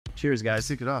Cheers, guys.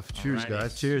 Kick it off. Cheers,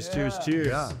 guys. Cheers.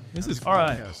 Yeah. This is all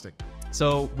right.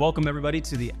 So, welcome everybody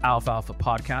to the Alfalfa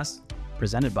podcast,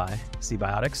 presented by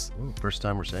Zbiotics. Ooh, first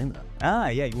time we're saying that.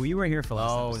 Yeah. Well, you were here for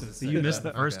last episode, so you missed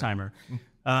the first timer.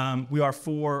 We are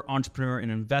four entrepreneur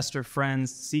and investor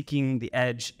friends seeking the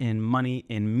edge in money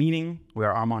and meaning. We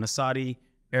are Armand Asadi,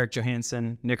 Eric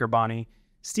Johansson, Nick Urbani.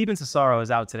 Steven Cesaro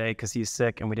is out today because he's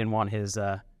sick and we didn't want his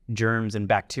germs and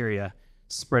bacteria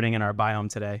spreading in our biome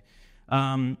today.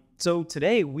 So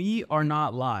today we are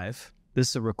not live. This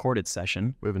is a recorded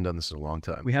session. We haven't done this in a long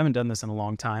time. We haven't done this in a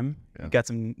long time. Yeah. We've got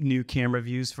some new camera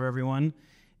views for everyone.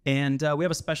 And we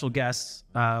have a special guest,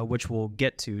 which we'll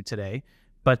get to today.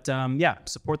 But yeah,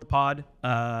 support the pod.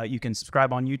 You can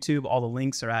subscribe on YouTube. All the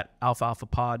links are at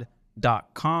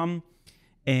alfalfapod.com.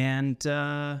 And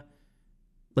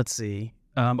let's see.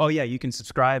 You can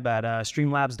subscribe at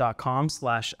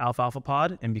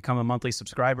streamlabs.com/alfalfapod and become a monthly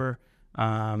subscriber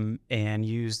and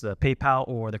use the PayPal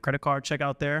or the credit card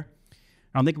checkout there.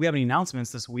 I don't think we have any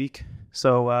announcements this week.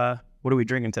 So what are we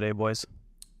drinking today, boys?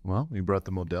 Well, we brought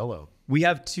the Modelo. We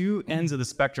have two ends of the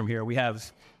spectrum here. We have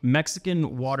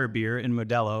Mexican water beer in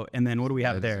Modelo, and then what do we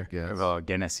have there? We have a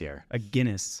Guinness here. A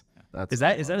Guinness. Is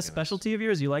that a specialty of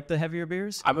yours? You like the heavier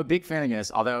beers? I'm a big fan of Guinness,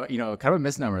 although, kind of a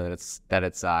misnomer that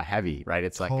it's heavy, right?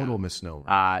 It's like total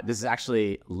misnomer. This is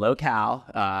actually low cal,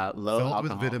 low filled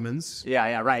alcohol. with vitamins.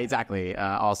 Yeah, right, exactly.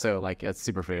 Also, like it's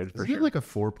superfood for Isn't sure. it like a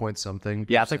 4 point something?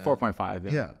 Yeah, it's like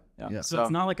 4.5. Yeah. So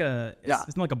it's not like it's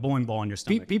not like a bowling ball in your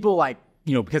stomach. People like,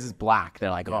 because it's black,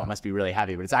 they're like, oh, it must be really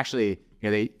heavy. But it's actually,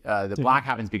 the black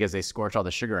happens because they scorch all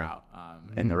the sugar out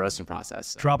in the roasting process.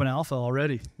 So. Dropping alpha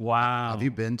already. Wow. Have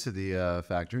you been to the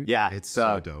factory? Yeah, it's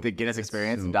so dope. The Guinness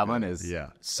experience in Dublin is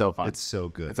so fun. It's so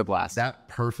good. It's a blast. That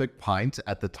perfect pint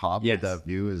at the top of that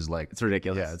view is like, it's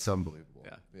ridiculous. Yeah, it's unbelievable.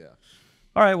 Yeah.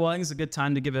 All right, well, I think it's a good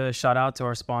time to give a shout out to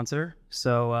our sponsor.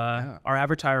 So our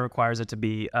advertiser requires it to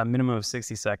be a minimum of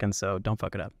 60 seconds, so don't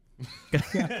fuck it up.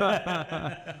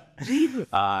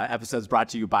 Episodes brought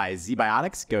to you by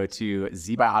Zbiotics. Go to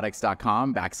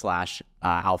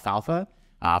zbiotics.com/alfalfa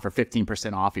for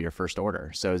 15% off of your first order.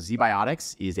 So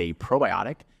Zbiotics is a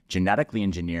probiotic genetically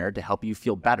engineered to help you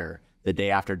feel better the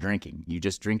day after drinking. You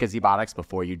just drink a Zbiotics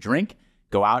before you drink,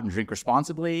 go out and drink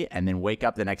responsibly, and then wake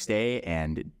up the next day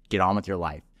and get on with your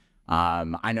life.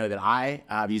 I know that I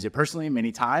have used it personally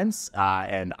many times,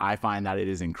 and I find that it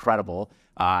is incredible.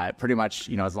 Pretty much,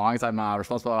 as long as I'm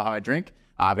responsible about how I drink,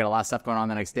 I've got a lot of stuff going on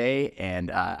the next day, and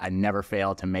I never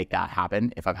fail to make that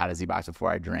happen if I've had a Z-Box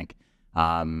before I drink.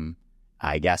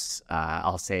 I guess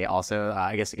I'll say also,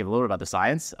 to give a little bit about the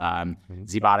science,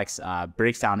 Zbiotics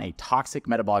breaks down a toxic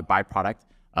metabolic byproduct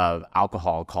of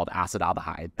alcohol called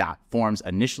acetaldehyde that forms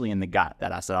initially in the gut.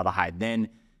 That acetaldehyde then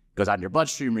goes out in your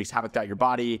bloodstream, wreaks havoc throughout your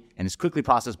body, and is quickly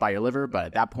processed by your liver, but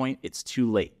at that point, it's too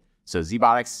late. So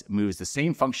Zbiotics moves the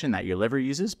same function that your liver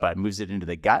uses, but moves it into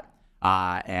the gut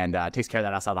and takes care of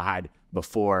that acetaldehyde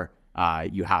before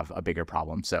you have a bigger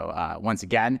problem. So once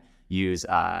again, use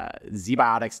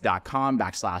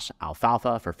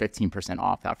zbiotics.com/alfalfa for 15%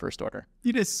 off that first order.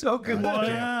 You did so good.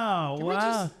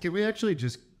 Wow. Can we actually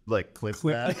just clip that?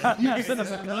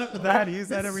 Use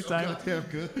that every time.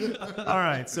 Good. All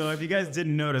right. So if you guys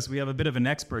didn't notice, we have a bit of an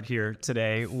expert here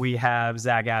today. We have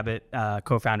Zack Abbott,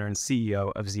 co-founder and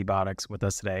CEO of Zbiotics, with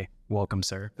us today. Welcome,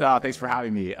 sir. Thanks for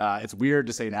having me. It's weird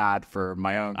to say an ad for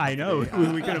my own. I know.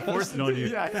 We could have forced it on you.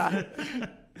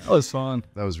 That was fun.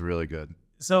 That was really good.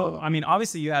 So,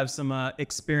 obviously you have some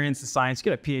experience in science.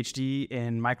 You got a PhD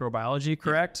in microbiology,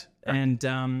 correct? Yeah. And,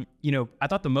 I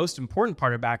thought the most important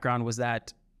part of background was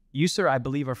that you, sir, I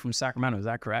believe, are from Sacramento. Is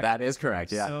that correct? That is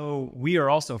correct, yeah. So we are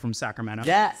also from Sacramento.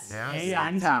 Yes.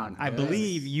 And I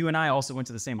believe you and I also went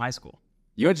to the same high school.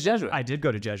 You went to Jesuit? I did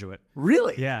go to Jesuit.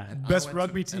 Really? Yeah. Best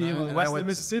rugby team in Western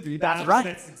Mississippi. That's right.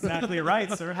 That's exactly right,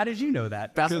 sir. How did you know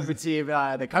that? Best rugby team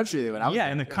in the country. When I was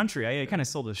in the country. I kind of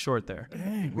sold it short there.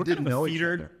 We didn't know each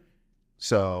other.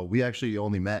 So we actually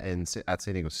only met at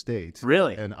San Diego State.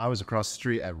 Really? And I was across the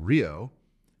street at Rio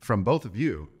from both of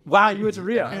you. Wow, you went to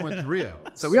Rio. I went to Rio.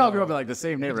 So we all grew up in the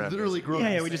same neighborhood. Literally grew up.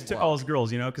 Yeah, we just took all as girls,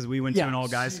 because we went to an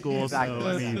all-guys school.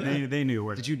 Exactly. So they knew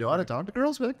where. Did you know how to talk to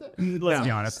girls back then? Let's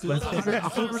be honest. I had a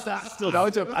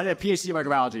PhD in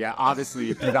microbiology. Yeah, obviously,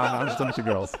 you don't understand to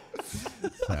girls.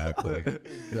 Exactly.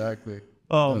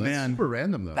 Oh, That's man. super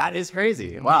random, though. That is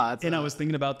crazy. Wow. I was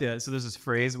thinking about so there's this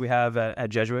phrase we have at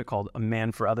Jesuit called a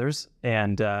man for others.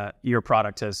 And your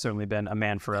product has certainly been a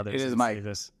man for others. It is my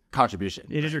contribution.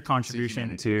 It is your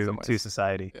contribution to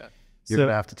society. Yeah. You're going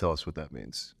to have to tell us what that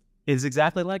means. It's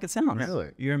exactly like it sounds.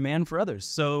 Really? You're a man for others.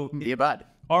 So be a bud.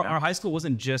 Our high school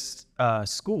wasn't just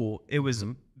school. It was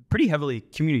pretty heavily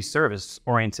community service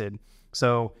oriented.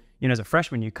 So, as a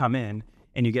freshman, you come in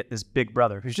and you get this big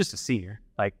brother who's just a senior,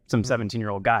 like some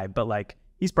 17-year-old guy, but like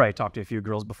he's probably talked to a few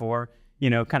girls before,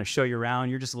 kind of show you around.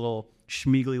 You're just a little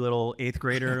schmeagly little 8th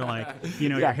grader, like,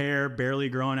 your hair barely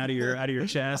growing out of your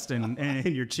chest and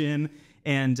your chin.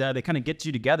 And they kind of get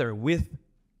you together with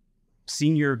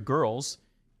senior girls,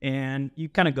 and you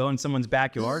kind of go in someone's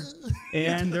backyard,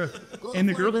 and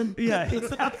the girl,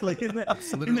 exactly,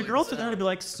 and the girls are there to be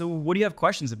like, so what do you have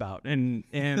questions about?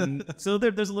 And so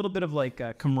there's a little bit of like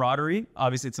camaraderie.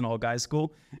 Obviously, it's an all guys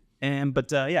school, but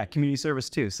community service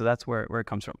too. So that's where it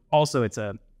comes from. Also, it's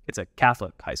a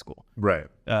Catholic high school, right?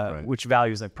 Which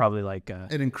values I've probably like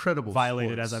an incredible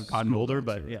violated sports as I've gotten older,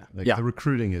 but the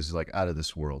recruiting is like out of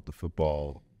this world. The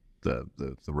football, the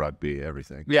rugby,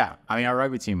 everything. Yeah, I mean, our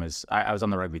rugby team was. I was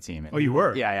on the rugby team. And, oh, you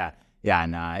were? Yeah,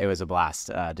 and it was a blast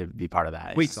to be part of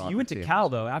that. Wait, so you went to Cal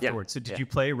though afterwards? So did you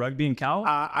play rugby in Cal?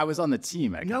 I was on the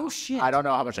team at Cal. No shit. I don't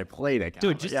know how much I played at Cal.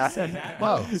 Dude, just said that.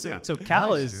 Whoa. So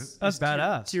Cal is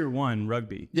badass. Tier 1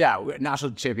 rugby. Yeah, we're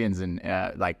national champions in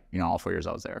all 4 years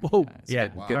I was there. Whoa.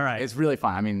 Good. All right. It's really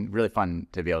fun. I mean, really fun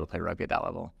to be able to play rugby at that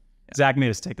level. Zach made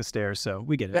us take the stairs, so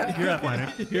we get it. You're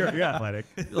athletic. You're athletic.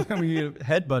 I mean, you get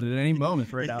headbutted at any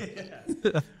moment right now.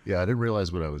 Yeah, I didn't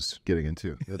realize what I was getting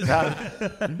into.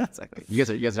 Exactly. You guys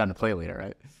are down to play later,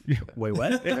 right? Wait,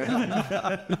 what?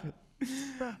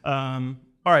 All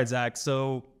right, Zach.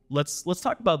 So let's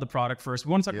talk about the product first.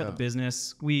 We want to talk about the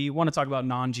business. We want to talk about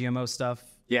non-GMO stuff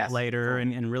later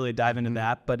and really dive into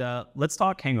that. But let's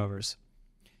talk hangovers.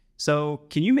 So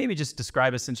can you maybe just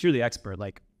describe us, since you're the expert,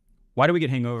 like, why do we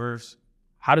get hangovers?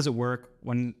 How does it work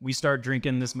when we start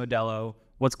drinking this Modelo?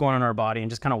 What's going on in our body? And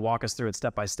just kind of walk us through it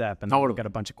step by step. And then we've got a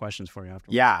bunch of questions for you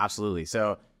afterwards. Yeah, absolutely.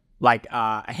 So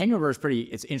a hangover is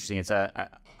it's interesting.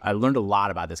 I learned a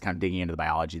lot about this, kind of digging into the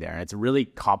biology there. And it's a really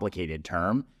complicated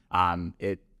term.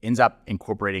 It ends up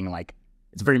incorporating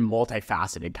it's a very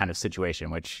multifaceted kind of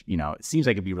situation, which, it seems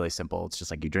like it'd be really simple. It's just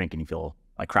like you drink and you feel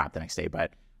like crap the next day.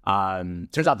 But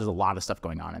turns out there's a lot of stuff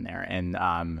going on in there.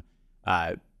 And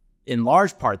in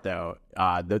large part, though,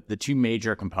 the two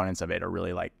major components of it are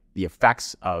really like the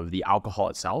effects of the alcohol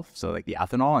itself, so like the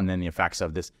ethanol, and then the effects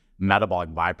of this metabolic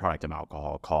byproduct of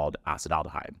alcohol called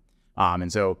acetaldehyde.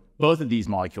 And so both of these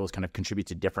molecules kind of contribute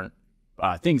to different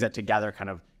things that together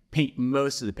kind of paint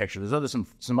most of the picture. There's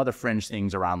some other fringe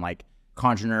things around like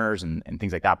congeners and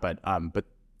things like that, but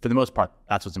for the most part,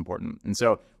 that's what's important. And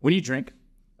so when you drink,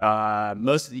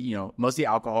 most of the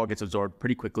alcohol gets absorbed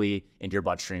pretty quickly into your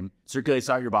bloodstream, circulates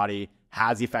out your body,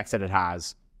 has the effects that it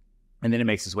has, and then it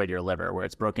makes its way to your liver, where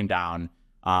it's broken down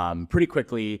pretty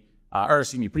quickly,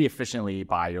 pretty efficiently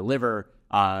by your liver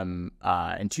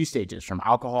in two stages, from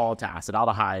alcohol to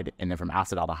acetaldehyde, and then from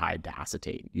acetaldehyde to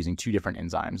acetate, using two different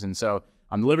enzymes. And so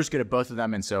the liver's good at both of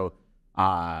them, and so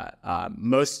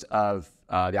most of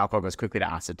the alcohol goes quickly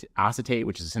to acetate,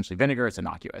 which is essentially vinegar. It's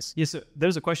innocuous. Yeah, so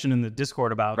there's a question in the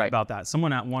Discord about that.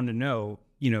 Someone wanted to know,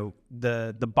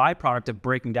 the byproduct of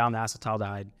breaking down the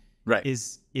acetaldehyde. Right.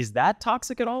 Is that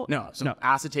toxic at all? No. So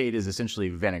acetate is essentially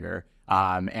vinegar,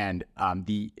 and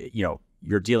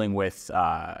you're dealing with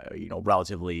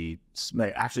relatively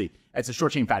actually it's a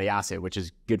short chain fatty acid, which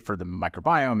is good for the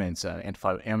microbiome, and it's an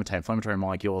anti-inflammatory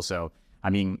molecule. So I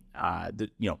mean,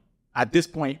 at this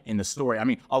point in the story, I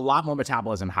mean, a lot more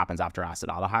metabolism happens after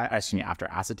after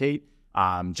acetate,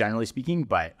 generally speaking.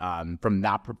 But from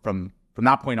that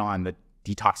point on, the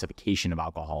detoxification of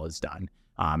alcohol is done.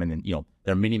 And then,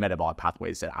 there are many metabolic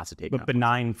pathways that acetate. But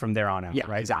benign from there on out, yeah,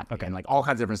 right? Exactly. Okay. And all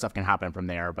kinds of different stuff can happen from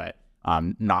there, but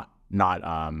not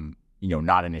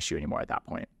an issue anymore at that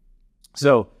point.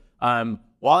 So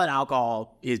while that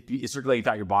alcohol is circulating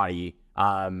throughout your body,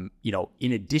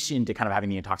 in addition to kind of having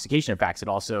the intoxication effects, it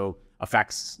also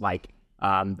affects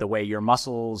the way your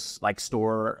muscles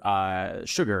store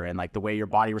sugar, and the way your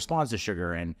body responds to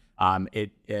sugar, and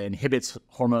it inhibits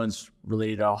hormones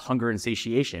related to hunger and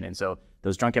satiation. And so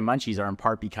those drunken munchies are in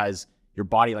part because your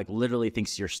body literally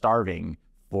thinks you're starving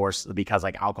because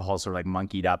alcohol sort of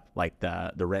monkeyed up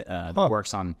the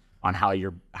works on how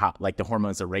the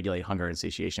hormones that regulate hunger and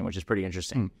satiation, which is pretty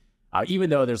interesting.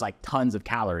 Even though there's tons of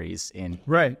calories in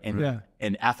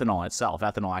ethanol itself.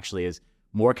 Ethanol actually is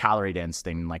more calorie dense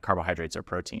than carbohydrates or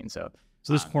protein. So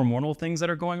there's hormonal things that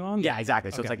are going on? Yeah,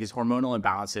 exactly. So it's these hormonal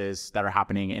imbalances that are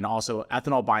happening. And also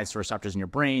ethanol binds to receptors in your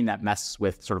brain that mess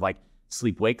with sort of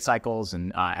sleep-wake cycles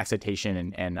and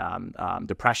excitation and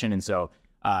depression. And so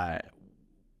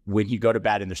when you go to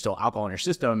bed and there's still alcohol in your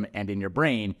system and in your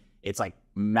brain, it's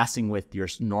messing with your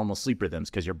normal sleep rhythms,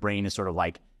 because your brain is sort of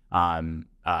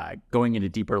going into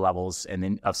deeper levels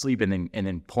of sleep and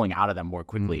then pulling out of them more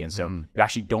quickly. And so you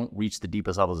actually don't reach the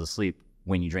deepest levels of sleep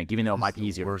when you drink, even though it might be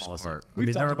easier to Worst fall asleep. part. We've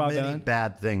there talked are about many that.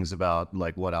 bad things about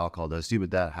like what alcohol does to you,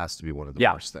 but that has to be one of the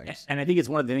worst things. And I think it's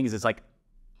one of the things that's like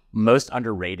most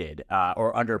underrated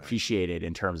or underappreciated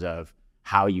in terms of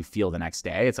how you feel the next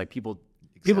day. It's like people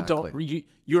don't.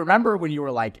 You remember when you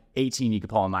were like 18, you could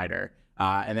pull a nighter,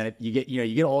 and then you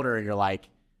get older and you're like,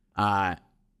 I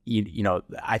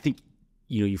think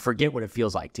you forget what it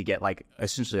feels like to get like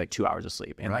essentially like 2 hours of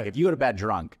sleep. And like if you go to bed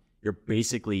drunk, you're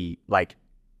basically like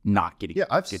not getting. Yeah,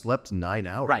 I've slept 9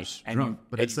 hours. Right. Drunk,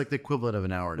 but it's like the equivalent of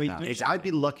an hour and a half. Exactly. I'd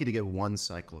be lucky to get one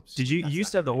cycle of sleep. Did you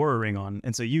used to have the Aura ring on,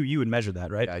 and so you would measure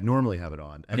that, right? Yeah, I normally have it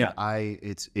on. And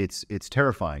it's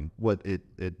terrifying what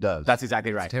it does. That's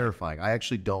exactly right. It's terrifying. I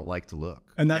actually don't like to look.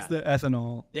 And that's the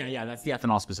ethanol. Yeah, that's the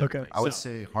ethanol specifically. Okay. I would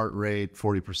say heart rate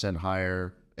 40%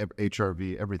 higher,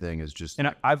 HRV, everything is just.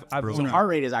 And I've So heart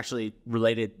rate is actually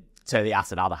related to the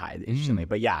acetaldehyde, interestingly.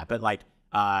 But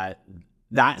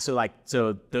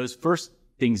so those first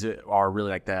things are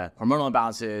really like the hormonal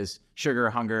imbalances, sugar,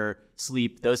 hunger,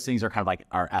 sleep. Those things are kind of like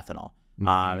our ethanol.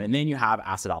 And then you have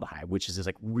acetaldehyde, which is this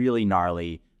like really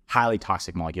gnarly, highly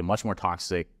toxic molecule, much more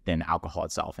toxic than alcohol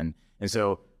itself. And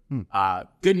so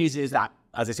good news is that,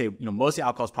 as I say, most of the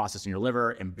alcohol is processed in your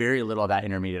liver, and very little of that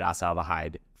intermediate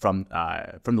acetaldehyde from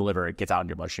the liver, it gets out in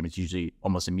your bloodstream. It's usually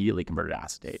almost immediately converted to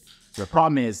acetate. The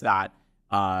problem is that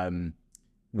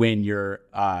when you're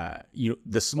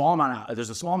there's a small amount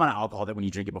of alcohol that when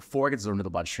you drink it before it gets absorbed into the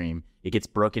bloodstream, it gets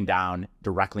broken down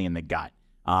directly in the gut,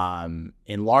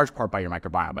 in large part by your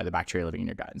microbiome, by the bacteria living in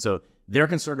your gut. And so they're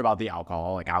concerned about the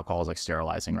alcohol. Like alcohol is like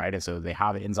sterilizing, right? And so they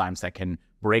have enzymes that can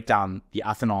break down the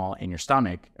ethanol in your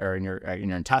stomach or in your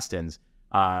intestines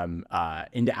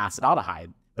into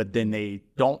acetaldehyde, but then they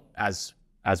don't as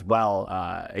well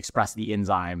express the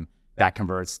enzyme that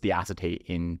converts the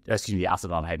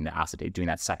acetaldehyde into acetate, doing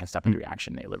that second step in the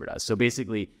reaction the liver does. So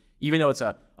basically, even though it's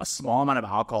a small amount of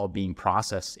alcohol being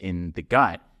processed in the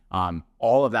gut,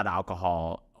 all of that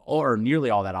alcohol, or nearly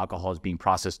all that alcohol, is being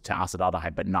processed to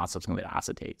acetaldehyde, but not subsequently to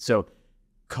acetate. So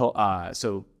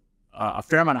a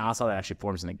fair amount of acetaldehyde actually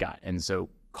forms in the gut. And so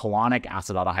colonic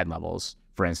acetaldehyde levels,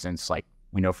 for instance, like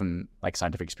we know from like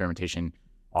scientific experimentation,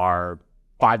 are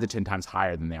 5 to 10 times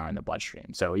higher than they are in the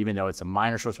bloodstream. So even though it's a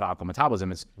minor source of alcohol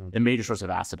metabolism, it's a major source of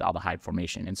acetaldehyde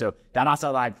formation. And so that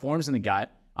acetaldehyde forms in the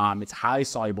gut. It's highly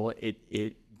soluble.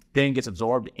 It then gets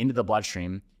absorbed into the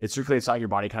bloodstream. It circulates out your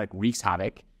body, kind of like wreaks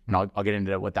havoc. And I'll get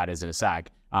into what that is in a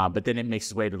sec. But then it makes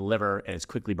its way to the liver, and it's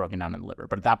quickly broken down in the liver.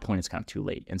 But at that point, it's kind of too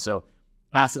late. And so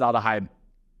acetaldehyde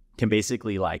can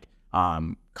basically like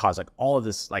cause like all of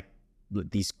this, like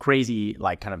these crazy,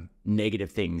 like kind of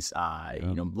negative things,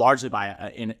 largely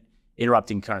by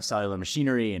interrupting kind of cellular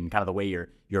machinery and kind of the way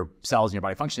your cells in your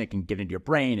body function. It can get into your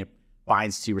brain. It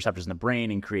binds to receptors in the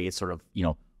brain and creates sort of,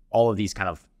 all of these kind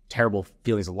of terrible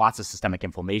feelings, lots of systemic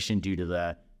inflammation due to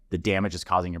the damage it's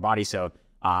causing your body. So,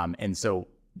 and so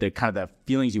the kind of the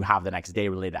feelings you have the next day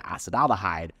related to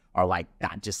acetaldehyde are like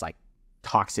that, just like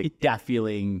toxic death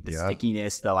feeling, the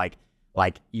stickiness, the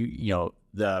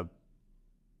the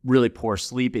really poor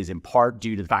sleep is in part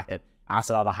due to the fact that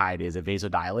acetaldehyde is a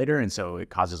vasodilator, and so it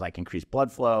causes like increased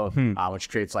blood flow, which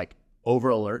creates like over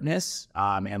alertness,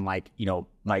 and like it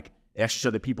actually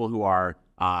showed that people who are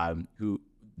who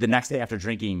the next day after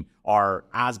drinking are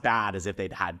as bad as if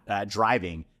they'd had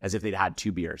driving as if they'd had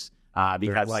 2 beers.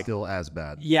 Because like still as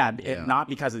bad. Not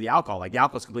because of the alcohol. Like the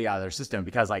alcohol is completely out of their system,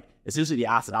 because like essentially the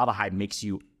acetaldehyde makes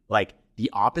you like the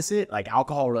opposite. Like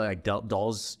alcohol really like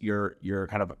dulls your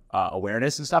kind of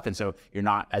awareness and stuff, and so you're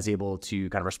not as able to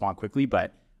kind of respond quickly.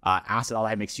 But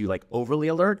acetaldehyde makes you like overly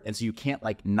alert, and so you can't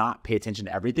like not pay attention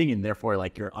to everything, and therefore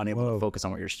like you're unable to focus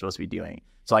on what you're supposed to be doing.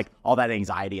 So like all that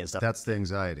anxiety and stuff. That's the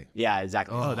anxiety. Yeah,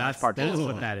 exactly. That is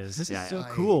what that is. This is so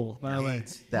cool, by the way.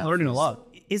 Learning a lot.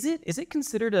 Is it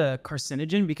considered a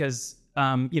carcinogen? Because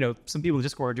some people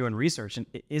just were doing research, and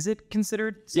is it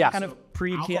considered some kind of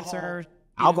pre-cancer?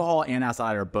 Alcohol and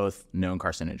acetaldehyde are both known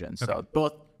carcinogens, so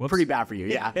both pretty bad for you.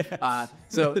 Yeah.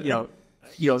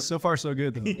 So far so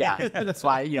good though. Yeah, that's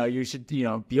why you should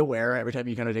be aware every time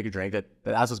you kind of take a drink that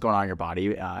that's what's going on in your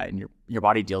body, and your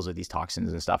body deals with these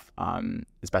toxins and stuff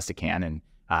as best it can. And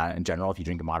in general, if you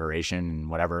drink in moderation and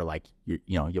whatever, like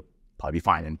you'll probably be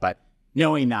fine. But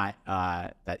knowing that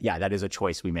that is a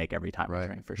choice we make every time we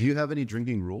drink. For sure. Do you have any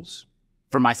drinking rules?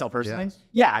 For myself personally?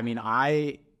 Yeah, I mean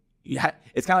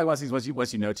it's kind of like one of those things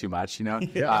once you know too much,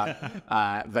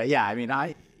 but yeah, I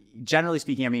mean, generally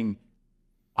speaking,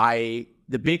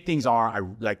 the big things are,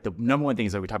 like the number one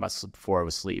things that we talked about before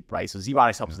was sleep, right? So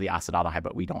Zbiotics helps with the acetaldehyde,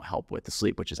 but we don't help with the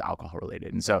sleep, which is alcohol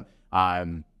related. And so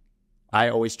I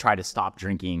always try to stop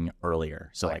drinking earlier.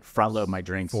 So like front load my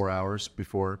drinks 4 hours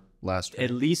before. last drink?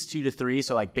 At least 2 to 3.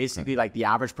 So like basically like the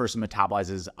average person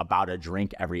metabolizes about a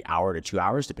drink every hour to 2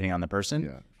 hours, depending on the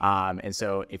person. And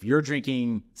so if you're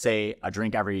drinking, say, a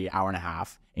drink every hour and a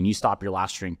half, and you stop your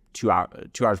last drink 2 hours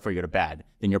before you go to bed,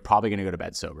 then you're probably going to go to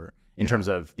bed sober in terms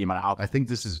of the amount of alcohol. I think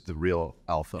this is the real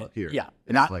alpha here. Yeah.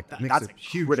 And that, makes that's a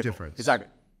huge critical. difference. Exactly.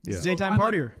 Yeah. Daytime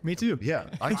partier. Me too. Yeah,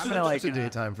 I gonna, like, choose a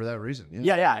daytime for that reason.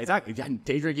 Yeah, exactly.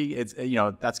 Day drinking, it's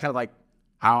that's kind of like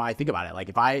how I think about it. Like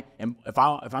if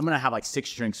I'm gonna have like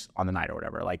 6 drinks on the night or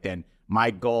whatever, like then my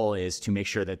goal is to make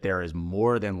sure that there is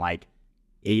more than like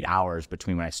 8 hours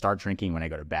between when I start drinking and when I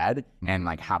go to bed, and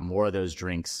like have more of those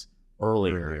drinks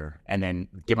earlier, and then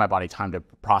give my body time to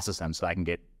process them so I can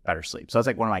get better sleep. So that's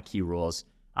like one of my key rules.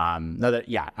 Another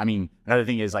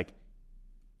thing is like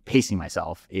pacing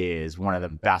myself is one of the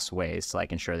best ways to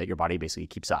like ensure that your body basically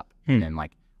keeps up. And then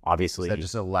like obviously Is that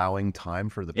just allowing time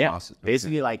for the process?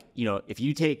 Basically like, if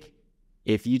you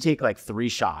take like 3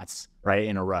 shots right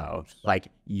in a row, like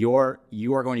you are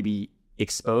going to be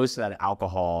exposed to that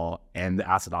alcohol and the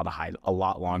acetaldehyde a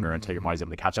lot longer until your body's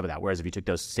able to catch up with that. Whereas if you took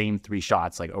those same 3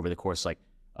 shots like over the course like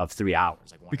of 3 hours,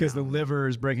 like because the liver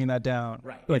is breaking that down.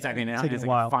 Right. Like, Exactly. And taking it's a like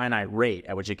while. a finite rate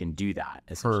at which it can do that.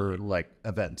 Per like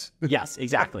event. Yes,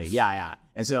 exactly. Yeah.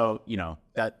 And so,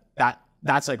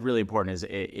 that's like really important is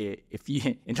if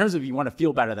you, in terms of you want to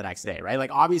feel better the next day, right?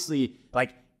 Like obviously,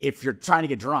 like if you're trying to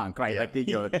get drunk, right?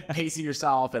 Like pacing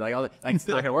yourself and like all that, like it's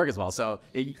not gonna work as well. So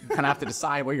you kind of have to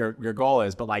decide what your goal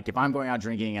is. But like if I'm going out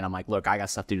drinking and I'm like, look, I got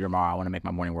stuff to do tomorrow, I want to make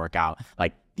my morning workout.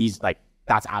 Like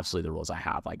that's absolutely the rules I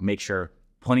have. Like make sure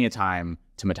plenty of time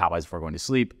to metabolize before going to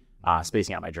sleep,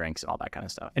 spacing out my drinks and all that kind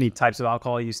of stuff. Any types of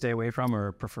alcohol you stay away from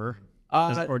or prefer?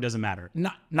 Or does it matter?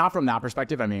 Not from that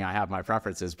perspective. I mean, I have my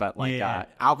preferences, but like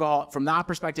alcohol from that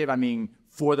perspective, I mean,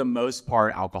 for the most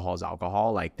part, alcohol is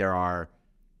alcohol. Like there are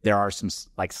some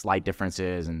like slight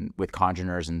differences and with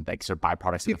congeners and like sort of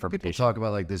byproducts of the fermentation. People talk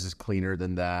about like this is cleaner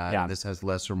than that. Yeah. And this has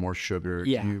less or more sugar.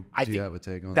 Yeah. Do you have a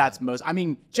take on that's most, I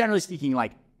mean, generally speaking,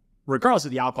 like regardless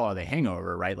of the alcohol or the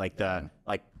hangover, right? Like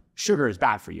sugar is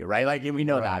bad for you, right? Like, and we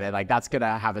know that, and like that's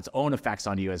gonna have its own effects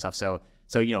on you and stuff. So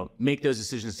make those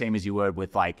decisions the same as you would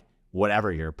with like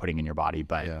whatever you're putting in your body,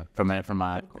 but from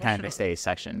a kind of next day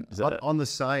section. On the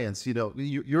science,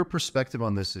 your perspective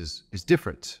on this is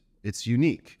different. It's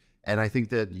unique, and I think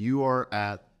that you are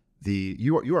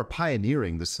you are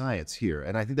pioneering the science here,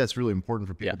 and I think that's really important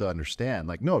for people to understand.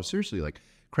 Like, no, seriously, like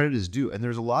credit is due, and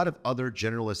there's a lot of other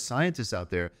generalist scientists out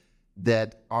there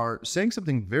that are saying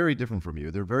something very different from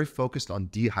you. They're very focused on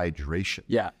dehydration.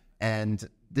 Yeah, and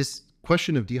this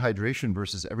question of dehydration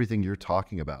versus everything you're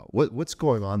talking about, what's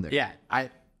going on there? Yeah,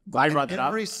 I glad you brought that up.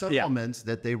 Every supplement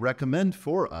that they recommend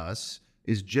for us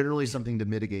is generally something to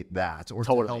mitigate that or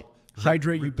to help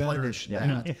hydrate you better.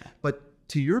 That. But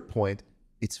to your point,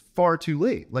 it's far too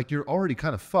late. Like you're already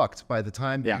kind of fucked by the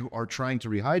time you are trying to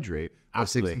rehydrate or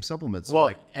take some supplements.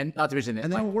 Well, and not to mention that,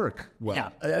 and that'll work well.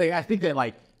 Yeah, I think that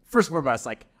like first and foremost,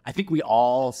 like I think we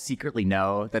all secretly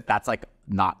know that that's like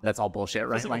that's all bullshit,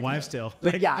 right? That's like wives' tale.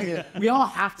 We all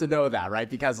have to know that, right?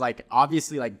 Because like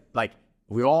obviously, like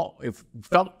we all if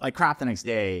felt like crap the next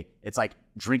day, it's like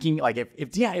drinking. Like if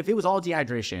it was all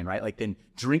dehydration, right? Like then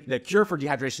the cure for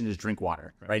dehydration is drink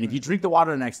water, right? And if you drink the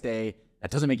water the next day,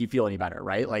 that doesn't make you feel any better,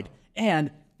 right? Like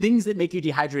and things that make you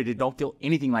dehydrated don't feel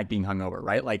anything like being hungover,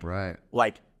 right?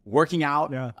 Like working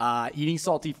out, eating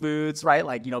salty foods, right?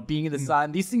 Like, being in the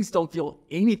sun, these things don't feel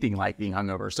anything like being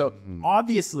hungover. So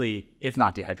obviously it's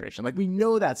not dehydration. Like we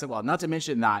know that so well, not to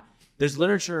mention that there's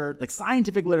literature, like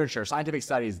scientific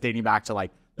studies dating back to like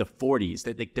the 40s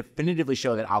that they definitively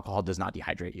show that alcohol does not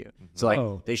dehydrate you. So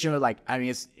like they show like, I mean,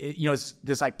 it's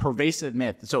this like pervasive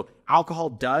myth. So alcohol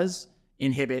does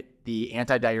inhibit the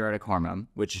antidiuretic hormone,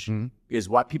 which is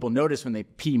what people notice when they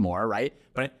pee more, right?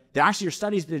 But there actually are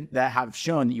studies that have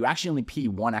shown that you actually only pee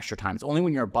one extra time. It's only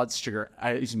when your blood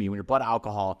when your blood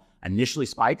alcohol initially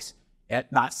spikes,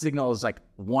 that signal is like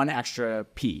one extra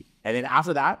pee. And then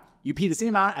after that, you pee the same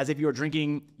amount as if you were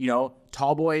drinking,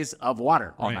 tall boys of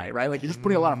water all night, right? Like you're just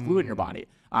putting a lot of fluid in your body.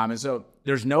 And so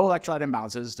there's no electrolyte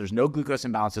imbalances, there's no glucose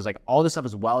imbalances. Like all this stuff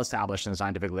is well established in the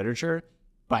scientific literature,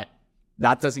 but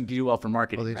that doesn't do well for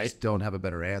marketing. Well, they just don't have a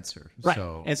better answer. Right.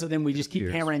 So and so then we just keep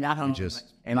hammering that home.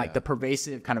 And like the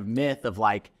pervasive kind of myth of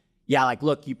like, like,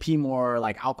 look, you pee more,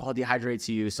 like alcohol dehydrates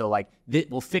you. So like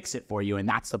we'll fix it for you. And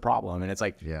that's the problem. And it's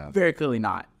like very clearly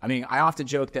not. I mean, I often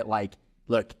joke that like,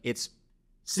 look, it's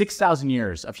 6,000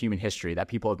 years of human history that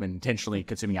people have been intentionally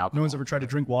consuming alcohol. No one's ever tried to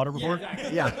drink water before.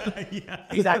 Yeah,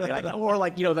 exactly. Like, or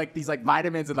like, you know, like these like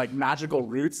vitamins and like magical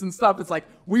roots and stuff. It's like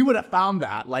we would have found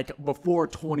that like before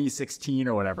 2016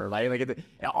 or whatever. Like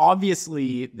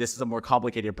obviously this is a more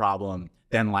complicated problem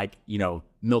than like, you know,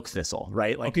 milk thistle,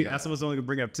 right? Like, Okay, that's what I was only gonna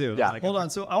bring up too. Yeah. Like, Hold on.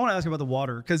 So I want to ask about the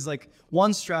water, because like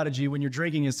one strategy when you're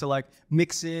drinking is to like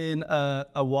mix in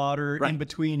a water in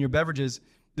between your beverages.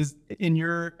 Does, in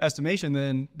your estimation,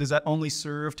 then does that only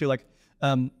serve to like,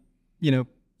 you know,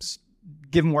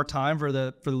 give more time for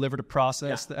the liver to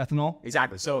process the ethanol?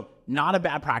 Exactly. So not a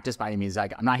bad practice by any means.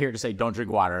 Like I'm not here to say don't drink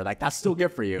water. Like that's still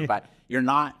good for you, but you're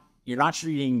not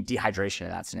treating dehydration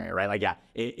in that scenario, right? Like, yeah,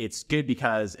 it's good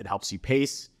because it helps you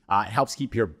pace. It helps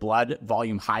keep your blood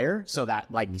volume higher so that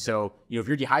like, so, you know, if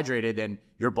you're dehydrated, then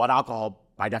your blood alcohol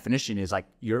by definition is like,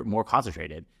 you're more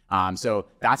concentrated. So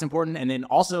that's important. And then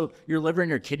also your liver and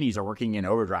your kidneys are working in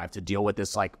overdrive to deal with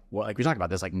this, like, well, like we talked about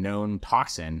this, like known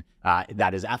toxin,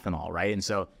 that is ethanol, right? And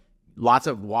so lots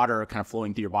of water kind of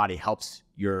flowing through your body helps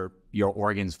your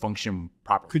organs function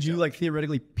properly. Could you like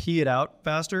theoretically pee it out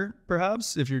faster,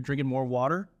 perhaps, if you're drinking more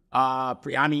water?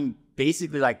 I mean,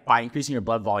 basically like by increasing your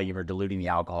blood volume or diluting the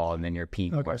alcohol and then you're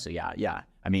peeing more. So yeah.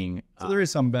 I mean, So there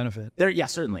is some benefit.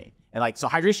 Certainly. And like, so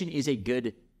hydration is a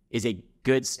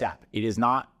good step. It is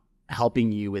not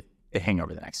helping you with the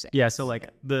hangover the next day. yeah, so like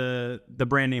the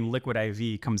brand name Liquid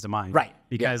IV comes to mind, Right.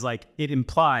 Because like it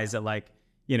implies that like,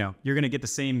 you know, you're gonna get the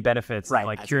same benefits Right. of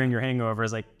like curing your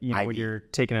hangovers, like, you know, when IV. you're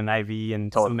taking an IV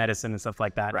and some medicine and stuff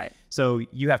like that. Right. So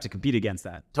you have to compete against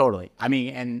that. Totally. I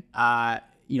mean, and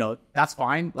you know, that's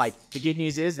fine. Like the good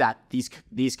news is that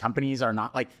these companies are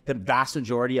not like the vast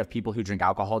majority of people who drink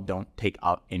alcohol don't take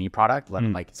out any product.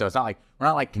 Like, so it's not like we're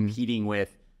not like competing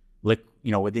with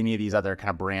with any of these other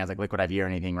kind of brands like Liquid IV or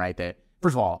anything, right? That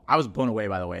first of all, I was blown away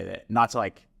by the way that not to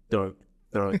like throw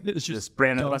It's this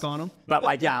brand dunk on them. but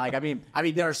like, yeah, like I mean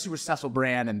they're a super successful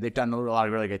brand and they've done a lot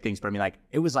of really good things. But I mean, like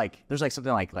it was like there's like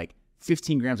something like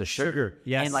 15 grams of sugar.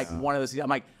 Yes. And like one of those, I'm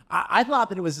like, I thought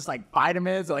that it was just like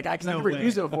vitamins, or like I never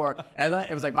used it before, and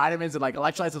it was like vitamins and like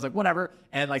electrolytes. I was like, whatever.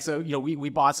 And like, so you know, we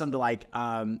bought some to like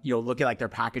look at like their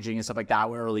packaging and stuff like that.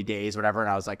 We're early days, whatever. And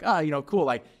I was like, oh, cool,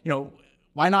 like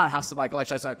why not have some like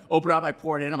electrolytes? I open it up, I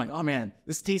pour it in. I'm like, oh man,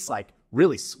 this tastes like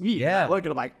really sweet. Yeah. And I look at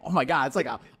it, I'm like, oh my god, it's like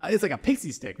a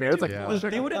pixie stick, man. It's like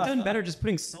They would have done better just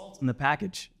putting salt in the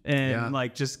package and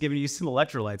like just giving you some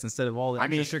electrolytes instead of all the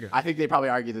extra sugar. I think they probably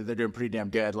argue that they're doing pretty damn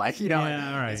good. Like, Yeah,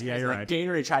 all right. Yeah, you're like right.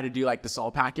 Gatorade tried to do like the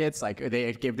salt packets. Like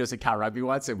they gave us a Cal Rugby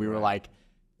once, and we were like,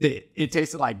 it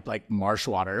tasted like marsh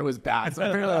water. It was bad. So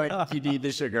apparently, like you need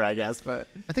the sugar, I guess. But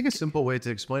I think a simple way to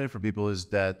explain it for people is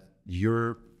that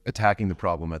you're attacking the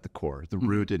problem at the core, the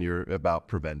root, and you're about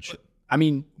prevention. I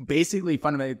mean, basically,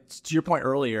 fundamentally, to your point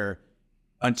earlier,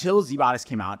 until Zbiotics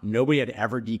came out, nobody had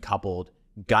ever decoupled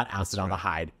gut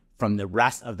acetaldehyde from the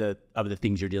rest of the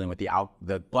things you're dealing with,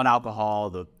 the blood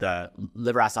alcohol, the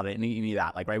liver acetaldehyde, any of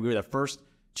that. Like, right, we were the first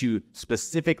to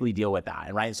specifically deal with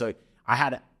that, right? So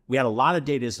we had a lot of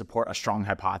data to support a strong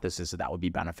hypothesis that would be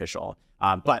beneficial,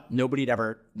 but nobody had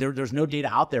ever. There's no data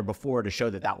out there before to show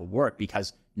that would work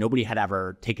because nobody had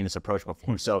ever taken this approach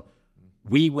before. So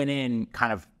we went in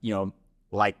kind of,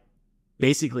 like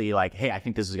basically like, hey, I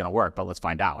think this is going to work, but let's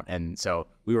find out. And so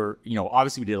we were,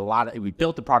 obviously we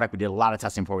built the product, we did a lot of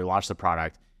testing before we launched the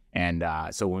product. And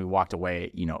so when we walked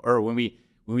away, or when we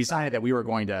decided that we were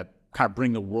going to kind of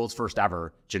bring the world's first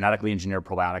ever genetically engineered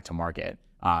probiotic to market,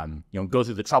 go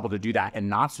through the trouble to do that and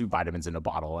not swoop vitamins in a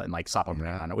bottle and like slap a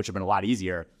brand on it, which would have been a lot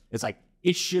easier. It's like,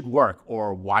 it should work,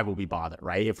 or why would we bother,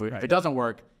 right? If it doesn't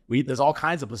work, there's all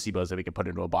kinds of placebos that we could put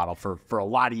into a bottle for a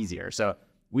lot easier. So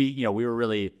we were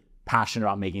really passionate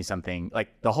about making something,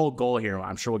 like the whole goal here,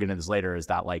 I'm sure we'll get into this later, is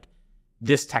that like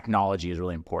this technology is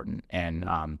really important, and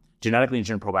genetically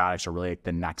engineered probiotics are really like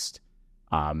the next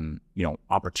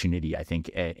opportunity, I think,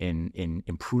 in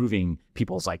improving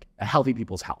healthy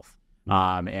people's health.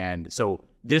 And so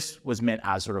this was meant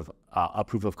as sort of a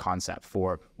proof of concept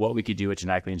for what we could do with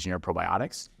genetically engineered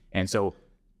probiotics. And so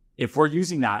if we're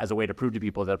using that as a way to prove to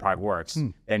people that the product works,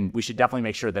 then we should definitely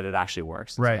make sure that it actually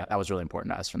works. Right. So that was really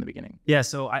important to us from the beginning. Yeah,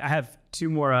 so I have two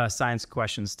more science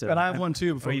questions to. And I have one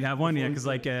too. Before you have one, yeah, because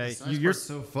like you're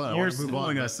so fun. You're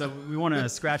schooling us, so we want to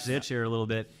scratch the itch here a little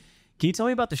bit. Can you tell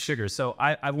me about the sugar? So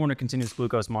I've worn a continuous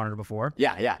glucose monitor before.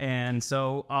 Yeah. And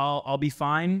so I'll be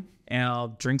fine, and I'll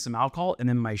drink some alcohol, and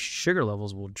then my sugar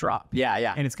levels will drop.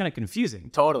 Yeah. And it's kind of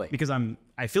confusing. Totally. Because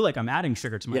I feel like I'm adding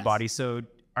sugar to my body. So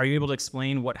are you able to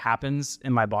explain what happens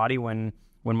in my body when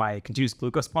my continuous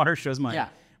glucose monitor shows my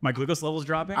glucose levels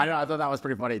dropping? I know. I thought that was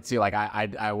pretty funny too. Like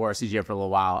I wore a CGM for a little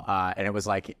while, and it was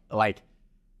like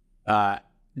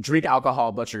drink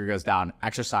alcohol, blood sugar goes down.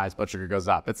 Exercise, blood sugar goes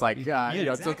up. It's like,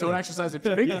 so don't exercise and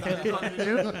drink.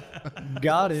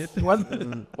 Got it.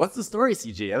 What's the story,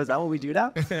 CG? Is that what we do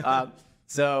now?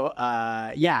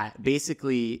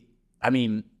 Basically, I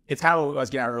mean, it's kind of what I was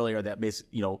getting at earlier, that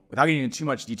basically, without getting into too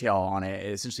much detail on it,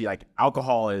 essentially like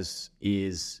alcohol is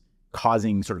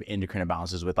causing sort of endocrine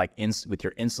imbalances with like with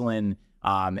your insulin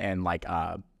and like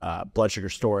blood sugar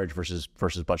storage versus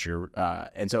blood sugar.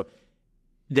 And so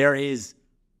there is,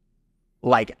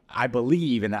 like, I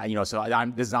believe in that,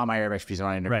 this is not my area of expertise, I'm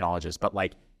not an endocrinologist, but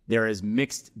like there is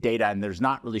mixed data and there's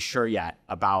not really sure yet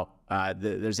about,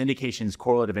 there's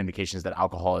correlative indications that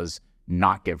alcohol is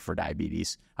not good for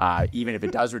diabetes, even if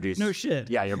it does reduce no shit.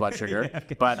 Yeah, your blood sugar. Yeah,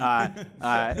 okay. But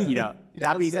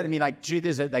that being said, I mean, like, truth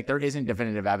is that like there isn't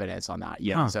definitive evidence on that.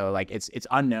 So like it's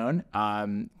unknown.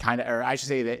 Or I should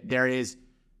say that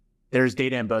there's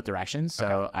data in both directions.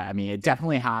 So I mean, it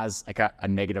definitely has like a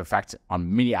negative effect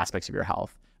on many aspects of your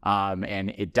health.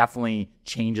 And it definitely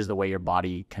changes the way your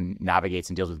body navigates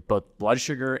and deals with both blood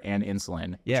sugar and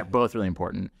insulin, which are both really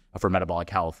important for metabolic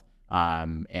health.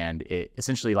 And it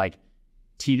essentially like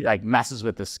messes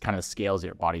with this kind of scales that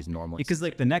your body's normally. Because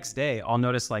like the next day I'll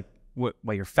notice like what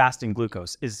your fasting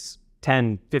glucose is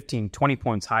 10, 15, 20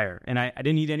 points higher. And I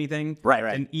didn't eat anything.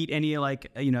 Right. Didn't eat any like,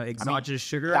 exogenous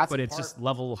sugar, but it's just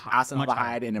level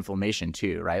acetaldehyde and inflammation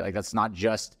too, right? Like that's not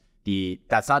just the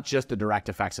direct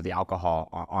effects of the alcohol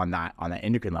on that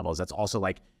endocrine levels. That's also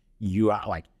like you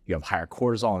have higher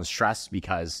cortisol and stress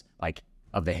because like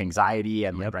of the anxiety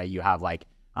and right, you have like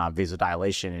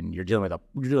vasodilation and you're dealing with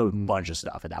a bunch of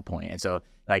stuff at that point. And so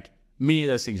like many of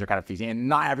those things are kind of fusing, and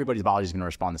not everybody's body is going to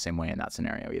respond the same way in that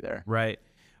scenario either. Right.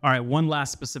 All right. One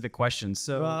last specific question.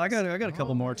 So I got a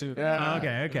couple more too. Yeah.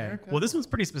 Okay. Well, this one's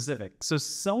pretty specific. So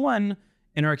someone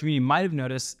in our community might have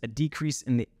noticed a decrease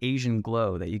in the Asian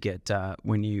glow that you get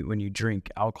when you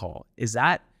drink alcohol. Is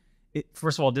that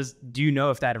first of all, do you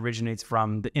know if that originates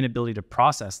from the inability to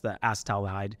process the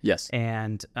acetaldehyde? Yes.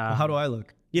 And how do I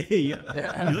look? Yeah.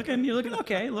 You're looking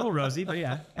okay, a little rosy, but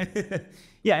yeah.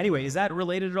 Yeah. Anyway, is that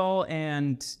related at all?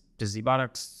 And does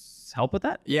Zbiotics help with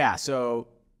that? Yeah. So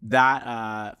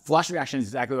that flush reaction is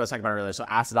exactly what I was talking about earlier. So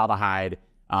acetaldehyde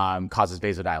causes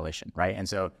vasodilation, right? And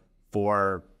so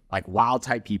for like wild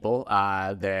type people,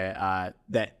 that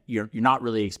you're not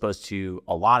really exposed to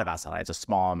a lot of acetaldehyde. It's a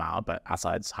small amount, but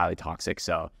acetaldehyde is highly toxic,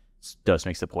 so dose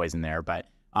makes the poison there. But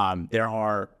there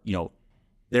are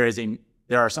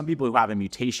some people who have a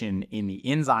mutation in the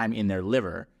enzyme in their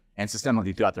liver and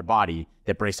systemically throughout their body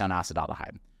that breaks down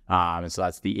acetaldehyde. And so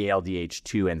that's the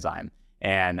ALDH2 enzyme.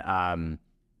 And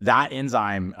that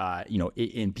enzyme,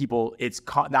 in people,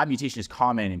 that mutation is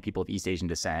common in people of East Asian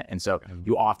descent. And so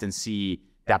you often see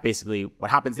that basically what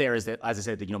happens there is that, as I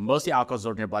said, most of the alcohol is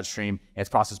absorbed in your bloodstream and it's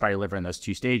processed by your liver in those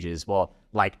two stages. Well,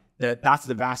 like that's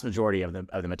the vast majority of the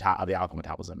alcohol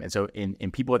metabolism. And so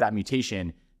in people with that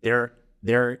mutation,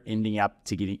 they're ending up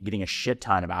to getting a shit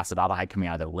ton of acetaldehyde coming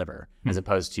out of their liver, as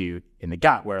opposed to in the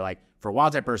gut, where like for a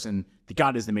wild type person, the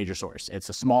gut is the major source. It's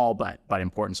a small but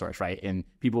important source, right? And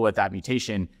people with that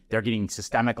mutation, they're getting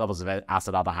systemic levels of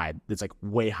acetaldehyde that's like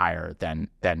way higher than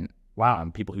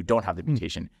people who don't have the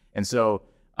mutation. And so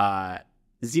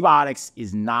Zbiotics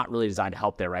is not really designed to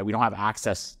help there, right? We don't have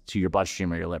access to your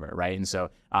bloodstream or your liver, right? And so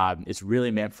it's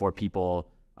really meant for people,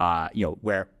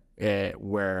 where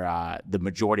the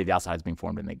majority of the acetaldehyde is being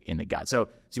formed in the gut. So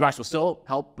Zbiotics will still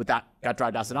help with that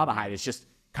gut-derived acetaldehyde. It's just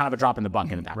kind of a drop in the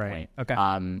bucket at that point. Okay.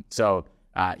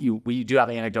 We do have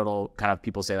anecdotal kind of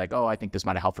people say like, oh, I think this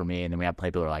might have helped for me, and then we have plenty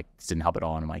of people who are like, this didn't help at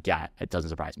all, and I'm like, yeah, it doesn't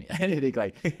surprise me. I think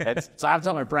like so I have to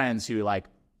tell my friends who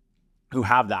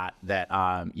have that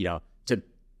to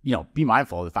be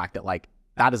mindful of the fact that like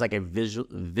that is like a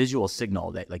visual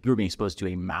signal that like you're being exposed to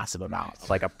a massive amount,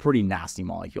 like a pretty nasty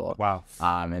molecule. Wow.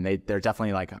 And they're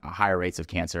definitely like higher rates of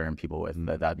cancer in people with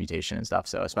that mutation and stuff.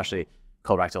 So especially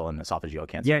colorectal and esophageal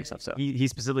cancer and stuff. So he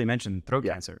specifically mentioned throat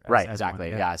cancer. Right. Exactly.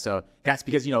 Yeah. So that's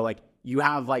because like you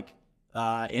have like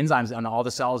enzymes on all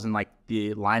the cells and like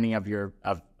the lining of your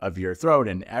throat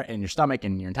and your stomach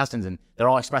and your intestines, and they're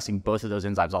all expressing both of those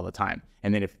enzymes all the time.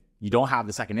 And then if you don't have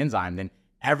the second enzyme, then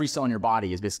every cell in your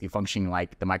body is basically functioning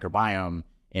like the microbiome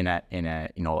in a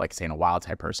like say in a wild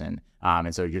type person.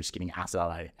 And so you're just getting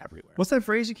acetaldehyde everywhere. What's that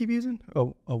phrase you keep using?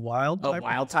 Oh, a wild type? A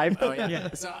wild type? Oh yeah. Yeah.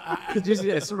 So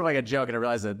it's sort of like a joke, and I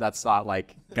realize that that's not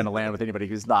like going to land with anybody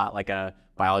who's not like a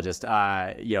biologist.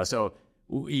 So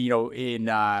when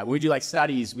we do like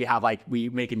studies, we have like we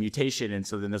make a mutation, and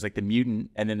so then there's like the mutant,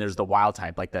 and then there's the wild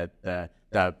type, like the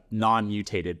the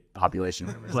non-mutated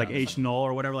population. Like H0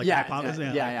 or whatever, like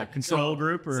hypothesis, control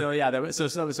group, or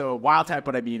so wild type.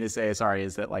 What I mean to say, is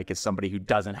that like it's somebody who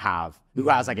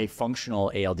has like a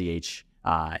functional ALDH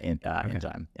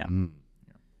enzyme. Yeah.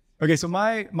 Okay, so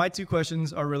my two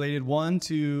questions are related, one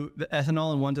to the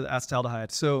ethanol and one to the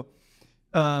acetaldehyde. So,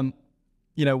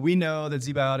 we know that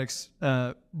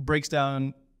Zbiotics breaks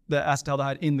down the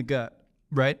acetaldehyde in the gut,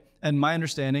 right? And my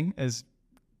understanding is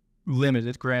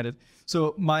limited, granted.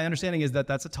 So my understanding is that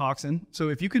that's a toxin. So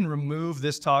if you can remove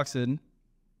this toxin,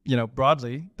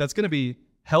 broadly, that's going to be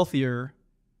healthier,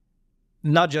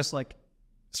 not just like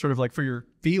sort of like for your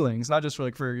feelings, not just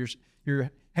for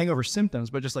your hangover symptoms,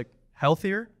 but just like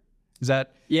healthier. Is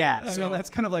that? Yeah. So that's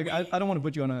kind of like, I don't want to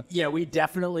put you on a. Yeah, we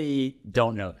definitely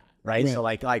don't know that, right? So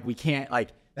like we can't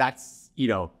that's,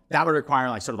 that would require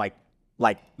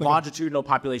like longitudinal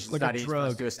population studies for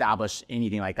us to establish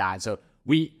anything like that. So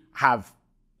we have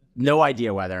no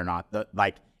idea whether or not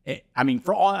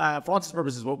for all intents and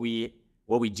purposes, what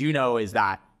we do know is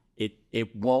that it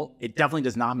definitely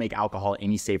does not make alcohol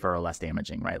any safer or less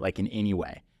damaging, right? Like in any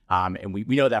way. And we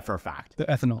know that for a fact. The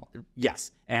ethanol.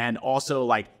 Yes. And also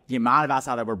like the amount of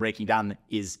acetaldehyde that we're breaking down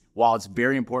is, while it's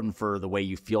very important for the way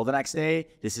you feel the next day,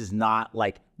 this is not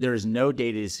like, there is no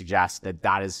data to suggest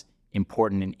that is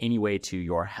important in any way to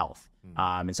your health.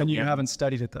 And you haven't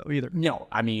studied it though either. No,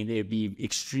 I mean, it'd be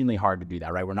extremely hard to do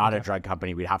that, right? We're not a drug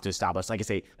company. We'd have to establish, like I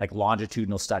say, like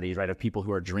longitudinal studies, right, of people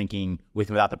who are drinking with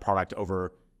and without the product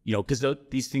over, because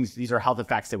these are health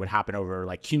effects that would happen over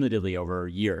like cumulatively over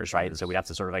years, right? And so we'd have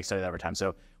to sort of like study that over time.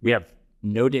 So we have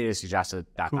no data to suggest that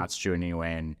that's true in any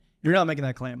way. And you're not making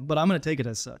that claim, but I'm going to take it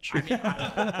as such. I mean,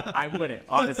 I wouldn't,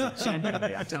 honestly.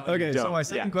 Genuinely, okay, so my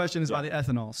second question is about the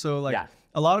ethanol. So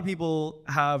a lot of people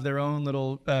have their own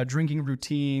little drinking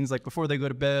routines, like before they go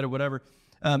to bed or whatever.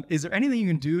 Is there anything you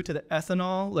can do to the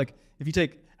ethanol? Like if you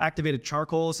take activated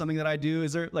charcoal, something that I do,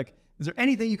 is there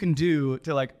anything you can do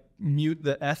to like mute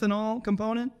the ethanol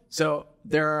component? So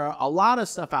there are a lot of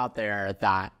stuff out there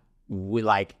that we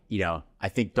I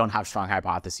think don't have strong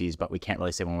hypotheses, but we can't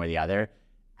really say one way or the other.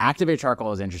 Activated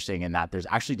charcoal is interesting in that there's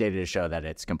actually data to show that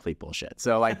it's complete bullshit.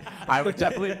 So I would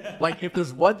definitely, if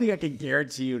there's one thing I can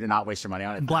guarantee you to not waste your money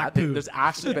on, there's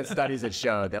actually been studies that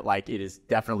show that it is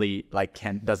definitely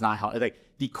does not help. Like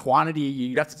the quantity,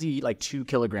 you'd have to eat 2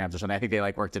 kilograms or something. I think they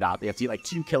worked it out. They have to eat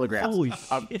 2 kilograms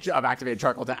of activated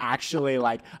charcoal to actually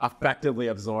effectively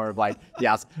absorb the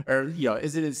ounce, or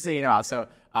is it insane amount? So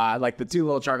the 2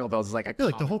 little charcoal pills is I feel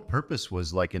like the whole purpose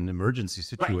was in emergency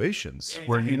situations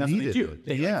where you needed it.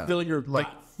 They fill your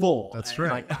full. That's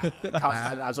right. They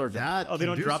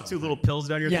don't drop 2 little pills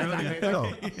down your throat.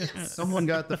 No. Someone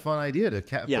got the fun idea to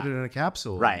put it in a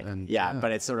capsule. Right.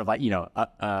 But it's sort of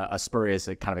a spurious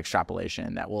kind of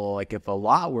extrapolation that if a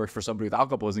lot worked for somebody with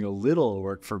alcohol poisoning, a little will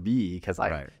work for me because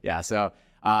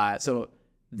So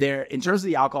there, in terms of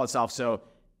the alcohol itself, so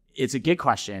it's a good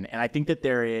question, and I think that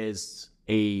there is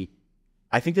a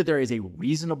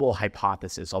reasonable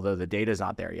hypothesis, although the data is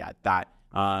not there yet, that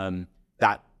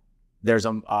there's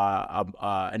an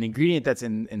ingredient that's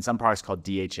in some products called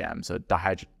DHM, so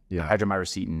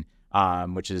dihydromycetine,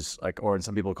 which is or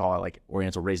some people call it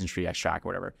Oriental raisin tree extract or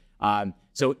whatever.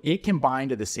 So it can bind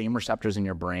to the same receptors in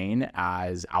your brain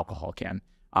as alcohol can.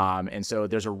 And so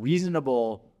there's a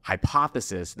reasonable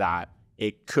hypothesis that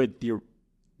it could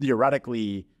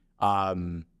theoretically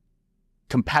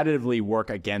competitively work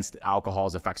against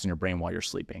alcohol's effects on your brain while you're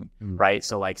sleeping, right?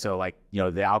 So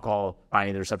the alcohol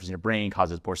binding the receptors in your brain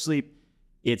causes poor sleep.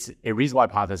 It's a reasonable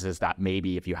hypothesis that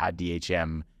maybe if you had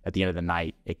DHM at the end of the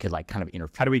night, it could kind of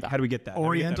interfere. How do we get that?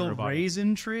 Oriental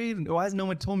raisin tree? Why has no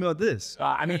one told me about this?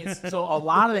 So a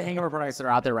lot of the hangover products that are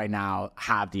out there right now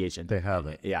have DHM. They have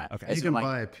it. Yeah. Okay. You can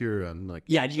buy it pure on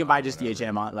Yeah, you can buy just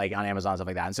DHM on Amazon, stuff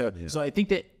like that. And so I think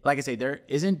that, like I say, there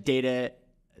isn't data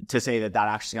to say that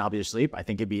actually can help you to sleep. I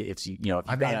think it'd be if you've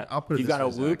got a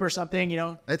Whoop or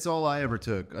something, That's all I ever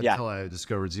took until I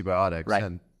discovered Zbiotics. Right.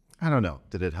 And I don't know,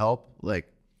 did it help?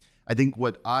 I think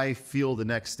what I feel the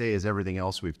next day is everything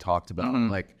else we've talked about.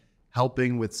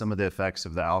 Helping with some of the effects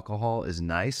of the alcohol is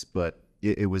nice, but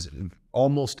it was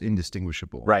almost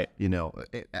indistinguishable. Right.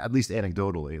 At least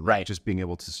anecdotally. Right. Just being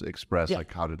able to express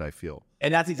how did I feel?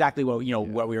 And that's exactly what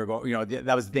what we were going.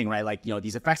 That was the thing, right?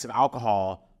 These effects of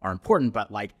alcohol are important,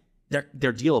 but they're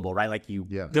dealable,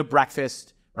 right? Good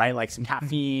breakfast, right? Some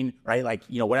caffeine, right?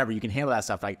 Whatever, you can handle that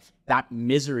stuff. That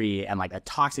misery and a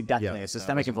toxic death,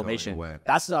 systemic inflammation,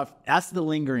 that stuff, that's the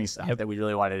lingering stuff that we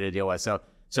really wanted to deal with.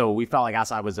 So we felt like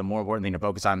outside was the more important thing to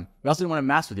focus on. We also didn't want to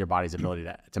mess with your body's ability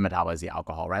to metabolize the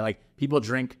alcohol, right? People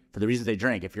drink for the reasons they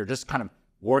drink. If you're just kind of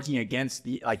working against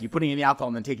the, like you putting in the alcohol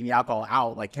and then taking the alcohol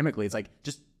out, like chemically, it's like,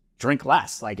 just drink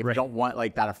less. Like if you don't want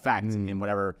like that effect in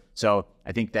whatever. So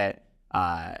I think that,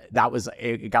 that was,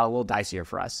 it got a little dicier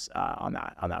for us, on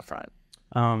that front.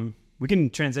 We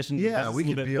can transition. Yeah, we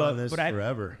could be on this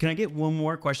forever. Can I get one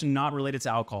more question not related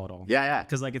to alcohol at all? Yeah.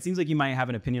 Because like it seems like you might have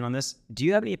an opinion on this. Do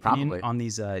you have any opinion Probably. on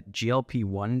these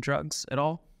GLP-1 drugs at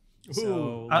all?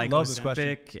 Ooh, I love this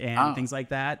question. And things like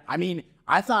that. I mean,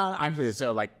 I thought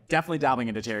so like definitely dabbling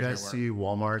into You territory. guys see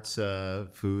Walmart's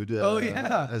food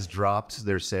has dropped.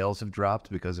 Their sales have dropped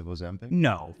because of Ozempic.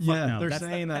 No. Yeah, no. they're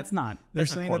saying that that's not. They're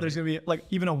saying that there's going to be like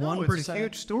even a 1%. It's a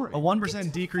huge story. A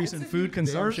 1% decrease in food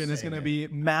consumption is going to be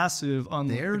massive on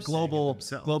the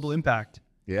global impact.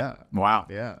 Yeah. Wow.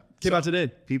 Yeah. Came out today.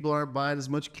 People aren't buying as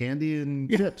much candy and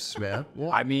chips, man. Yeah.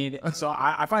 I mean, so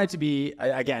I find it to be,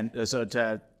 again, so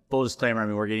to full disclaimer, I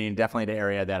mean, we're getting definitely to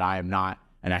area that I am not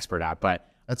an expert at,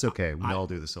 but That's okay. We all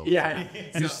do this all the yeah. time.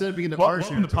 Instead of being an arse,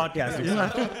 Welcome to the podcast.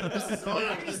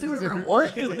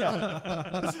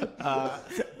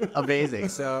 Amazing.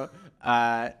 So,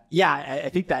 I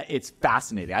think that it's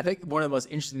fascinating. I think one of the most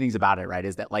interesting things about it, right,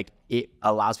 is that like it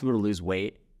allows people to lose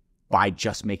weight by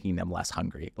just making them less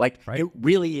hungry. Like it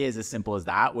really is as simple as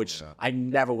that, which I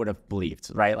never would have believed,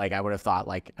 right? Like I would have thought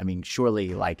like, I mean,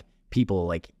 surely like people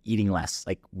like eating less,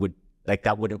 like would, like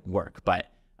that wouldn't work. But,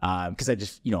 cause I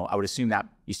just, I would assume that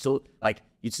you still like,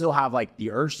 you'd still have like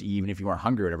the urge to eat even if you weren't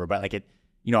hungry or whatever. But like it,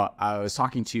 I was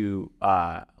talking to,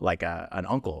 like an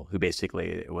uncle who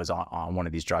basically was on one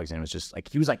of these drugs, and it was just like,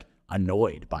 he was like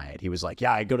annoyed by it. He was like,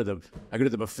 yeah, I go to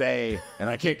the buffet and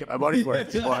I can't get my money for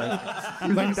it. He's like,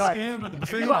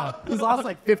 he's lost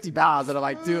like 50 pounds. And I'm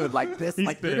like, dude, like this,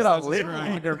 like, you're gonna live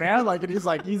longer, man. Like, and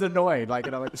he's annoyed.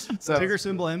 Like, like, so. Ticker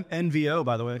symbol NVO,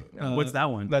 by the way. What's that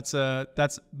one? That's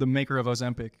the maker of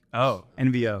Ozempic. Oh,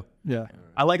 NVO. Yeah.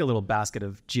 I like a little basket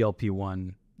of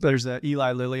GLP-1. There's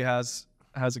Eli Lilly has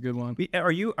a good one.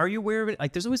 Are you aware of it?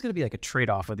 Like, there's always going to be like a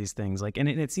trade-off of these things. Like, and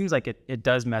it seems like it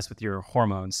does mess with your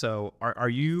hormones. So are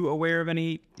you aware of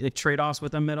any like, trade-offs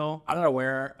with them at all? I'm not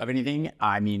aware of anything.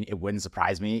 I mean, it wouldn't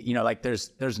surprise me. Like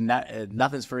there's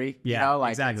nothing's free. Yeah,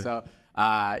 like, exactly. So,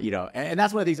 and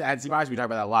that's one of the things at Zbiotics we talk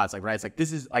about that a lot. It's like, right. It's like,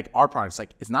 this is like our products.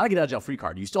 Like, it's not a get out of jail free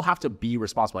card. You still have to be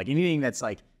responsible. Like anything that's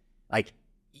like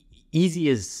easy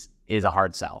is a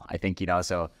hard sell, I think,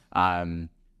 so,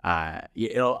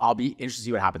 I'll be interested to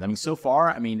see what happens. I mean, so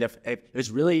far, I mean, if it's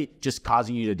really just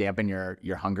causing you to dampen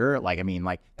your hunger, like, I mean,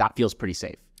 like that feels pretty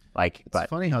safe. Like, it's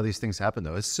funny how these things happen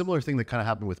though. It's a similar thing that kind of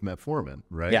happened with metformin,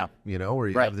 right? Yeah. Where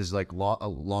you have this like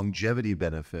longevity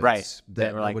benefits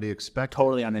that nobody expected.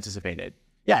 Totally unanticipated.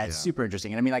 Yeah. It's super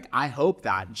interesting. And I mean, like, I hope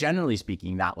that generally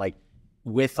speaking that like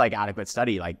with like adequate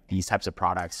study, like these types of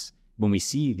products, when we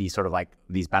see these sort of like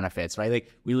these benefits, right?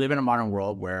 Like we live in a modern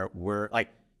world where we're like,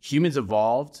 humans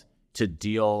evolved to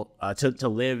deal to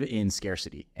live in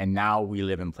scarcity, and now we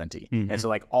live in plenty. Mm-hmm. And so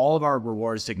like all of our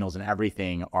reward signals and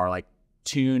everything are like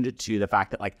tuned to the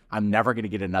fact that like I'm never going to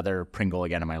get another Pringle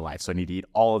again in my life, so I need to eat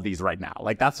all of these right now.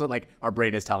 Like that's what like our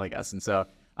brain is telling us. And so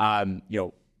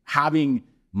having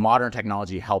modern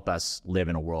technology help us live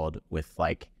in a world with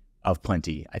like of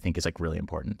plenty, I think is like really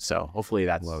important. So hopefully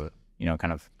that's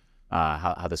kind of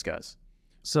how this goes.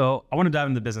 So I want to dive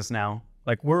into the business now.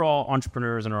 Like we're all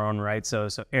entrepreneurs in our own right. So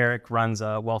Eric runs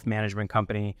a wealth management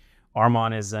company.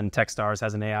 Armand is in Techstars,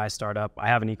 has an AI startup. I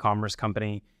have an e-commerce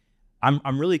company.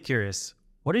 I'm really curious.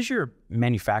 What does your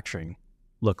manufacturing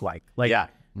look like? Like,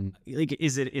 like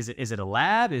is it a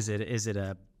lab? Is it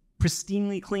a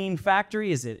pristinely clean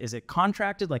factory? Is it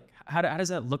contracted? Like how does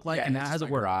that look like? And how does it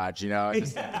work? Garage, I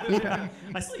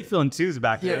saw you filling twos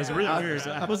back there. It was really weird.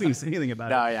 I wasn't even saying anything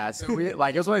about it. No, yeah. So it was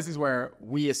one of those things where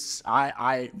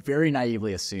I very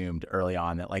naively assumed early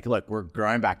on that like, look, we're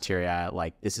growing bacteria.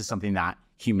 Like this is something that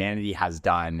humanity has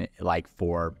done like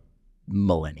for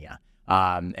millennia.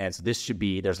 And so this should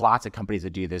be. There's lots of companies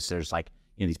that do this. There's like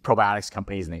these probiotics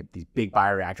companies and these big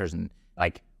bioreactors and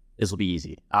like. This will be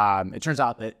easy. It turns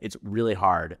out that it's really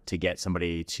hard to get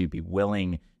somebody to be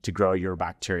willing to grow your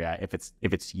bacteria if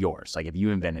it's yours, like if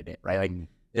you invented it, right? Like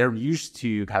they're used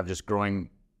to kind of just growing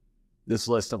this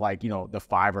list of like, the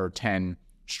 5 or 10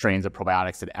 strains of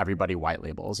probiotics that everybody white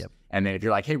labels. Yep. And then if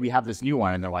you're like, hey, we have this new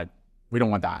one, and they're like, we don't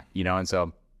want that, And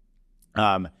so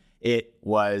it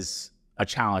was a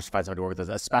challenge to find somebody to work with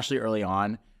us, especially early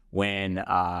on when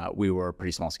we were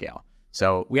pretty small scale.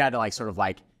 So we had to like sort of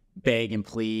like beg and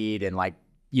plead and like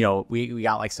we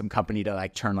got like some company to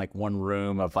like turn like one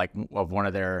room of one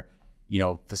of their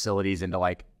facilities into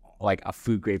like a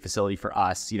food grade facility for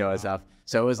us and stuff.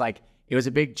 So it was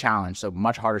a big challenge, so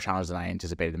much harder challenge than I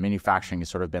anticipated. The manufacturing has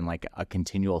sort of been like a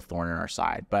continual thorn in our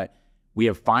side, but we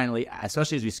have finally,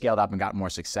 especially as we scaled up and got more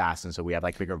success, and so we have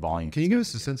like bigger volume. Can you give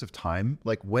us a sense of time?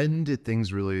 Like, when did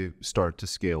things really start to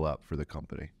scale up for the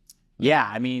company? Yeah,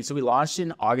 I mean, so we launched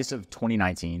in August of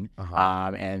 2019,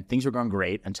 and things were going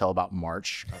great until about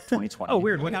March of 2020. Oh,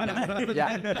 weird. What happened?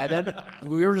 Yeah, and then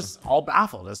we were just all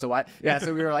baffled as to why. Yeah,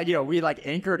 so we were like, we like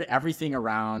anchored everything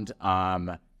around,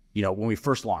 when we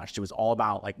first launched, it was all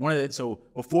about like so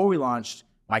before we launched,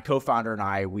 my co-founder and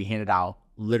I, we handed out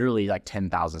literally like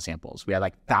 10,000 samples. We had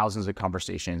like thousands of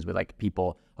conversations with like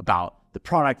people about the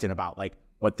product and about like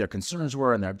what their concerns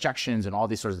were and their objections and all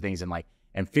these sorts of things,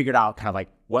 and figured out kind of like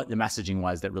what the messaging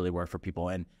was that really worked for people.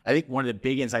 And I think one of the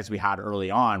big insights we had early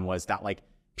on was that like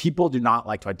people do not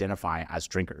like to identify as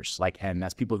drinkers, and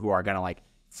that's people who are going to like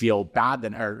feel bad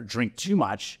or drink too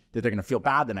much that they're going to feel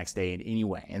bad the next day in any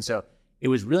way. And so it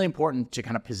was really important to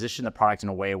kind of position the product in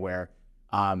a way where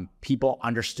people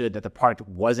understood that the product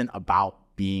wasn't about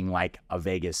being like a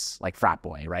Vegas like frat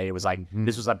boy, right? It was like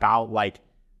this was about like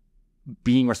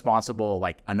being responsible,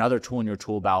 like another tool in your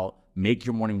tool belt, make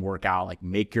your morning workout, like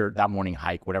make that morning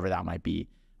hike, whatever that might be.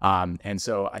 And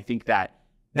so I think that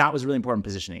was really important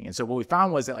positioning. And so what we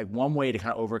found was that like one way to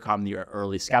kind of overcome the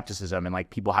early skepticism and like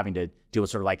people having to deal with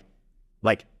sort of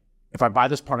like if I buy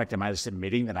this product, am I just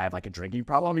admitting that I have like a drinking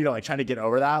problem? Like trying to get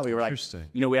over that. We were like,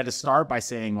 we had to start by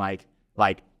saying like,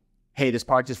 hey, this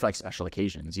product is for like special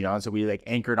occasions, and so we like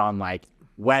anchored on like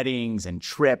weddings and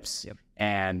trips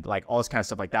and like all this kind of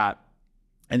stuff like that.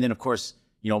 And then of course,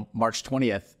 March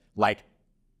 20th, like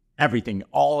everything,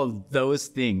 all of those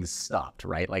things stopped,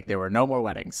 right? Like there were no more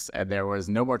weddings and there was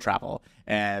no more travel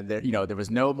and there was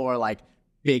no more like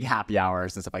big happy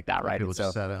hours and stuff like that, right? People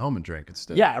just sat at home and drank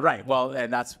instead. Yeah, right. Well,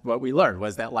 and that's what we learned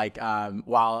was that like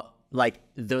while like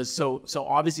those, so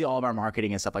obviously all of our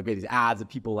marketing and stuff like these ads of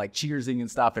people like cheersing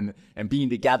and stuff and being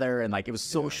together and like it was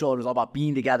social, it was all about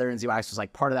being together, and Zbiotics was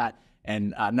like part of that,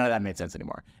 and none of that made sense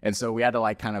anymore. And so we had to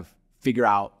like kind of figure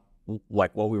out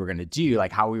like what we were going to do,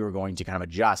 like how we were going to kind of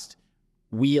adjust.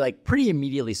 We like pretty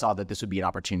immediately saw that this would be an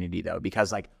opportunity though,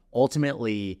 because like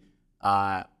ultimately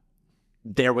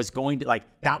there was going to like,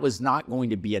 that was not going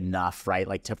to be enough, right?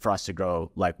 Like for us to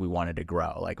grow like we wanted to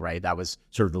grow, like, right? That was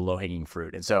sort of the low hanging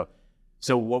fruit. And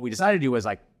so what we decided to do was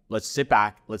like, let's sit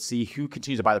back, let's see who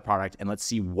continues to buy the product, and let's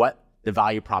see what the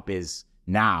value prop is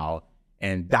now.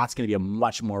 And that's going to be a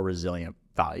much more resilient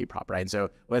value prop, right? And so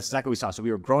that's exactly what we saw. So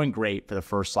we were growing great for the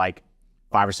first like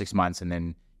 5 or 6 months, and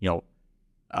then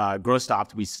growth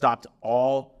stopped. We stopped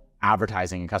all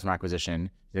advertising and customer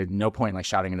acquisition. There's no point like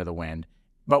shouting into the wind.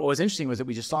 But what was interesting was that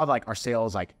we just saw like our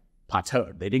sales like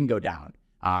plateaued. They didn't go down,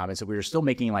 and so we were still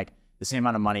making like the same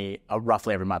amount of money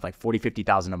roughly every month, like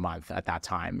 40,000-50,000 a month at that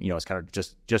time. It's kind of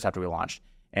just after we launched,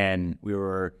 and we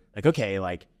were like, okay,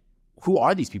 like who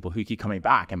are these people who keep coming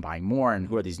back and buying more, and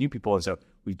who are these new people? And so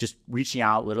we just reaching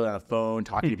out literally on the phone,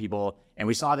 talking to people, and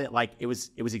we saw that like it was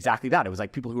exactly that. It was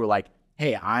like people who were like,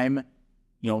 hey, I'm,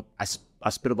 I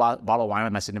spit a bottle of wine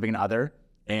with my significant other,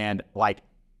 and like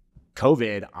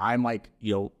COVID, I'm like,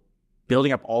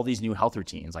 building up all these new health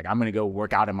routines. Like I'm going to go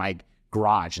work out in my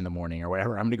garage in the morning or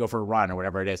whatever. I'm going to go for a run or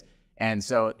whatever it is. And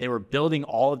so they were building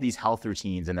all of these health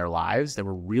routines in their lives that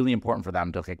were really important for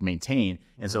them to like maintain.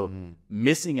 And so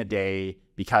missing a day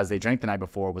because they drank the night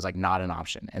before was like not an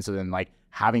option. And so then like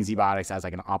having Zbiotics as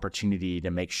like an opportunity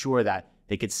to make sure that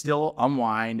they could still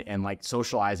unwind and like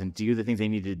socialize and do the things they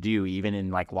needed to do even in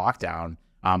like lockdown,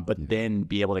 but then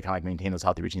be able to kind of like maintain those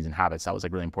healthy routines and habits. That was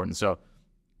like really important. So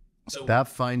that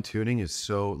fine tuning is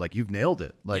so like you've nailed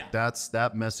it. Like that's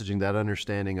that messaging, that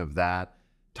understanding of that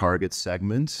target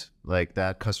segment, like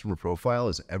that customer profile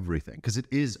is everything, because it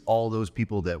is all those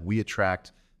people that we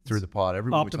attract through the pod.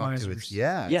 Everyone we talk to,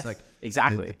 it's like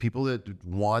exactly the people that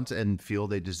want and feel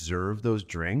they deserve those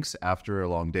drinks after a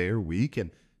long day or week and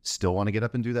still want to get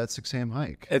up and do that 6 a.m.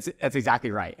 hike. That's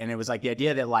exactly right. And it was like the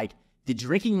idea that like the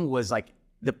drinking was like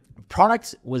the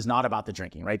product was not about the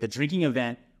drinking, right? The drinking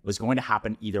event was going to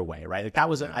happen either way, right? Like that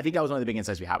was, I think that was one of the big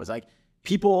insights we had was like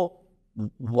people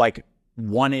like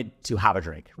wanted to have a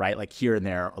drink, right? Like here and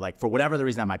there, or like for whatever the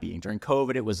reason that might be. During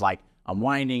COVID, it was like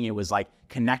unwinding, it was like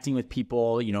connecting with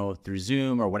people, through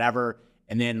Zoom or whatever.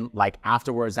 And then like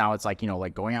afterwards, now it's like,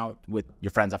 like going out with your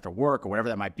friends after work or whatever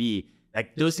that might be.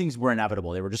 Like those things were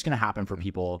inevitable. They were just going to happen for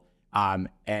people.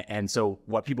 And so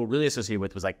what people really associated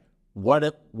with was like, what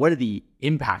are the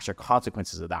impacts or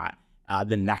consequences of that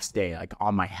the next day, like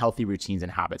on my healthy routines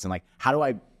and habits? And like, how do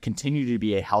I continue to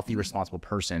be a healthy, responsible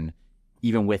person,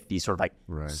 even with these sort of like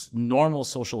normal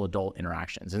social adult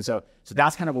interactions? And so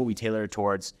that's kind of what we tailored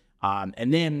towards.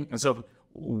 And so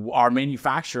our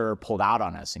manufacturer pulled out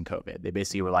on us in COVID. They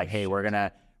basically were like, hey, we're going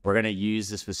to we're going to use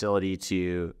this facility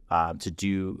to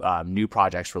do new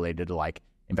projects related to like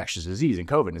infectious disease and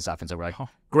COVID and stuff. And so we're like,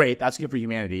 great, that's good for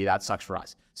humanity. That sucks for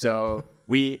us. So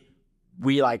we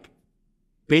like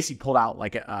basically pulled out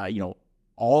like,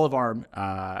 all of our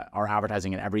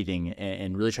advertising and everything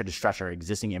and really tried to stretch our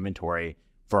existing inventory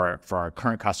for our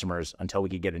current customers until we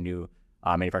could get a new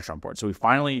manufacturer on board. So we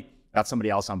finally got somebody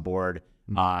else on board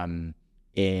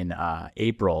in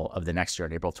April of the next year,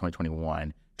 in April of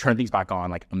 2021, turned things back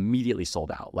on, like immediately sold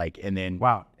out. And then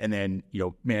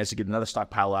managed to get another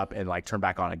stockpile up and like turn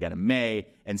back on again in May.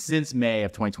 And since May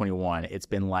of 2021, it's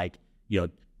been like,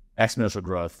 exponential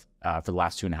growth for the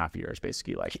last 2.5 years,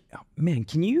 basically. Like, man,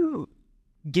 can you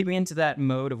get me into that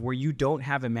mode of where you don't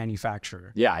have a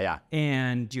manufacturer? Yeah.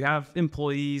 And you have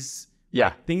employees. Yeah.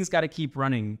 Like, things got to keep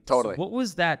running. Totally. So what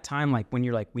was that time like when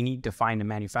you're like, we need to find a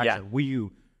manufacturer? Yeah. Were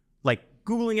you like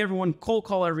Googling everyone, cold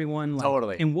call everyone? Like,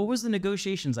 totally. And what was the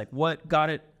negotiations? Like, what got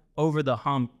it over the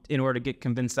hump in order to get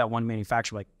convinced that one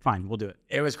manufacturer, like, fine, we'll do it?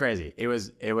 It was crazy. It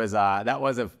was that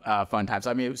was a fun time. So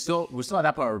I mean, we're still at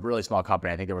that point a really small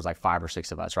company. I think there was like 5 or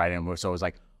 6 of us, right? And so it was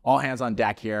like all hands on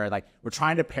deck here. Like, we're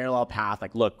trying to parallel path.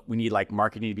 Like, look, we need like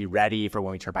marketing to be ready for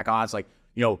when we turn back on. So like,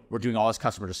 we're doing all this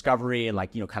customer discovery and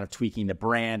like, kind of tweaking the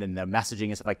brand and the messaging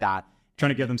and stuff like that. Trying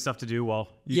to give them stuff to do while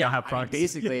you don't have products.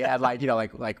 Basically, and like,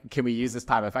 can we use this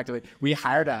time effectively? We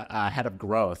hired a head of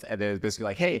growth, and it was basically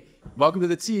like, hey, welcome to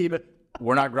the team.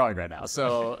 We're not growing right now.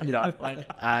 So,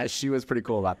 she was pretty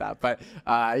cool about that. But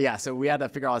so we had to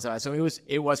figure all this out. So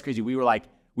it was crazy. We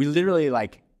literally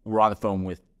were on the phone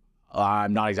with,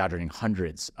 I'm not exaggerating,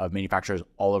 hundreds of manufacturers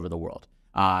all over the world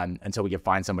until we could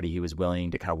find somebody who was willing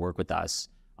to kind of work with us.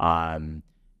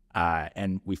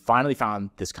 And we finally found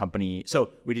this company.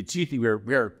 So we did 2 things. We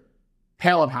were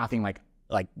parallel pathing like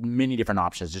many different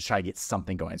options, just try to get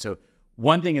something going. So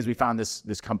one thing is we found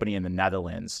this company in the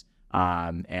Netherlands.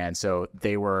 And so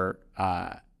they were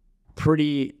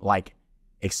pretty like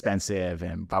expensive,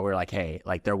 but we were like, hey,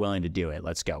 like they're willing to do it.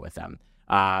 Let's go with them.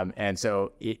 And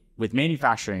so with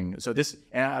manufacturing,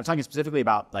 and I'm talking specifically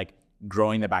about like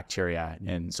growing the bacteria.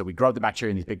 And so we grow the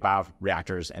bacteria in these big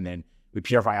bioreactors, and then we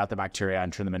purify out the bacteria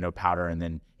and turn them into a powder, and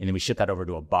then we ship that over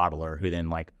to a bottler who then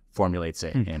like formulates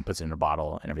it and puts it in a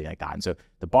bottle and everything like that. And so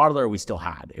the bottler we still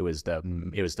had. It was the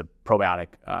probiotic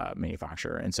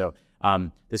manufacturer. And so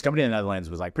this company in the Netherlands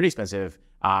was like pretty expensive,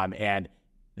 and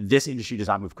this industry does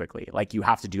not move quickly. Like, you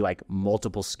have to do like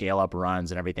multiple scale up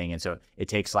runs and everything, and so it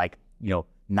takes like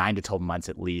 9 to 12 months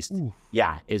at least. Ooh.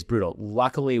 Yeah, it's brutal.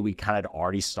 Luckily, we kind of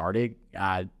already started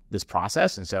this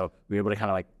process, and so we were able to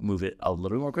kind of like move it a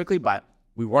little more quickly, but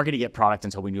we weren't going to get product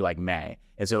until we knew like May.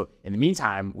 And so in the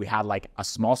meantime, we had like a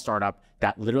small startup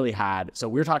that literally had, so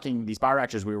we were talking, these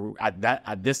bioreactors we were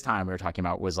at this time we were talking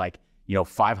about was like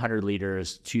 500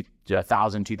 liters,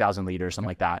 1,000, 2,000 liters, something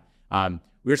like that.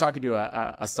 We were talking to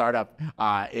a startup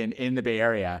in the Bay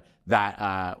Area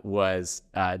that was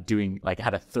doing like,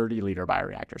 had a 30-liter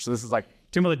bioreactor. So this is like,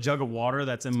 talking about the jug of water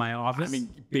that's in my office? I mean,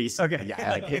 basically, okay.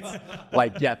 Yeah, like it's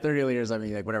like, 30 liters. I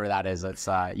mean, like whatever that is, it's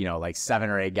like 7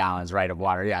 or 8 gallons, right, of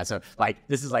water. Yeah. So like,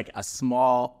 this is like a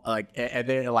small, like, and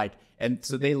they're like, and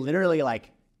so they literally like,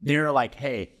 they're like,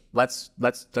 hey, let's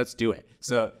do it.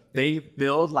 So they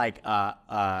build like,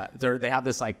 they have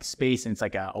this like space, and it's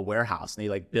like a warehouse, and they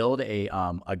like build a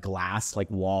glass, like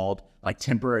walled, like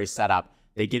temporary setup.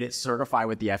 They get it certified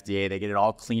with the FDA. They get it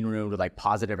all clean roomed with like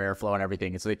positive airflow and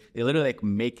everything. And so they literally like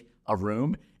make a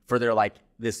room for their like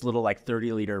this little like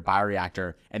 30-liter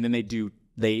bioreactor. And then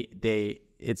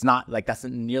it's not like, that's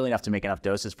nearly enough to make enough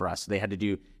doses for us. So they had to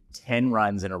do 10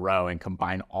 runs in a row and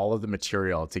combine all of the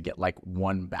material to get like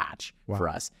one batch for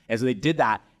us. And so they did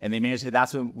that, and they managed to,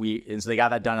 and so they got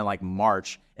that done in like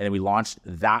March, and then we launched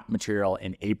that material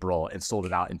in April and sold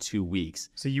it out in 2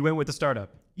 weeks. So you went with the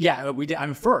startup? Yeah, we did.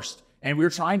 I'm first. And we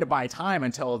were trying to buy time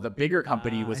until the bigger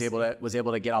company was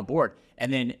able to get on board.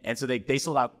 And so they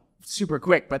sold out super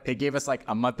quick, but they gave us like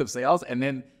a month of sales. And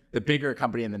then the bigger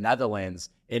company in the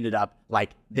Netherlands ended up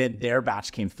like, then their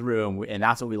batch came through, and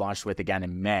that's what we launched with again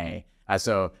in May.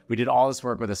 So we did all this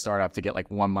work with a startup to get like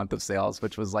 1 month of sales,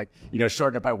 which was like,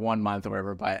 shorten it by 1 month or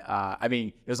whatever. But I mean,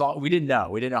 it was all, we didn't know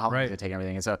how long it was gonna take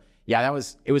everything. And so, yeah,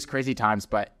 it was crazy times,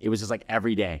 but it was just like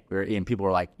every day and people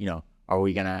were like, are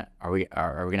we gonna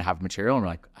have material? And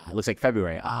we're like, it looks like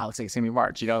February. It looks like it's gonna be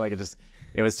March. Like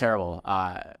it was terrible.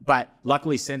 But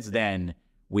luckily since then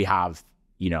we have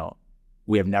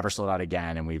never sold out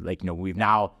again, and we've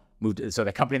now moved. So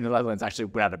the company in the Netherlands actually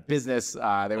went out of business.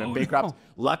 They went bankrupt. No.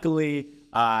 Luckily,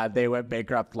 they went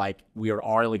bankrupt. Like, we were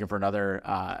already looking for another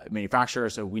manufacturer.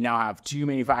 So we now have 2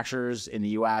 manufacturers in the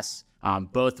U.S.,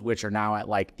 both which are now at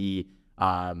like the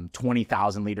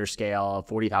 20,000 liter scale,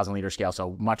 40,000 liter scale,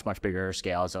 so much bigger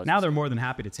scale. So now they're more than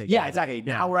happy to take. Yeah, exactly.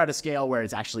 Now we're at a scale where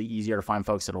it's actually easier to find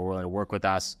folks that are willing to work with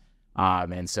us.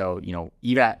 And so,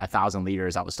 even at 1,000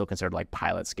 liters, that was still considered like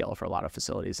pilot scale for a lot of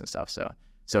facilities and stuff.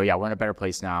 So yeah, we're in a better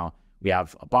place now. We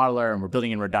have a bottler and we're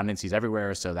building in redundancies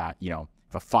everywhere so that,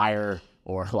 if a fire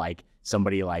or like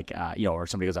somebody or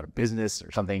somebody goes out of business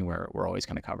or something, we're always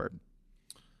kind of covered.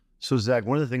 So Zach,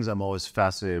 one of the things I'm always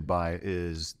fascinated by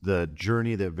is the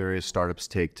journey that various startups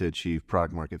take to achieve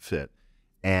product market fit.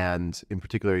 And in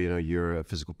particular, you're a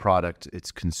physical product,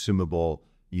 it's consumable.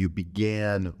 You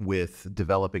began with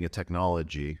developing a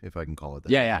technology, if I can call it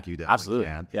that. Yeah, You definitely absolutely.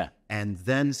 can. Yeah. And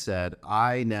then said,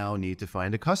 I now need to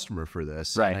find a customer for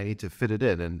this. Right. And I need to fit it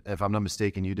in. And if I'm not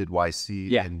mistaken, you did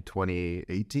YC in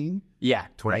 2018? Yeah.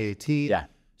 2018? Right. Yeah.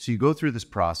 So you go through this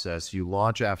process, you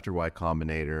launch After Y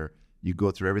Combinator, you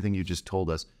go through everything you just told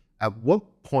us. At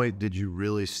what point did you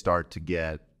really start to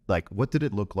get, what did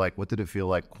it look like? What did it feel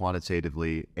like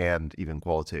quantitatively and even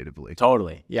qualitatively?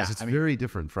 Totally. Yeah. It's very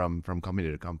different from company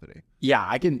to company. Yeah,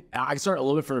 I can start a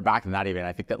little bit further back than that even.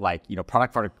 I think that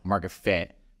product market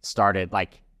fit started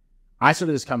I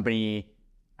started this company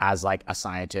as a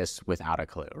scientist without a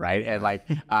clue, right?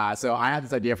 And so I had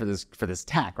this idea for this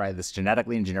tech, right? This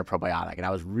genetically engineered probiotic, and I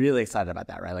was really excited about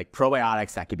that, right?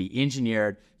 Probiotics that could be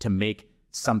engineered to make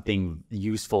something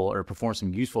useful or perform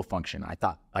some useful function. I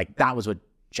thought that was what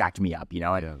jacked me up,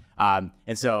 and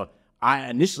so I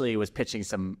initially was pitching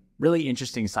some really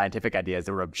interesting scientific ideas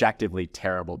that were objectively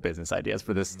terrible business ideas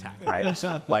for this tech, right?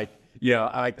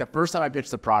 The first time I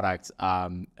pitched the product,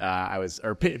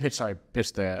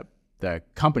 pitched the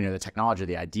company or the technology,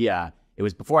 the idea. It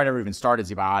was before I'd ever even started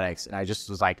Zbiotics, and I just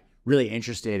was really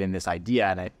interested in this idea,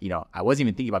 and I wasn't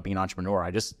even thinking about being an entrepreneur.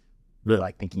 I just really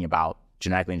liked thinking about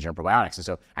genetically engineered probiotics, and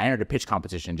so I entered a pitch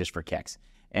competition just for kicks,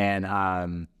 and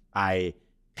I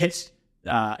pitched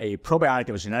a probiotic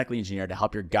that was genetically engineered to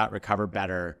help your gut recover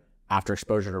better after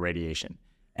exposure to radiation.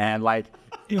 And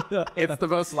it's the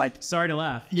most sorry to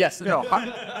laugh. Yes, no,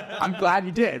 I'm glad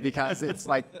you did, because it's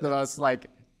the most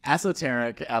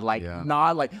esoteric and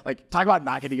not talk about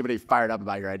not getting anybody fired up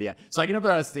about your idea. So I get up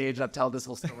there on stage and I tell this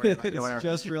whole story. It's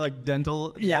just for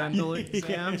dental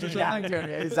exams or something. Yeah,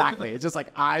 exactly. It's just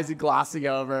eyes glossing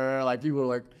over,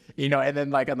 people are and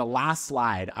then on the last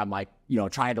slide, I'm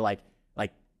trying to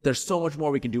there's so much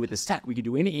more we can do with this tech. We can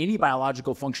do any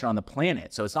biological function on the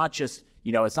planet. So it's not just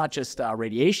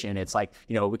radiation. It's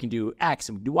we can do X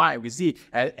and we can do Y, we can Z.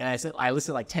 And I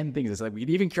listed 10 things. It's we can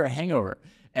even cure a hangover.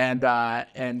 And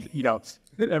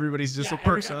everybody's just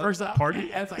perks up.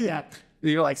 Party. And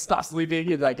it's stop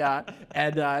sleeping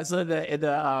and so in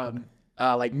the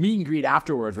meet and greet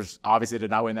afterwards, which obviously did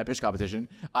not win that pitch competition,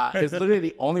 is literally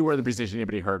the only word in the presentation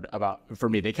anybody heard about for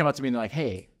me. They came up to me and they're like,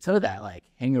 "Hey, so that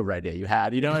hangover idea you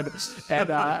had, and you're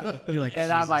and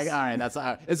I'm all right, that's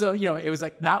and so it was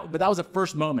that, but that was the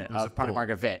first moment of product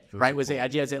market fit, right? Was the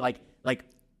idea that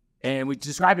and we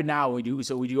describe it now. We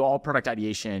do all product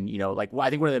ideation. I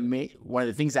think one of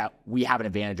the things that we have an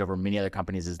advantage over many other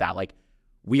companies is that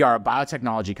we are a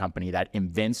biotechnology company that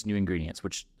invents new ingredients,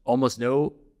 which almost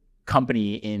no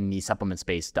company in the supplement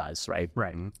space does, right?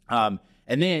 Right. And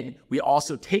then we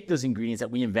also take those ingredients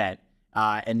that we invent,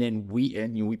 and then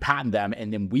we patent them,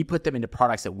 and then we put them into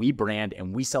products that we brand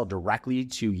and we sell directly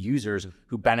to users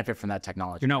who benefit from that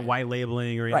technology. You're not white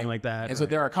labeling or anything like that. And so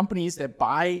there are companies that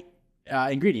buy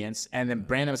ingredients and then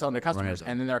brand them and sell them to customers,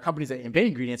 and then there are companies that invent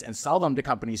ingredients and sell them to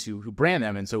companies who brand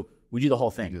them, and so we do the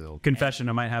whole thing. Confession: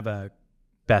 I might have a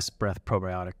best breath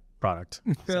probiotic product.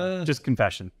 So, just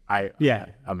confession.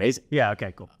 Amazing. Yeah.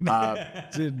 Okay. Cool.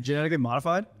 Is it genetically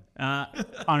modified?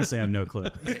 Honestly, I have no clue.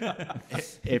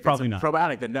 If Probably it's not.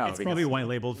 Probiotic, then no. It's probably white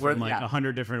labeled from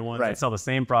 100 different ones that sell the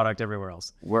same product everywhere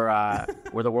else. We're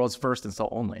the world's first and still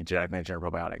only genetically engineered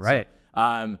probiotics. Right.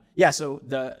 So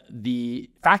the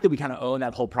fact that we kind of own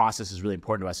that whole process is really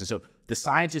important to us. And so the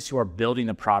scientists who are building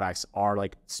the products are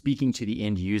speaking to the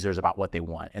end users about what they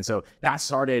want. And so that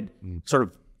started sort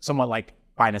of somewhat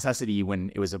by necessity when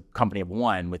it was a company of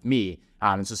one with me.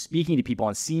 And so speaking to people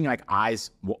and seeing eyes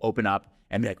will open up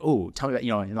and be oh, tell me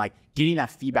about, and getting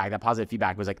that feedback, that positive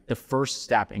feedback was the first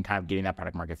step in kind of getting that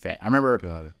product market fit. I remember,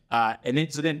 and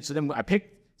then I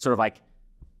picked sort of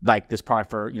this product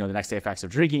for, the next day effects of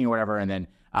drinking or whatever. And then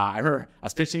I remember I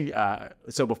was pitching,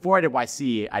 so before I did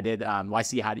YC,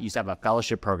 YC used to have a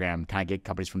fellowship program, kind of get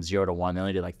companies from 0 to 1. They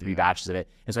only did 3 batches of it.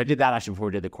 And so I did that actually before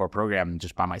we did the core program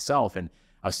just by myself. And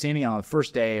I was standing on the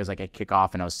first day, it was a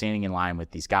kickoff, and I was standing in line with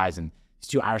these guys, and these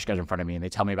 2 Irish guys in front of me, and they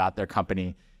tell me about their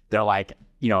company. They're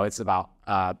it's about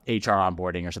HR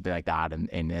onboarding or something like that. And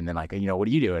then what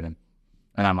do you do? And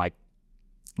I'm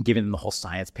giving them the whole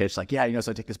science pitch, like, yeah,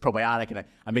 so I take this probiotic and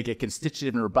I make a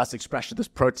constitutive and robust expression of this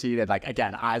protein. And like,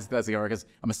 again, because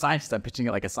I'm a scientist, I'm pitching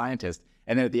it like a scientist.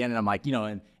 And then at the end, I'm like,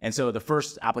 and so the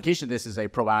first application of this is a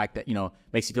probiotic that,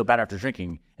 makes you feel better after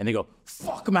drinking. And they go,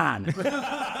 fuck, man. With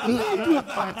that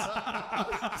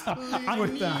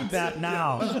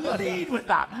now. With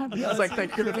that, man. I was like, the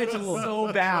pitch is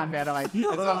so bad, man. I'm like, it's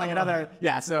not like another,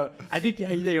 yeah. So I think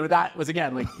that was,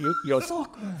 again, like,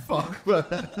 fuck.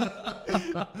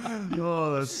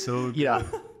 Oh, that's so good.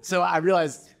 So I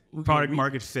realized product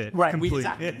market fit. Right. Complete.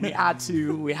 We had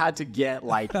to get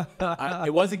like,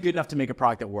 it wasn't good enough to make a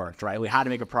product that worked, right? We had to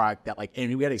make a product that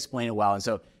and we had to explain it well. And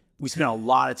so we spent a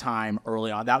lot of time early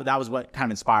on. That was what kind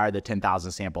of inspired the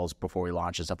 10,000 samples before we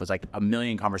launched and stuff. It was like a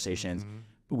million conversations.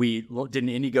 Mm-hmm. We did an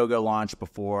Indiegogo launch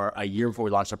a year before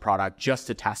we launched the product, just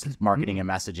to test marketing and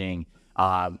messaging.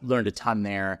 Learned a ton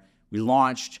there. We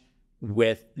launched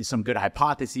with some good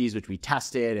hypotheses, which we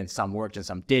tested, and some worked and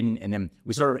some didn't. And then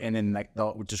we're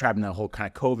describing the whole kind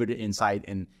of COVID insight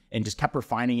and just kept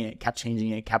refining it, kept changing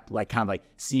it, kept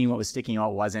seeing what was sticking and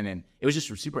what wasn't. And it was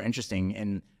just super interesting.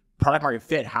 And product market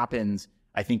fit happens,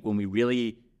 I think, when we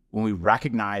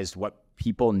recognized what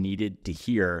people needed to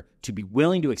hear to be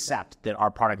willing to accept that our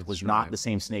product was not the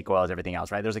same snake oil as everything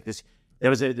else, right? There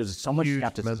was so much huge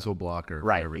skepticism. mental blocker.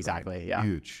 Right, exactly. Yeah.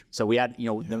 Huge. So we had,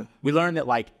 we learned that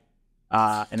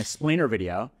an explainer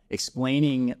video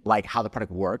explaining how the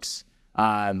product works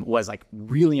was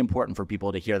really important for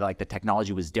people to hear that the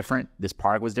technology was different, this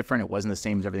product was different, it wasn't the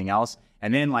same as everything else,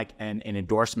 and then an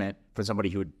endorsement from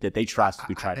somebody that they trust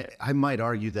who tried it. I might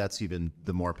argue that's even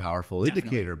the more powerful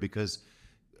indicator, because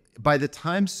by the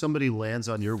time somebody lands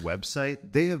on your website,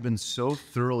 they have been so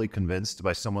thoroughly convinced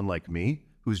by someone like me,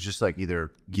 who's just either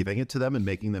giving it to them and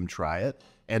making them try it,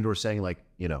 and or saying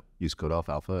use code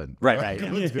alfalfa and right.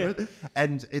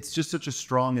 And it's just such a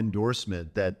strong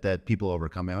endorsement that people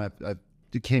overcome. I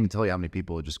can't even tell you how many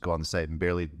people just go on the site and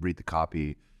barely read the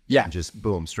copy, and just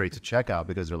boom, straight to checkout,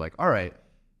 because they're like, all right,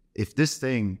 if this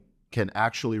thing can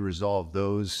actually resolve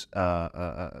those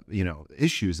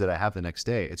issues that I have the next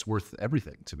day, it's worth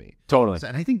everything to me. Totally.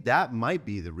 And I think that might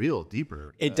be the real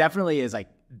deeper. It definitely is it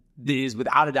is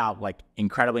without a doubt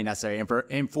incredibly necessary, and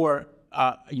for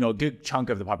a good chunk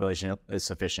of the population is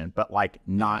sufficient, but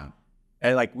not.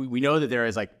 And we know that there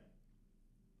is a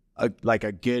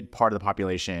good part of the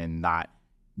population that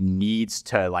needs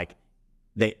to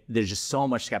there's just so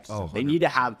much skepticism. They need to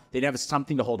have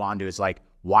something to hold on to. It's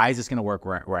why is this going to work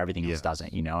where everything else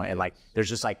doesn't? And there's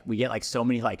just we get so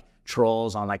many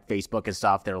trolls on Facebook and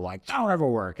stuff. They're that'll never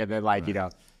work, and then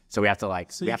so we have to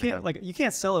So you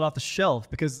can't sell it off the shelf,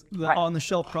 because the on the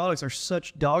shelf products are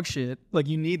such dog shit.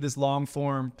 You need this long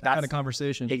form kind of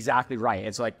conversation. Exactly right.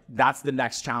 It's that's the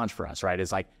next challenge for us, right?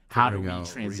 Is how do we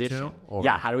transition?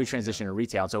 How do we transition to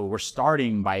retail? So we're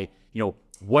starting by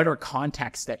what are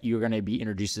contexts that you're going to be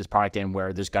introduced to this product in,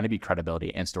 where there's going to be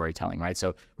credibility and storytelling, right?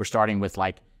 So we're starting with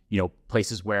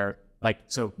places where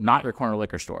so not your corner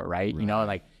liquor store, right?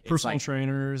 Personal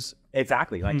trainers.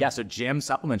 Exactly. So gym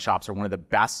supplement shops are one of the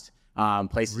best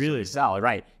places to sell,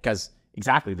 right? Because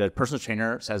exactly, the personal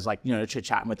trainer says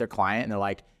chit-chatting with their client, and they're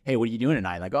like, hey, what are you doing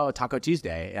tonight? Oh, Taco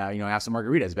Tuesday, have some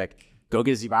margaritas. But go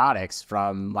get Zbiotics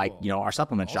from our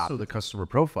supplement shop. Also, the customer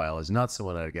profile is not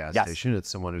someone at a gas station. It's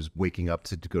someone who's waking up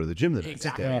to go to the gym the next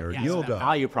day, or yoga, so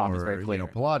value prop is very clear.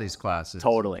 Pilates classes,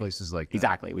 places like that.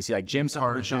 Exactly. We see gym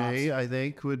supplement shops. I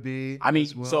think would be.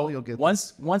 So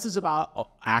once it's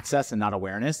about access and not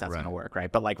awareness, that's going to work, right?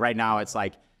 But right now, it's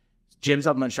gym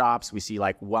supplement shops. We see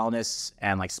wellness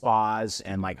and spas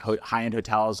and high-end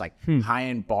hotels,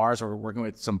 high-end bars. We're working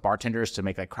with some bartenders to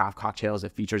make craft cocktails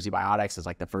that feature Zbiotics as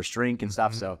the first drink and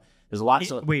stuff. So there's a lot.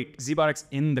 Wait, Zbiotics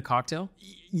in the cocktail?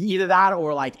 Either that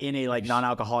or in a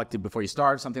non-alcoholic before you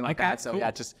start, something like that. So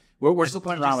just we're still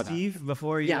playing around with Steve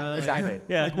before you. Yeah, exactly.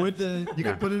 You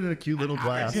can put it in a cute little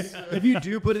glass. If you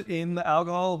do put it in the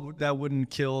alcohol, that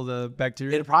wouldn't kill the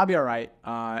bacteria. It'd probably be all right.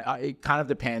 It kind of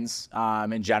depends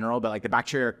in general, but the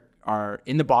bacteria are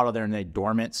in the bottle. They're in a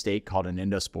dormant state called an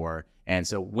endospore, and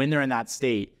so when they're in that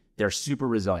state, they're super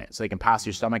resilient. So they can pass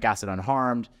your stomach acid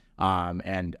unharmed,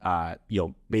 and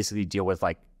basically deal with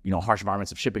harsh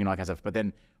environments of shipping and all that kind of stuff. But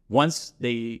then once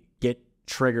they get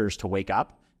triggers to wake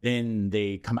up, then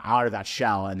they come out of that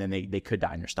shell, and then they could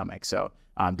die in your stomach. So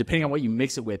depending on what you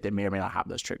mix it with, it may or may not have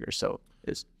those triggers. So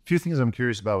there's a few things I'm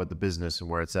curious about with the business and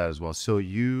where it's at as well. So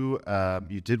you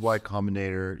did Y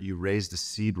Combinator, you raised a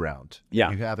seed round. Yeah.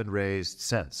 You haven't raised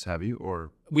since, have you? Or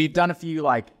we've done a few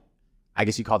I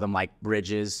guess you call them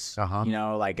bridges,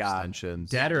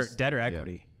 extensions. Debt or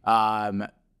equity.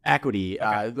 equity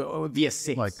via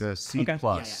SAFE. Like the C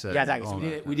plus. Yeah, exactly.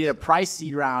 So we did a price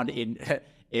seed round in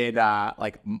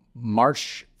like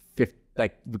March 5th,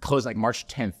 like we closed like March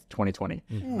 10th, 2020.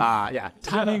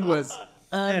 Timing was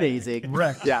amazing.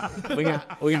 Wrecked. Yeah, we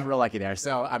got real lucky there.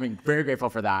 So I mean, very grateful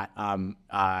for that.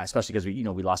 Especially because we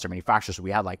lost our manufacturer, so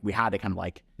we had to kind of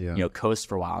like coast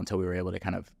for a while until we were able to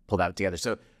kind of pull that together.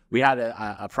 So we had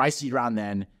a price seed round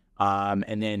then,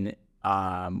 and then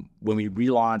when we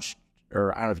relaunched,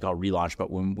 or I don't know if you call it relaunch,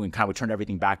 but when kind of we turned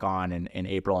everything back on in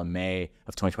April and May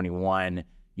of 2021,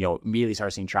 immediately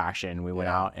started seeing traction. We went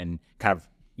out and kind of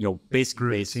basically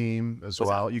grew the team as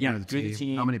well. You grew the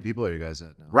team. How many people are you guys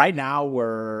at now? Right now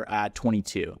we're at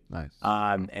 22. Nice.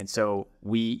 And so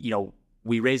we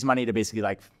raised money to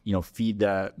basically feed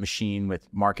the machine with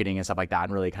marketing and stuff like that,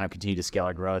 and really kind of continue to scale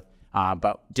our growth.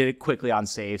 But did it quickly on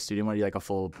safe, so we didn't want to do like a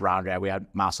full round. We had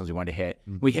milestones we wanted to hit.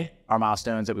 Mm-hmm. We hit our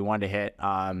milestones that we wanted to hit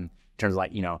in terms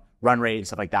of run rate and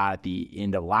stuff like that at the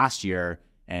end of last year.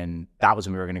 And that was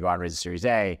when we were going to go out and raise a Series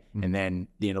A. Mm-hmm. And then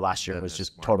the end of last year was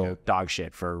just total dog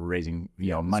shit for raising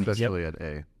money. Especially at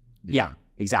A. Yeah,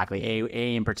 exactly.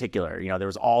 A in particular. There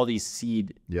was all these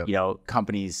seed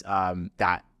companies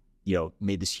that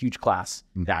made this huge class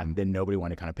that then nobody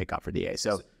wanted to kind of pick up for the A.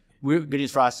 So good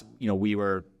news for us. We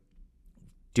were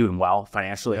doing well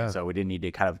financially, so we didn't need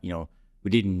to kind of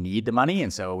we didn't need the money,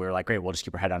 and so we were like, great, we'll just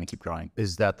keep our head down and keep growing.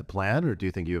 Is that the plan, or do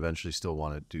you think you eventually still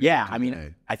want to do? Yeah, I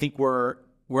mean, I think we're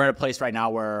at a place right now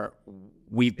where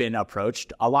we've been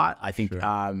approached a lot. I think,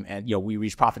 and we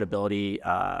reached profitability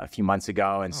a few months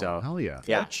ago, and so hell yeah,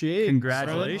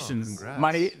 congratulations. Congrats.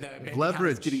 Money,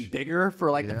 leverage getting bigger for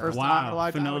the first time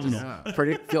in a long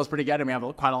time. Feels pretty good, and we have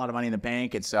quite a lot of money in the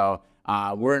bank, and so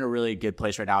we're in a really good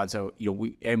place right now. And so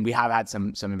we have had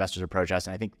some investors approach us,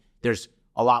 and I think there's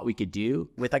a lot we could do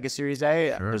with like a Series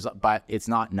A, but it's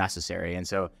not necessary, and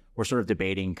so we're sort of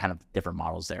debating kind of different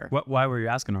models there. Why were you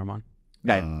asking, Armand?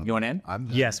 Okay, you want in?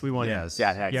 Yes, we want in. Yes.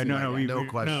 Yeah, no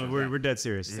question. No, we're dead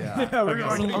serious. Yeah.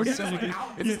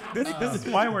 This is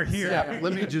why we're here. Yeah,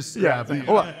 let me just grab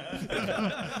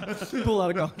pull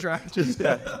out a contract.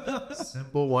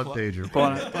 Simple one pager.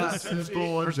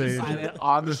 Simple one pager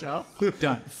on the show.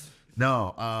 Done.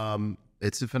 No,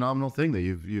 it's a phenomenal thing that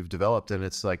you've developed, and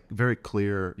it's like very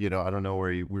clear. I don't know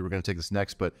where we were going to take this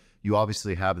next, but you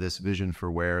obviously have this vision for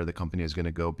where the company is going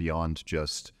to go beyond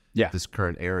just this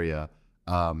current area.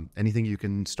 Anything you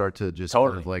can start to just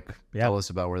kind of tell us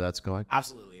about where that's going?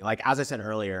 Absolutely. Like as I said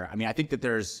earlier, I mean, I think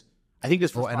this. And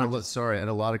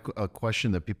a lot of a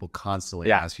question that people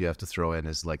constantly ask you have to throw in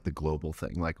is like the global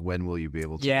thing. Like when will you be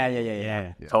able to? Yeah.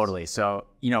 Yes. Totally. So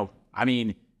I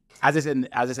mean, as I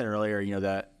said earlier,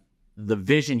 the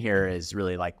vision here is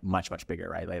really like much bigger,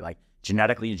 right? Like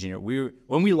genetically engineered.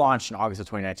 When we launched in August of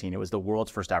 2019, it was the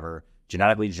world's first ever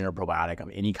genetically engineered probiotic of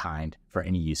any kind for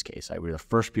any use case. Right? We were the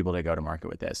first people to go to market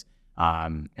with this.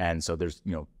 And so there's,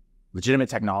 legitimate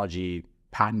technology,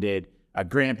 patented,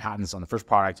 granted patents on the first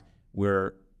product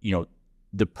where,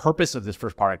 the purpose of this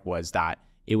first product was that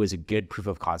it was a good proof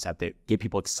of concept that get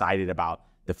people excited about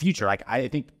the future. Like I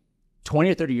think 20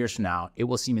 or 30 years from now, it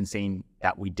will seem insane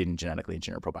that we didn't genetically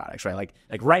engineer probiotics, right? Like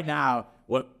right now,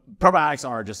 what probiotics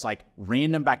are just like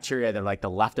random bacteria that are like the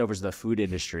leftovers of the food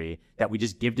industry that we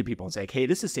just give to people and say, hey,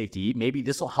 this is safe to eat. Maybe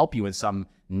this will help you in some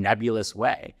nebulous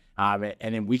way. And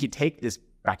then we could take this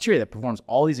bacteria that performs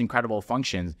all these incredible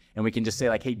functions and we can just say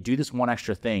like, hey, do this one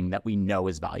extra thing that we know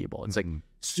is valuable. It's like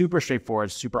super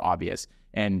straightforward, super obvious,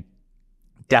 and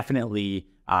definitely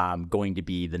going to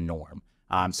be the norm.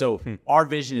 So our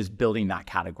vision is building that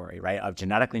category, right, of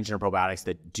genetically engineered probiotics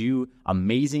that do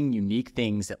amazing, unique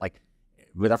things that, like,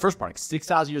 with our first product,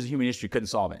 6,000 years of human history couldn't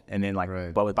solve it. And then,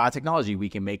 but with biotechnology, we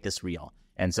can make this real.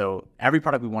 And so every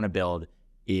product we want to build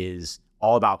is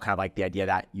all about kind of like the idea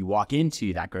that you walk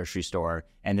into that grocery store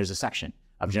and there's a section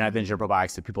of genetically engineered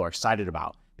probiotics that people are excited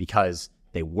about because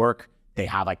they work, they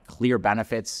have like clear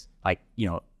benefits,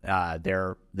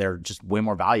 they're just way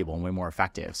more valuable and way more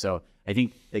effective. So I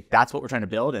think that's what we're trying to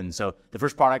build. And so the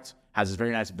first product has this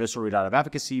very nice visceral readout of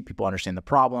efficacy. People understand the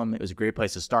problem. It was a great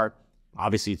place to start.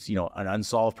 Obviously, it's an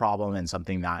unsolved problem and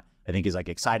something that I think is like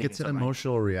exciting. It's an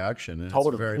emotional reaction. And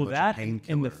totally. It's very much that a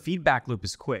painkiller. and the feedback loop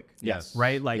is quick. Yes.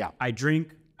 Right. Like I drink,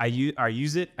 I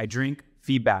use it, I drink,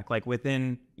 feedback. Like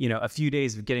within a few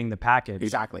days of getting the package.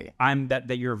 Exactly.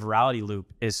 That your virality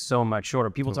loop is so much shorter.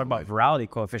 People talk about virality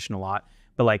coefficient a lot,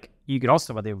 but like you could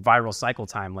also talk about the viral cycle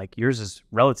time. Like yours is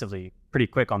relatively pretty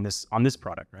quick on this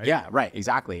product, right? Yeah. Right.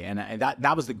 Exactly. And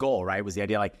that was the goal, right? Was the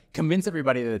idea like convince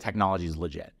everybody that the technology is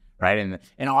legit. Right.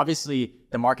 And obviously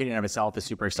the market in and of itself is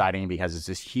super exciting because it's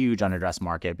this huge unaddressed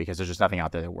market because there's just nothing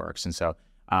out there that works. And so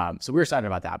So we were excited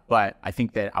about that. But I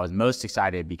think that I was most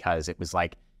excited because it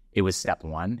was step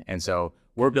one. And so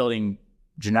we're building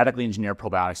genetically engineered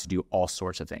probiotics to do all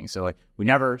sorts of things. So like we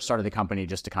never started the company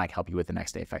just to kind of help you with the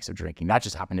next day effects of drinking. That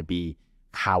just happened to be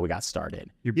how we got started.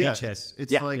 Your beachhead.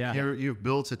 It's like you've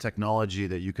built a technology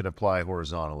that you can apply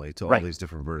horizontally to all these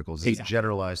different verticals. It's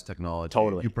generalized technology.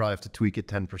 Totally. You probably have to tweak it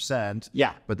 10%.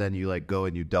 Yeah. But then you like go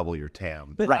and you double your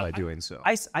TAM by doing so.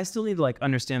 I still need to like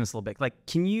understand this a little bit. Like,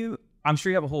 can you? I'm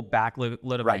sure you have a whole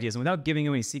backload of ideas, and without giving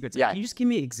away any secrets, can you just give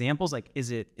me examples? Like,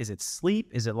 is it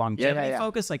sleep? Is it longevity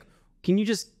focus? Like, can you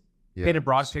just paint a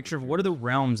broad picture of what are the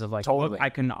realms of like what I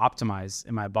can optimize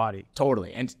in my body?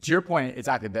 Totally. And to your point,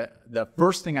 exactly. The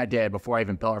first thing I did before I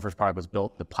even built our first product was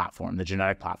built the platform, the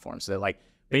genetic platform. So that like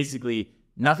basically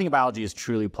nothing in biology is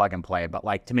truly plug and play, but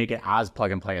like to make it as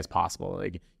plug and play as possible,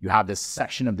 like you have this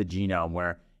section of the genome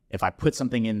where if I put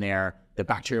something in there, the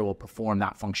bacteria will perform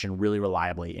that function really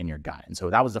reliably in your gut. And so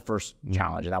that was the first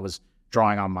challenge. And that was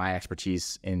drawing on my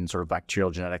expertise in sort of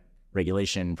bacterial genetic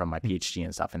regulation from my PhD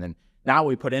and stuff. And then now what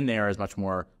we put in there is much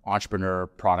more entrepreneur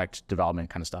product development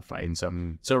kind of stuff, right? And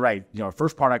so right, our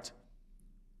first product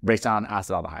breaks down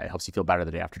acetaldehyde. It helps you feel better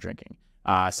the day after drinking.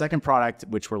 Second product,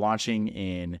 which we're launching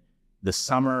in the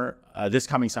summer, this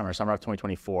coming summer of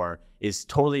 2024, is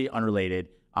totally unrelated.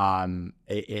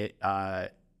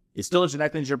 It's still a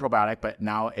genetically engineered probiotic, but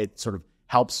now it sort of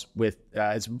helps with,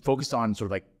 it's focused on sort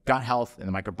of like gut health and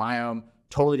the microbiome,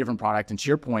 totally different product. And to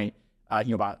your point,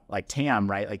 about like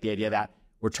TAM, right? Like the idea that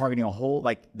we're targeting a whole,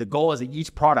 like the goal is that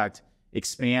each product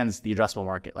expands the addressable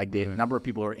market, like the number of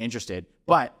people who are interested.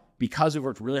 But because we've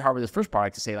worked really hard with this first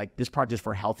product to say like this product is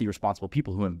for healthy, responsible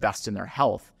people who invest in their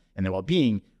health and their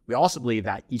well-being, we also believe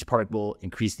that each product will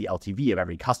increase the LTV of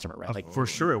every customer, right? Like for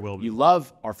sure it will. You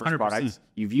love our first 100%. product.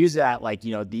 You've used that like,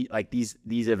 these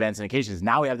events and occasions.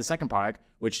 Now we have the second product,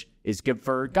 which is good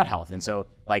for gut health. And so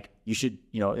like you should,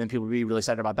 and people will be really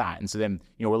excited about that. And so then,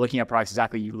 we're looking at products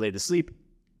exactly related to sleep.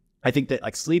 I think that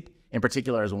like sleep in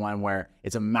particular is one where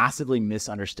it's a massively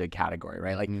misunderstood category,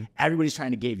 right? Like everybody's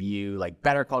trying to give you like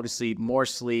better quality sleep, more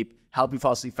sleep, help you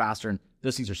fall asleep faster. And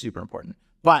those things are super important.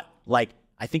 But like,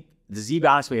 I think the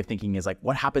Zbiotics way of thinking is like,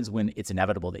 what happens when it's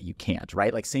inevitable that you can't,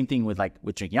 right? Like same thing with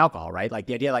drinking alcohol, right? Like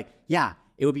the idea like, yeah,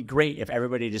 it would be great if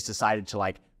everybody just decided to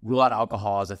like rule out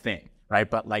alcohol as a thing, right?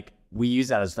 But like we use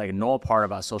that as like a normal part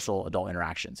of our social adult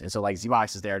interactions. And so like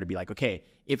Zbiotics is there to be like, okay,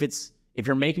 if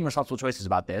you're making responsible choices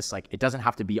about this, like it doesn't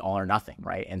have to be all or nothing,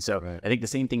 right? And so I think the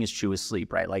same thing is true with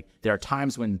sleep, right? Like there are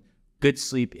times when good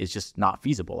sleep is just not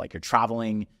feasible. Like you're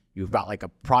traveling, you've got like a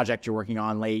project you're working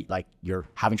on late, like you're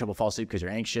having trouble fall asleep because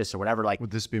you're anxious or whatever. Like,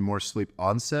 would this be more sleep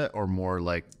onset or more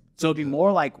like? So it'd be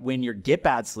more like when you get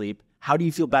bad sleep, how do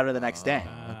you feel better the next day?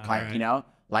 Like,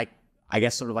 like I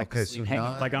guess sort of like sleep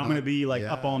hangover. Like I'm gonna be like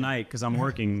up all night because I'm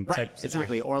working. Right,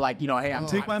 exactly. Or like, hey,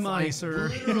 Take my money, sir.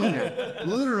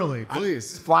 Literally,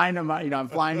 please. I'm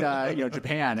flying to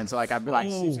Japan, and so like I'd be like,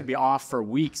 sleep's gonna be off for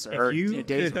weeks or you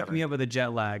days. Hook me up with a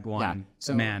jet lag one. Yeah.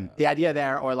 So man, the idea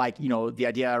there, or like the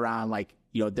idea around like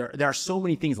there are so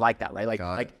many things like that, right?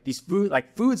 Like these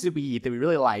foods that we eat that we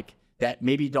really like that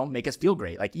maybe don't make us feel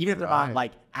great. Like even if they're not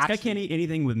like I can't eat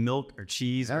anything with milk or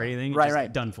cheese or anything.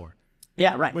 Right. Done for.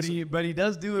 Yeah, right. But he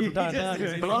does do it from time to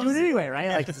time. But I'll do it anyway, right?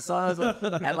 Like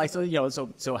and like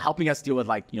so helping us deal with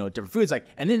like different foods, like,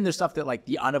 and then there's stuff that like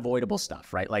the unavoidable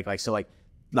stuff, right? Like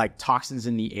toxins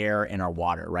in the air and our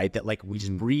water, right? That like we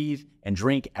just breathe and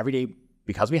drink every day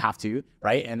because we have to,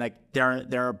 right? And like there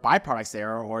are byproducts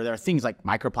there, or there are things like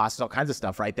microplastics, all kinds of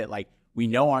stuff, right? That like we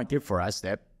know aren't good for us,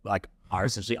 that like are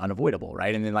essentially unavoidable,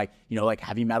 right? And then like like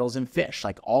heavy metals in fish,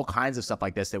 like all kinds of stuff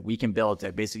like this that we can build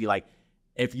to basically like,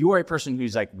 if you are a person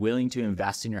who's like willing to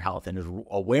invest in your health and is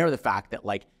aware of the fact that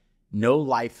like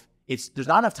there's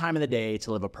not enough time in the day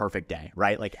to live a perfect day,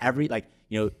 right? Like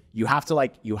you have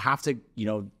to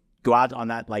go out on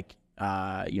that like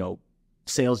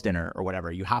sales dinner or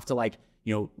whatever. You have to like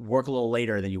work a little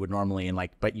later than you would normally, and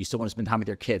like, but you still want to spend time with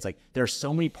your kids. Like there are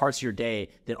so many parts of your day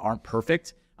that aren't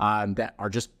perfect, that are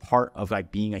just part of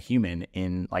like being a human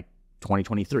in like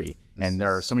 2023. And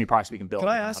there are so many products we can build. Can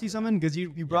I ask you something? Because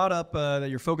you brought up that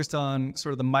you're focused on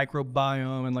sort of the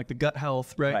microbiome and like the gut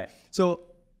health, right? So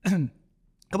a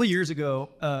couple of years ago,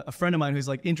 a friend of mine who's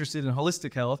like interested in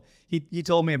holistic health, he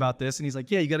told me about this, and he's like,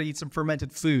 yeah, you got to eat some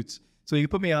fermented foods. So you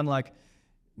put me on like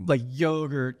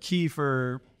yogurt,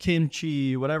 kefir,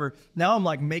 kimchi, whatever. Now I'm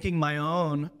like making my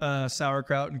own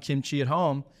sauerkraut and kimchi at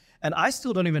home. And I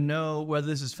still don't even know whether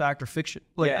this is fact or fiction.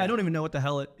 Like, I don't even know what the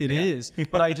hell it is,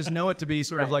 but I just know it to be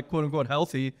sort of like quote unquote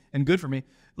healthy and good for me.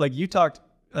 Like you talked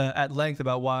at length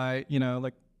about why,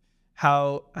 like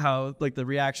how like the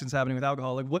reactions happening with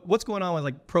alcohol. Like what's going on with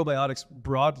like probiotics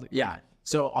broadly? Yeah.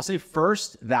 So I'll say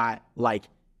first that like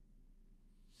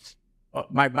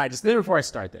my disclaimer before I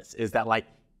start this is that like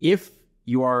if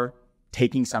you are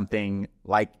taking something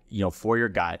like, for your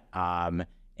gut,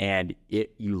 and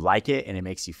you like it and it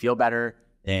makes you feel better,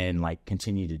 then like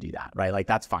continue to do that, right? Like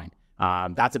that's fine.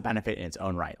 That's a benefit in its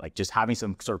own right. Like just having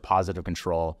some sort of positive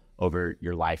control over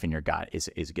your life and your gut is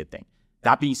a good thing.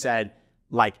 That being said,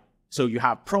 like, so you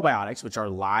have probiotics, which are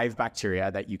live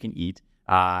bacteria that you can eat,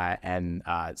 and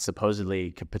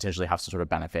supposedly could potentially have some sort of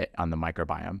benefit on the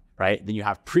microbiome, right? Then you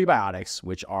have prebiotics,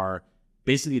 which are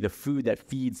basically the food that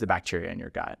feeds the bacteria in your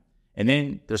gut. And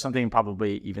then there's something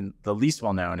probably even the least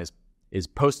well known is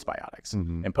postbiotics.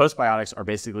 Mm-hmm. And postbiotics are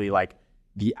basically like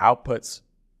the outputs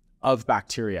of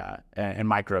bacteria and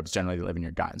microbes generally that live in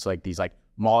your gut. And so like these like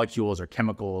molecules or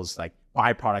chemicals, like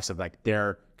byproducts of like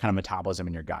their kind of metabolism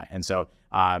in your gut. And so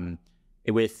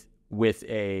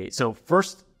so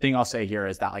first thing I'll say here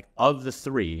is that like of the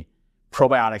three,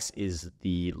 probiotics is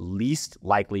the least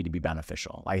likely to be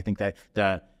beneficial. I think that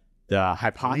the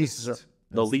hypothesis are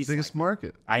the least biggest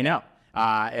market. I know.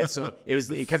 And so it was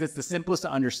because it's the simplest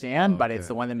to understand, but it's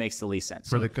the one that makes the least sense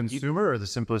For the consumer or the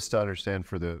simplest to understand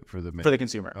for the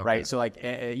consumer, right? So like,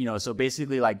 so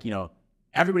basically like,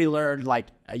 everybody learned like,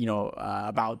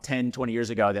 about 10, 20 years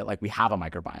ago that like we have a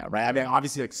microbiome, right? I mean,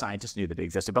 obviously like scientists knew that it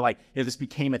existed, but like this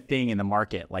became a thing in the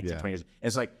market like 10, 20 years. And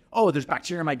it's like, oh, there's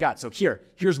bacteria in my gut. So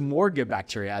here's more good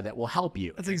bacteria that will help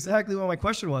you. That's exactly what my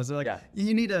question was. They're like,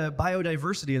 you need a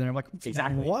biodiversity in there. I'm like,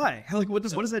 exactly. Why? Like, what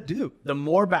does that do? The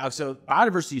more so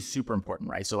biodiversity is super important,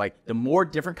 right? So like the more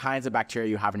different kinds of bacteria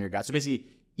you have in your gut. So basically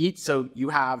so you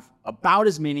have about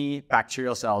as many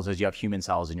bacterial cells as you have human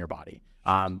cells in your body.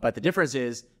 But the difference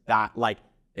is that like,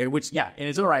 which in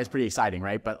its own right is pretty exciting,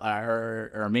 right? But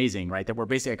are amazing, right? That we're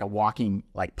basically like a walking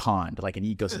like pond, like an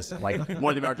ecosystem, like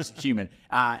more than we are just a human.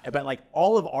 But like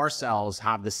all of our cells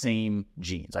have the same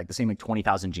genes, like the same like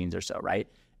 20,000 genes or so, right?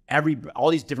 All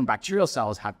these different bacterial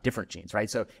cells have different genes, right?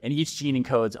 So and each gene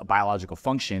encodes a biological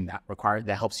function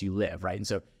that helps you live, right? And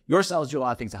so your cells do a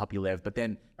lot of things to help you live, but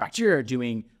then bacteria are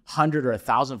doing 100 or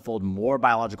 1,000-fold more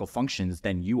biological functions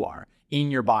than you are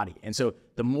in your body. And so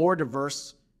the more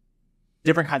diverse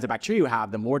different kinds of bacteria you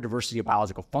have, the more diversity of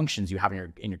biological functions you have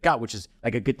in your gut, which is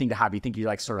like a good thing to have. You think you're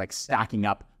like sort of like stacking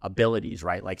up abilities,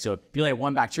 right? Like, so if you only have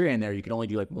one bacteria in there, you can only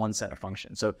do like one set of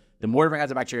functions. So the more different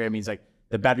kinds of bacteria means like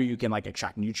the better you can like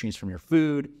extract nutrients from your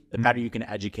food, the better you can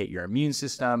educate your immune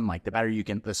system, like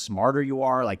the smarter you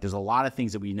are. Like there's a lot of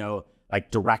things that we know,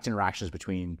 like direct interactions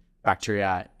between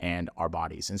bacteria and our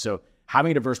bodies. And so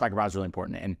having a diverse microbiome is really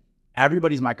important. And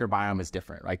everybody's microbiome is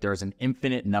different, right? There's an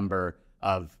infinite number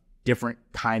of different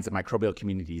kinds of microbial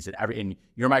communities and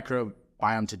your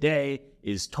microbiome today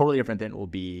is totally different than it will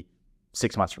be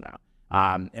 6 months from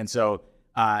now. And so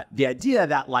the idea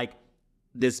that like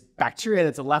this bacteria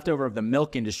that's a leftover of the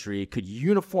milk industry could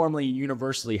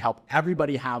universally help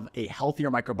everybody have a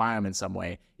healthier microbiome in some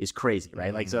way is crazy,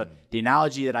 right? Like, so the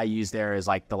analogy that I use there is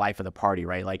like the life of the party,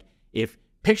 right? Like if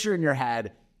picture in your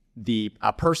head,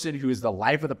 a person who is the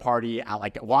life of the party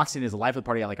walks in as the life of the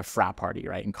party at like a frat party,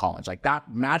 right? In college, like that,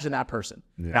 imagine that person.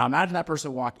 Yeah. Now imagine that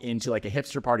person walk into like a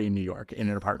hipster party in New York in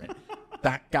an apartment.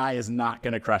 That guy is not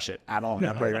going to crush it at all.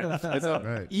 No. Right? So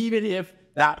right. Even if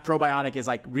that probiotic is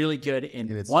like really good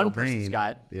in one person's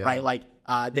gut, right? Like,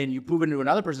 then you move into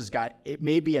another person's gut, it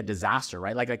may be a disaster,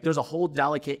 right? Like there's a whole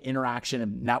delicate interaction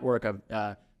and network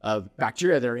of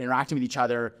bacteria that are interacting with each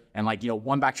other. And like,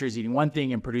 one bacteria is eating one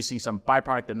thing and producing some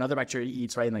byproduct that another bacteria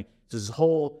eats, right? And like, there's this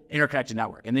whole interconnected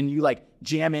network. And then you like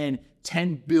jam in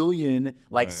 10 billion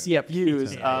like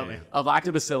CFUs of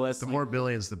lactobacillus. The more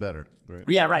billions, the better. Right?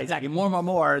 Yeah, right, exactly.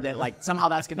 More that like somehow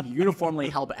that's going to uniformly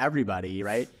help everybody,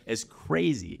 right? It's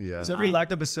crazy. Yeah. Is every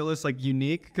lactobacillus like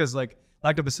unique? Because like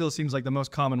lactobacillus seems like the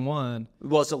most common one.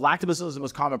 Well, so lactobacillus is the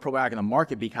most common probiotic in the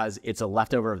market because it's a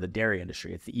leftover of the dairy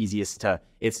industry. It's the easiest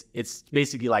it's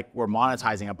basically like we're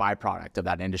monetizing a byproduct of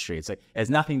that industry. It's like, it has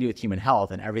nothing to do with human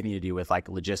health and everything to do with like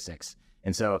logistics.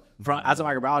 And so as a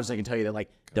microbiologist, I can tell you that like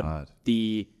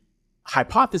the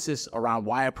hypothesis around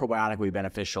why a probiotic would be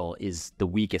beneficial is the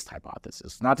weakest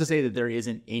hypothesis. Not to say that there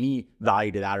isn't any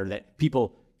value to that or that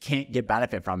people can't get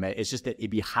benefit from it. It's just that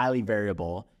it'd be highly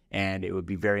variable and it would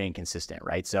be very inconsistent,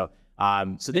 right? So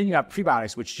then you have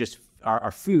prebiotics, which just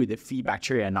are food that feed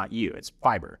bacteria and not you. It's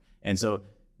fiber. And so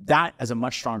that is a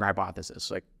much stronger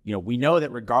hypothesis. Like, we know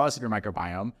that regardless of your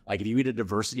microbiome, like if you eat a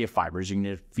diversity of fibers, you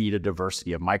can feed a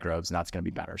diversity of microbes and that's going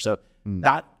to be better. So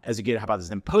that is a good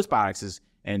hypothesis. And postbiotics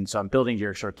And so I'm building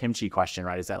your sort of kimchi question,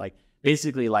 right? Is that like,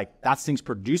 basically like that's things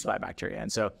produced by bacteria.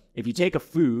 And so if you take a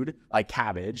food like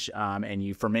cabbage and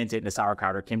you ferment it into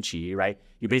sauerkraut or kimchi, right?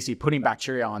 You're basically putting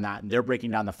bacteria on that and they're breaking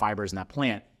down the fibers in that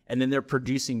plant and then they're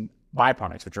producing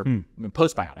byproducts, which are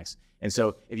postbiotics. And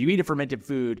so if you eat a fermented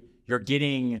food, you're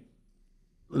getting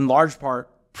in large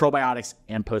part probiotics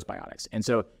and postbiotics. And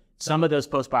so some of those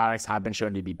postbiotics have been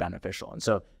shown to be beneficial. And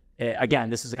so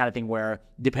again, this is the kind of thing where it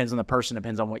depends on the person,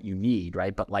 depends on what you need,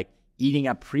 right? But like eating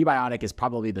a prebiotic is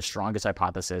probably the strongest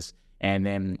hypothesis. And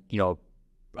then,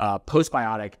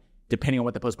 postbiotic, depending on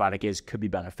what the postbiotic is, could be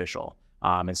beneficial.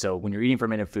 And so when you're eating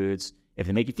fermented foods, if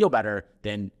they make you feel better,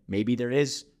 then maybe there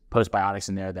is postbiotics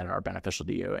in there that are beneficial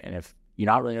to you. And if you're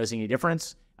not really noticing any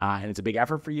difference and it's a big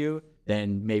effort for you,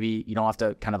 then maybe you don't have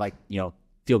to kind of like,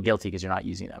 feel guilty because you're not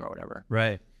using them or whatever.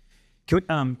 Right.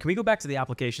 Can we go back to the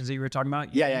applications that you were talking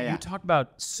about? Yeah. You talked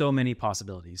about so many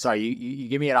possibilities. Sorry, you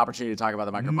give me an opportunity to talk about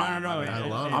the microbiome.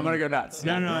 No. I'm going to go nuts.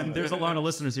 No. And there's a lot of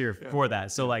listeners here for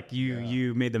that. So like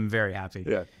you made them very happy.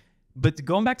 Yeah. But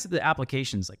going back to the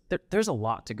applications, like there's a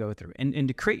lot to go through. And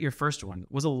to create your first one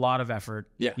was a lot of effort.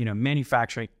 Yeah.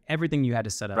 Manufacturing, everything you had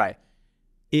to set up. Right.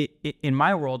 In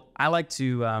my world, I like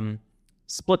to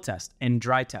split test and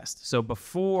dry test. So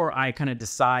before I kind of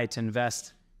decide to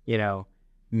invest,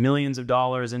 millions of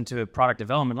dollars into a product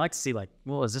development, I like to see like,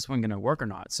 well, is this one going to work or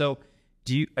not? So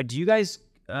do you guys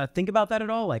think about that at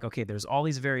all? Like, okay, there's all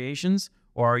these variations,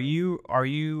 or are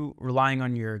you relying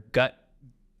on your gut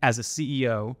as a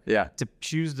CEO to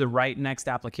choose the right next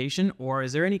application? Or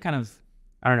is there any kind of,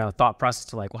 I don't know, thought process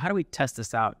to like, well, how do we test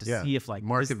this out to see if like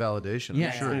market validation? Yeah,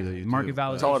 I'm sure that you market do.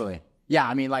 validation. Totally. Yeah,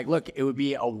 I mean, like, look, it would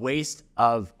be a waste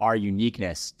of our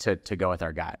uniqueness to go with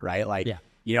our gut, right? Like,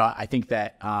 I think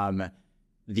that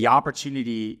the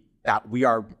opportunity that we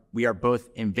are both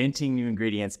inventing new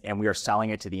ingredients and we are selling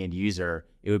it to the end user,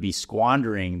 it would be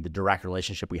squandering the direct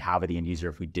relationship we have with the end user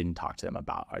if we didn't talk to them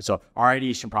about it. So our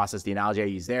ideation process, the analogy I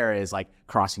use there is like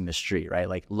crossing the street, right?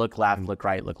 Like look left, look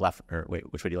right, look left, or wait,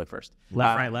 which way do you look first?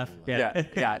 Left, right, left.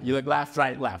 Yeah. You look left,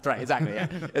 right, exactly. Yeah.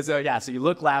 And so you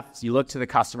look left, you look to the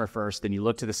customer first, then you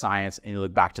look to the science, and you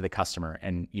look back to the customer.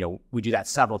 And we do that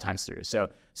several times through. So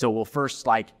we'll first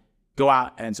like go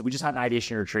out, and so we just had an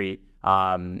ideation retreat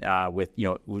with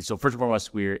so first and foremost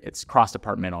it's cross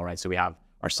departmental, right? So we have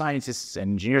our scientists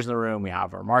and engineers in the room, we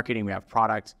have our marketing, we have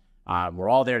product, we're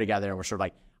all there together, and we're sort of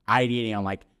like ideating on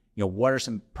like what are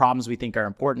some problems we think are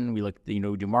important. We look, we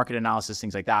do market analysis,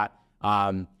 things like that,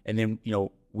 and then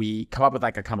we come up with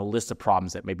like a kind of list of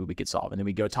problems that maybe we could solve, and then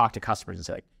we go talk to customers and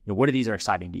say like, what of these are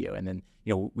exciting to you? And then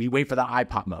we wait for the eye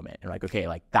pop moment and like, okay,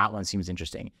 like that one seems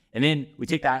interesting, and then we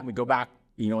take that and we go back,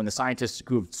 and the scientists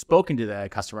who have spoken to the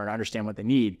customer and understand what they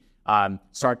need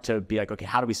start to be like, okay,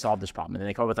 how do we solve this problem? And then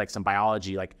they come up with like some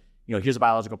biology, like, here's a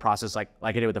biological process, like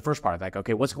I did with the first product, like,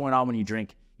 okay, what's going on when you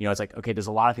drink? It's like, okay, there's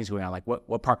a lot of things going on. Like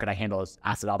what part could I handle as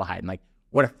acetaldehyde? And like,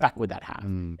 what effect would that have?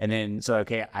 And then, so,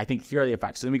 okay, I think here are the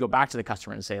effects. So then we go back to the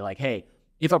customer and say like, hey,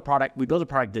 if we built a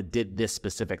product that did this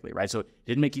specifically, right? So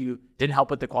it didn't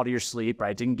help with the quality of your sleep,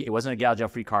 right? It wasn't a gal gel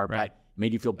free carb, right?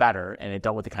 Made you feel better, and it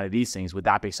dealt with the kind of these things. Would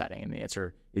that be exciting? And the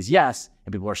answer is yes.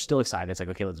 And people are still excited. It's like,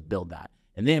 okay, let's build that.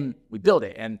 And then we build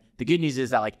it. And the good news is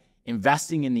that like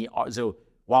investing in so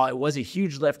while it was a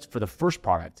huge lift for the first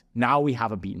product, now we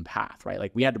have a beaten path, right?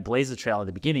 Like we had to blaze the trail at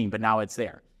the beginning, but now it's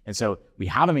there. And so we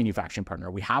have a manufacturing partner.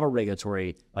 We have a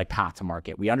regulatory like path to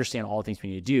market. We understand all the things we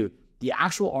need to do. The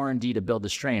actual R&D to build the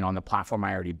strain on the platform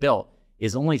I already built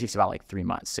only takes about like 3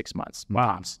 months, 6 months,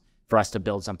 tops, for us to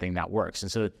build something that works.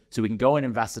 And so we can go and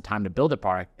invest the time to build a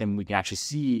product, then we can actually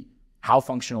see how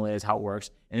functional it is, how it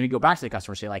works. And then we go back to the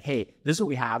customer and say like, hey, this is what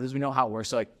we have, we know how it works.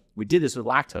 So like we did this with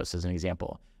lactose as an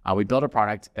example. We built a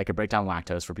product that could break down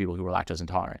lactose for people who were lactose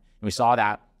intolerant. And we saw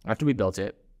that after we built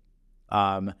it,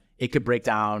 it could break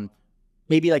down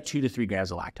maybe like 2 to 3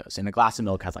 grams of lactose, and a glass of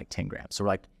milk has like 10 grams. So we're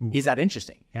like, is that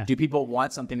interesting? Yeah. Do people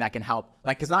want something that can help?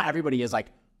 Like, because not everybody is like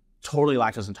totally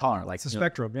lactose intolerant. Like it's a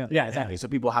spectrum, Yeah, exactly. So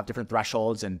people have different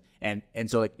thresholds, and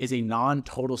so like, is a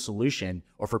non-total solution,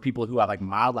 or for people who have like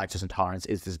mild lactose intolerance,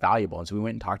 is this valuable? And so we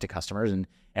went and talked to customers and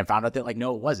found out that like,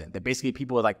 no, it wasn't. That basically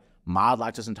people with like mild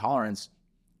lactose intolerance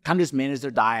kind of just manage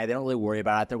their diet. They don't really worry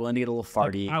about it. They're willing to get a little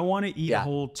farty. Like, I want to eat a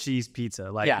whole cheese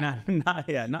pizza. Like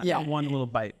not one little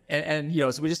bite. And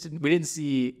so we didn't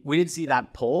see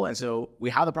that pull. And so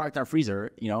we have the product in our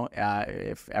freezer,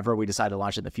 if ever we decide to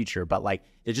launch it in the future, but like,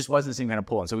 it just wasn't the same kind of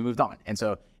pull. And so we moved on. And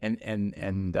so,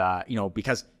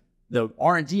 because the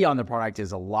R&D on the product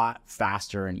is a lot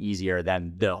faster and easier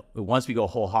than once we go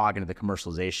whole hog into the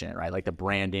commercialization, right? Like the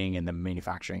branding and the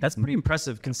manufacturing. That's pretty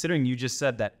impressive considering you just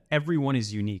said that everyone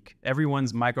is unique.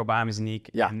 Everyone's microbiome is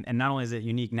unique. Yeah. And not only is it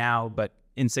unique now, but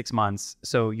in 6 months.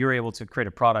 So you're able to create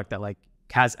a product that like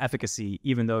has efficacy,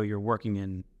 even though you're working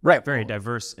in very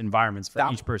diverse environments for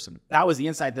each person. That was the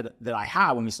insight that I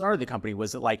had when we started the company,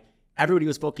 was that like everybody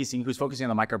who's focusing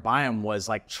on the microbiome was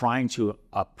like trying to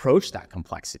approach that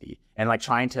complexity and like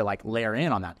trying to like layer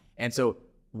in on that. And so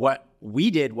what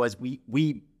we did was we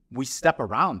step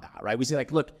around that, right? We say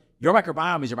like, look, your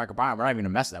microbiome is your microbiome. We're not even gonna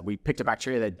mess with that. We picked a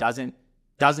bacteria that doesn't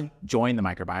join the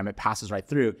microbiome. It passes right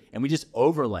through, and we just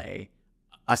overlay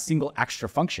a single extra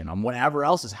function on whatever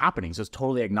else is happening. So it's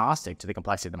totally agnostic to the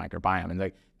complexity of the microbiome. And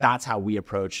like that's how we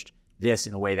approached this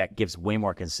in a way that gives way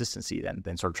more consistency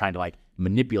than sort of trying to like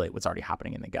manipulate what's already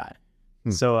happening in the gut.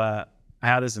 So I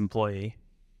had this employee.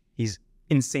 He's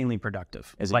insanely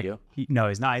productive. Is like, it you? No,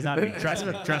 he's not. He's not.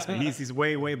 Trust me. He's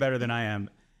way better than I am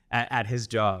at his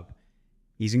job.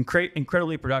 He's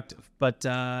incredibly productive, but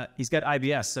he's got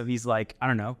IBS. So he's like, I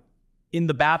don't know, in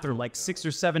the bathroom like 6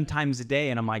 or 7 times a day.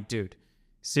 And I'm like, dude,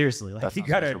 seriously, like you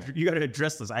gotta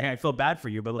address this. I feel bad for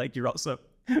you, but like you're also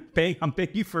I'm paying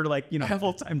you for like, you know, a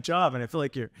full-time job, and I feel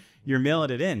like you're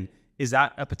mailing it in. Is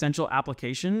that a potential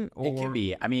application? Or? It can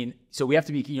be. I mean, so we have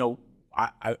to be, you know,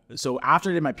 so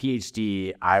after I did my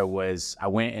PhD, I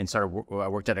went and I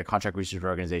worked at a contract research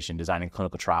organization designing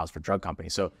clinical trials for drug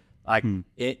companies. So like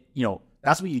you know,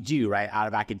 that's what you do, right? Out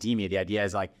of academia, the idea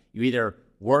is like you either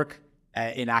work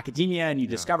in academia and you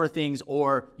discover things,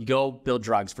 or you go build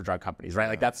drugs for drug companies, right?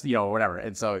 Like that's, you know, whatever.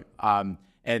 And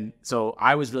so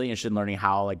I was really interested in learning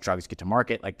how like drugs get to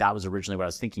market. Like that was originally what I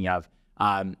was thinking of.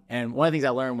 And one of the things I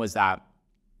learned was that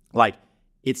like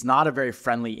it's not a very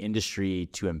friendly industry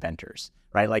to inventors,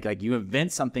 right? Like you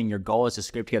invent something, your goal is to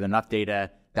scrape together enough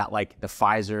data that like the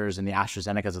Pfizers and the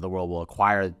AstraZenecas of the world will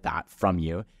acquire that from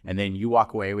you. And then you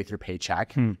walk away with your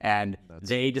paycheck and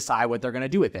they decide what they're going to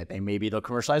do with it. Maybe they'll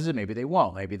commercialize it. Maybe they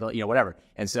won't. Maybe they'll, you know, whatever.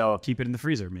 And so keep it in the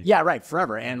freezer. Maybe. Yeah, right.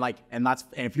 Forever. And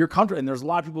if you're comfortable, and there's a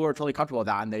lot of people who are totally comfortable with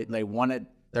that, and they want it,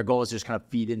 their goal is to just kind of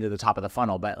feed into the top of the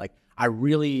funnel. But like, I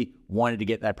really wanted to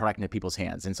get that product into people's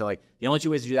hands. And so like the only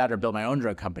 2 ways to do that are build my own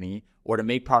drug company or to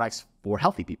make products for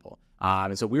healthy people.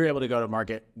 And so we were able to go to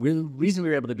market. The reason we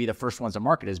were able to be the first ones to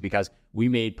market is because we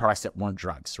made products that weren't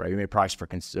drugs, right? We made products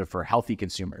for healthy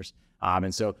consumers.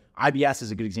 And so IBS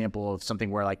is a good example of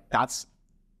something where like that's,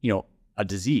 you know, a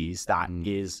disease that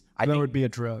is, I think would be a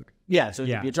drug. Yeah. So it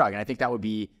would be a drug. And I think that would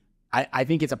be, I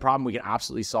think it's a problem we can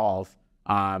absolutely solve.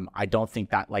 I don't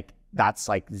think that like, that's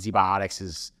like Zbiotics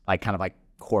is like kind of like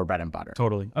core bread and butter.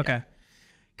 Totally. Okay. Yeah.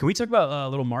 Can we talk about a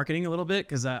little marketing a little bit?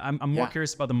 Because I'm more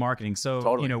curious about the marketing.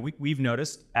 So, you know, we've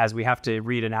noticed as we have to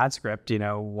read an ad script, you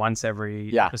know, once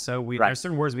every episode, there's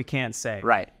certain words we can't say.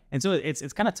 Right. And so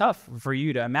it's kind of tough for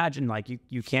you to imagine, like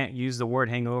you can't use the word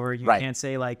hangover. You can't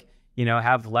say like, you know,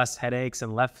 have less headaches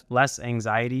and less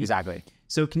anxiety. Exactly.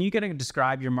 So can you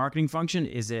describe your marketing function?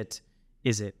 Is it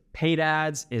paid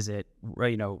ads? Is it,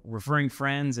 you know, referring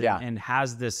friends? And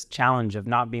has this challenge of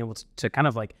not being able to kind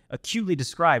of like acutely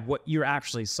describe what you're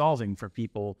actually solving for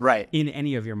people in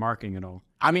any of your marketing at all?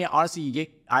 I mean,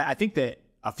 honestly, I think that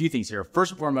a few things here.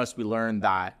 First and foremost, we learned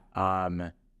that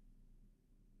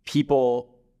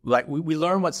people, like we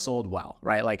learn what's sold well,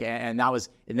 right? Like, and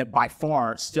that by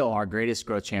far still our greatest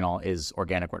growth channel is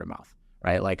organic word of mouth.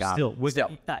 Right, like still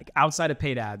like outside of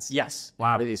paid ads. Yes.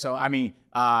 Wow. So I mean,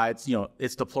 it's, you know,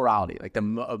 it's the plurality. Like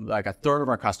like a third of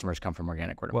our customers come from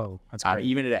organic word of mouth. Whoa, that's great.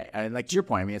 Even today, and like to your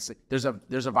point, I mean, it's there's a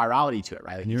virality to it,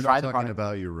 right? Like and you're not talking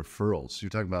about your referrals. You're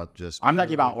talking about just. I'm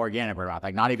talking about organic word of mouth,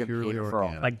 like not even paid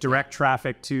referral, like direct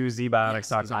traffic to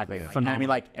Zbiotics. Yes, exactly. And I mean,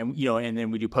 like, and you know, and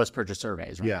then we do post-purchase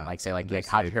surveys, right? Yeah. Like say like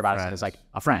how do you hear about us? And it's like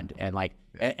a friend, and like,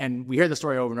 and we hear the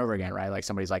story over and over again, right? Like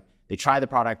somebody's like, they try the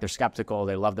product, they're skeptical,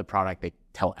 they love the product, they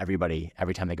tell everybody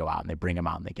every time they go out, and they bring them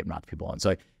out and they give them out to people. And so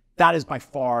like, that is by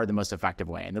far the most effective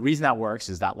way. And the reason that works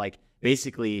is that like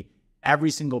basically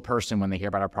every single person, when they hear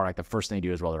about our product, the first thing they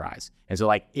do is roll their eyes. And so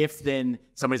like if then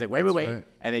somebody's like, wait, right.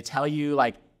 And they tell you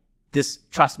like this,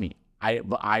 trust me,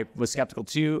 I was skeptical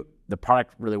too. The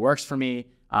product really works for me,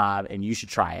 and you should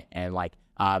try it. And like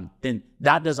then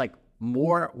that does like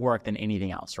more work than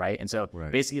anything else, right? And so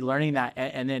basically learning that,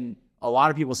 and then a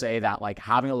lot of people say that like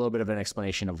having a little bit of an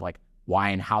explanation of like why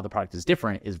and how the product is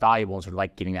different is valuable, and sort of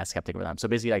like getting that skeptic with them. So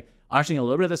basically like understanding a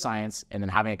little bit of the science and then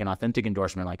having like an authentic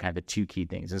endorsement, like kind of the 2 key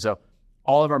things. And so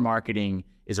all of our marketing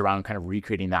is around kind of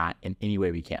recreating that in any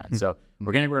way we can. So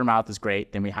organic word of mouth is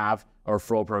great. Then we have a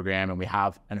referral program and we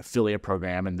have an affiliate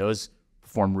program, and those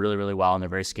perform really, really well and they're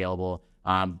very scalable.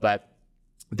 But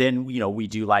then, we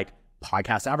do like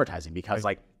podcast advertising because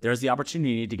like there's the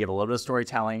opportunity to give a little bit of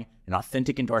storytelling and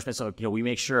authentic endorsement. So, we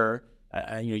make sure,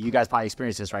 you guys probably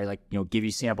experience this, right? Like, give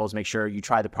you samples, make sure you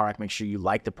try the product, make sure you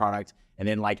like the product. And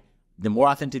then like the more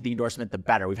authentic the endorsement, the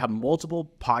better. We've had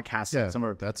multiple podcasts.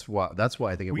 Yeah, that's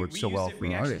why I think it works so well for we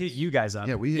our actually audience. hit you guys up.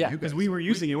 Yeah, we hit you because guys. we were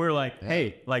using it. We were like,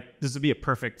 hey, like this would be a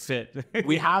perfect fit.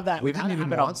 We have that. We didn't even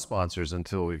want sponsors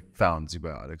until we found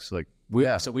Zbiotics. Like,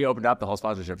 So we opened up the whole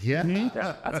sponsorship. Yeah.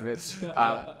 Yeah, that's it.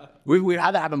 We've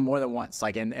had that happen more than once.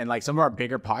 Like, and like some of our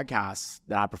bigger podcasts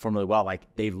that have performed really well, like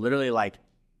they've literally like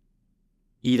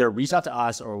either reached out to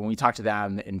us or when we talk to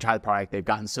them and try the product, they've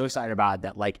gotten so excited about it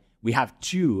that like we have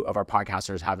 2 of our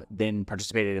podcasters have then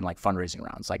participated in like fundraising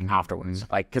rounds like afterwards,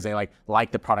 like because they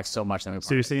like the product so much. That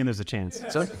So you're saying there's a chance?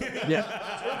 So yeah,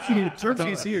 Term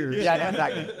sheet's here. yeah,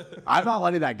 exactly. I'm not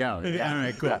letting that go. Yeah. All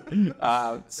right,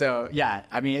 cool. So yeah,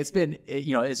 I mean, it's been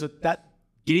it's that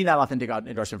getting that authentic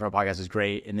endorsement for a podcast is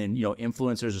great, and then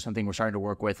influencers are something we're starting to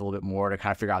work with a little bit more to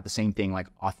kind of figure out the same thing. Like,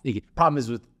 problem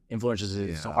is with influencers,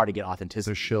 it's so hard to get authenticity.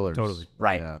 They're shillers. Totally.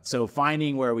 Right. Yeah. So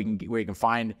finding where you can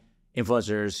find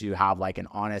influencers who have like an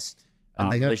honest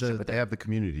And relationship with they have the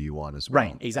community you want as well.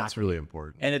 Right, exactly. That's really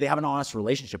important. and that they have an honest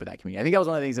relationship with that community. I think that was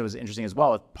one of the things that was interesting as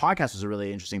well. With podcasts was a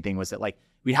really interesting thing was that like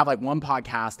we have like one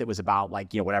podcast that was about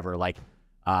like, whatever, like,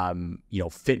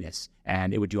 fitness,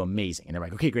 and it would do amazing. And they're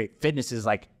like, okay, great. Fitness is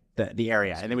like the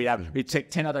area. And then we'd take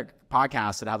 10 other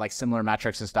podcasts that had like similar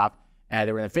metrics and stuff, and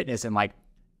they were in fitness, and like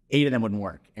 8 of them wouldn't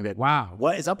work. And we'd be like, Wow.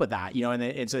 what is up with that?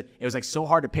 And so it was like so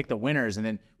hard to pick the winners. And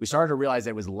then we started to realize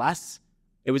that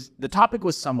the topic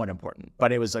was somewhat important,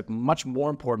 but it was like much more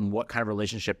important what kind of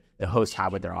relationship the host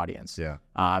had with their audience. Yeah.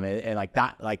 And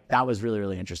that was really,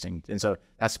 really interesting. And so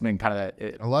that's been kind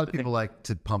of A lot of people like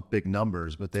to pump big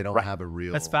numbers, but they don't have a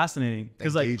real That's fascinating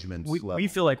because like engagement we level.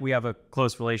 feel like we have a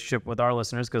close relationship with our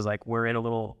listeners because like we're in a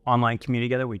little online community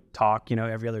together. We talk,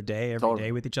 every other day, every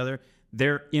day with each other.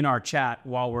 They're in our chat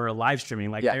while we're live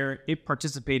streaming, like they're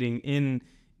participating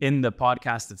in the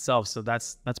podcast itself. So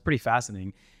that's pretty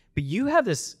fascinating. But you have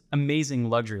this amazing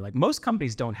luxury. Like most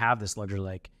companies don't have this luxury,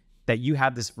 like that you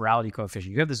have this virality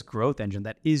coefficient. You have this growth engine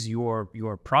that is your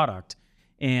product.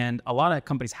 And a lot of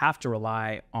companies have to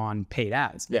rely on paid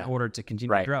ads in order to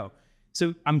continue to grow.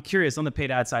 So I'm curious on the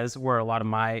paid ad side, this is where a lot of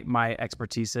my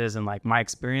expertise is and like my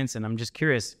experience. And I'm just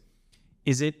curious,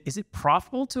 is it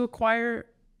profitable to acquire,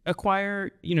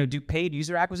 do paid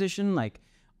user acquisition? Like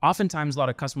oftentimes a lot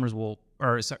of companies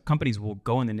will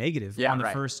go in the negative on the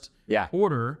first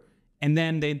order. And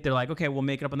then they're like, okay, we'll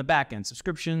make it up on the back end.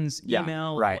 Subscriptions,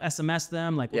 email, we'll SMS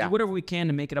them, like we'll do whatever we can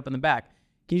to make it up in the back.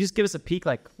 Can you just give us a peek?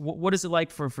 Like what is it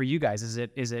like for you guys? Is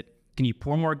it can you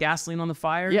pour more gasoline on the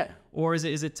fire? Yeah. Or is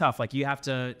it tough? Like you have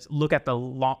to look at the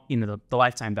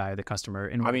lifetime value of the customer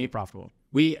and be profitable.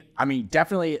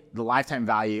 Definitely the lifetime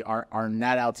value, our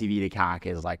net LTV to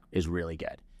CAC is really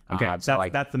good. Okay, that's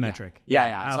the metric.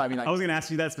 Yeah. So I was going to ask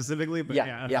you that specifically, but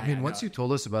I mean, once you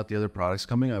told us about the other products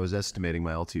coming, I was estimating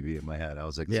my LTV in my head. I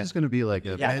was like, this is going to be like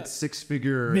a mid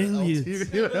 6-figure LTV.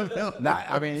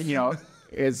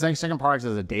 It's like second products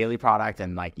is a daily product,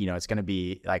 and like it's going to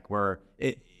be like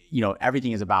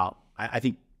everything is about I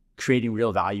think creating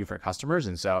real value for customers,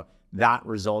 and so that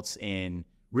results in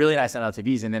really nice net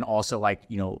LTVs, and then also like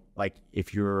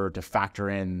if you're to factor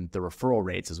in the referral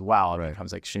rates as well, it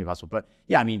becomes like extremely possible. But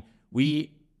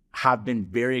we have been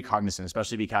very cognizant,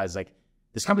 especially because like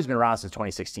this company's been around since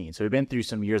 2016, so we've been through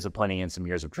some years of plenty and some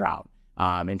years of drought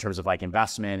in terms of like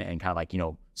investment and kind of like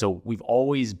so we've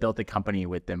always built the company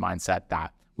with the mindset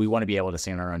that we want to be able to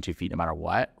stand on our own 2 feet no matter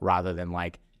what, rather than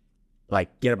like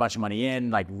get a bunch of money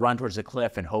in, like run towards the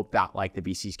cliff and hope that like the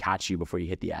VCs catch you before you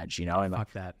hit the edge, and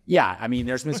fuck that. Yeah. I mean,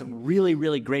 there's been some really,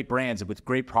 really great brands with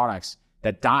great products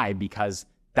that died because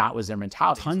that was their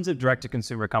mentality. Tons of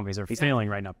direct-to-consumer companies are failing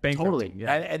right now. Totally.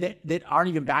 Yeah. And they aren't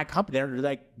even bad companies. They're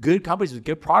like good companies with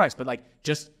good products, but like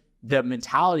just the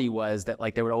mentality was that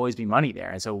like there would always be money there.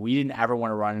 And so we didn't ever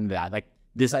want to run into that. Like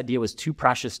this idea was too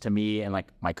precious to me and like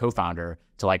my co-founder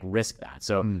to like risk that.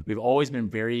 So we've always been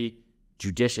very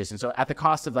judicious, and so at the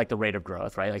cost of like the rate of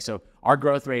growth, right? Like so our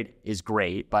growth rate is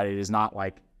great, but it is not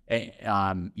like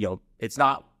it's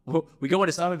not. We go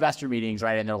into some investor meetings,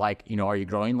 right, and they're like, are you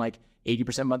growing like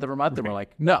 80% month over month? And we're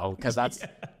like, no, because that's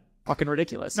fucking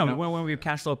ridiculous. No, when we have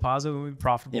cash flow positive, when we're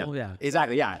profitable,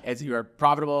 exactly, you're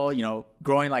profitable,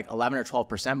 growing like 11 or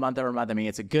 12% month over month. I mean,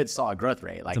 it's a good solid growth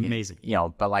rate. Like it's amazing,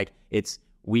 but like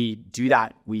we do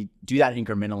that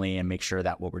incrementally and make sure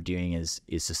that what we're doing is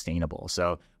sustainable.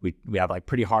 So we have like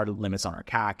pretty hard limits on our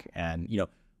CAC, and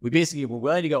we're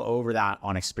willing to go over that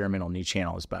on experimental new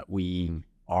channels, but we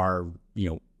are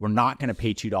we're not going to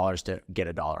pay $2 to get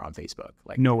 $1 on Facebook.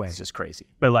 Like, no way. It's just crazy.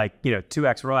 But like,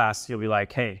 2x ROAS, you'll be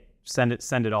like, hey, send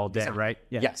it all day, right?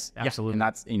 Yeah. Yes, absolutely.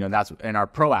 Yeah. And and our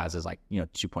pro as is like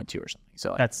 2.2 or something.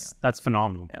 So like, that's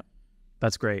phenomenal. Yeah.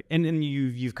 That's great. And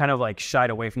you've kind of like shied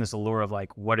away from this allure of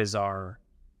like, what is our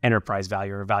enterprise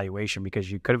value or valuation? Because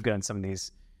you could have done some of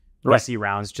these VC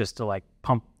rounds just to like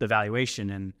pump the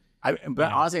valuation.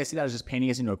 But honestly, I see that as just painting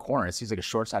us into a corner. It seems like a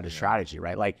short-sighted strategy,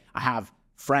 right? Like I have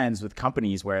friends with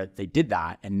companies where they did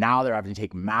that, and now they're having to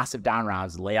take massive down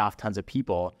rounds, lay off tons of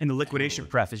people. And the liquidation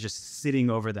pref is just sitting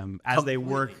over them as they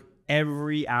work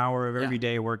every hour of every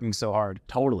day, working so hard.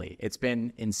 Totally. It's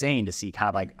been insane to see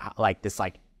kind of like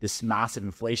this massive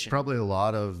inflation. Probably a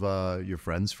lot of your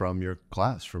friends from your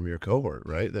class, from your cohort,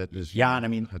 right? That just and I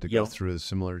mean, had to go through a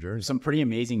similar journey. Some pretty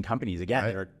amazing companies.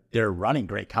 Again, they're running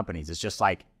great companies. It's just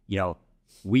like,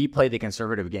 we play the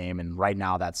conservative game, and right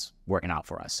now that's working out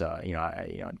for us. So,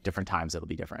 different times it'll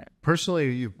be different.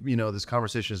 Personally, this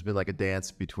conversation has been like a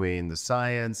dance between the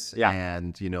science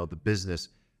and, the business.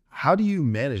 How do you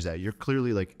manage that? You're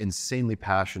clearly like insanely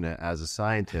passionate as a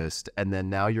scientist, and then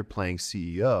now you're playing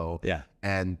CEO. Yeah.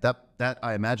 And that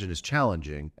I imagine is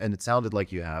challenging. And it sounded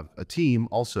like you have a team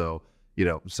also,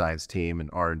 science team and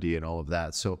R&D and all of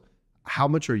that. So how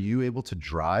much are you able to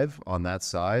drive on that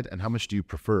side, and how much do you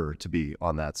prefer to be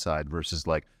on that side versus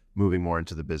like moving more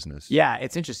into the business? Yeah,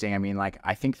 it's interesting. I mean, like,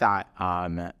 I think that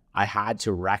I had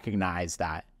to recognize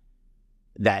that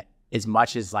as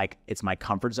much as like it's my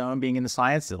comfort zone being in the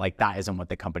science, like that isn't what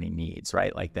the company needs,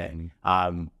 right? Like that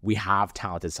we have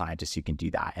talented scientists who can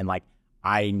do that. And like,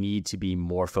 I need to be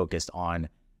more focused on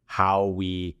how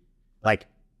we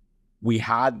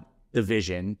had the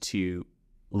vision to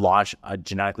launch a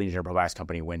genetically engineered probiotics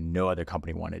company when no other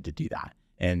company wanted to do that.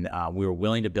 And we were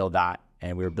willing to build that,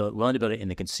 and we were willing to build it in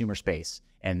the consumer space.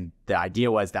 And the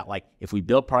idea was that like, if we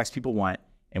build products people want,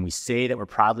 and we say that we're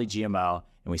proudly GMO,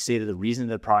 and we say that the reason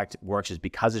the product works is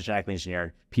because it's genetically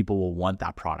engineered, people will want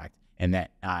that product. And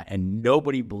that and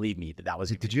nobody believed me that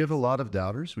was. Did you have a lot of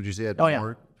doubters? Would you say you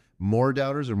had more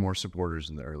doubters or more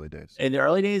supporters in the early days? In the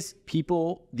early days,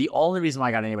 the only reason why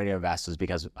I got anybody to invest was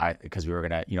because we were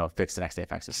gonna fix the next day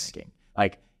effects of thinking.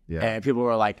 And people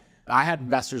were like, I had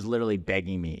investors literally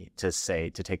begging me to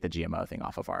take the GMO thing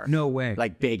off of our. No way.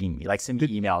 Like begging me, like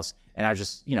sending me emails, and I was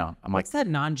just I'm like, what's that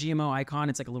non-GMO icon?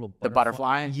 It's like a little butterfly. The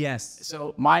butterfly. Yes.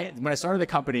 So when I started the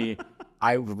company,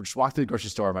 I would just walk through the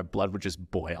grocery store, my blood would just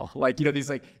boil. Like, these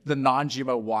like the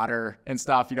non-GMO water and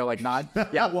stuff, like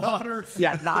water.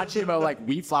 Non-GMO like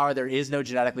wheat flour. There is no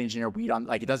genetically engineered wheat on,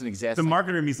 like it doesn't exist. The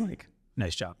marketer in me's like,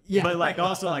 nice job. Yeah. But like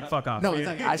also like fuck off. No, it's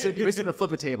like I should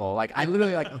flip a table. Like I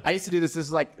literally I used to do this. This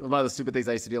is like one of the stupid things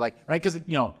I used to do, like, right? Because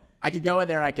I could go in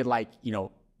there and I could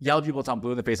yell at people until I'm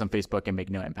blue in the face on Facebook and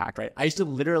make no impact, right? I used to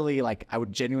literally I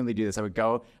would genuinely do this. I would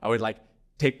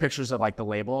take pictures of like the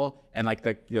label and like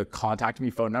the contact me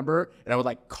phone number, and I would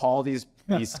like call these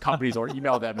companies or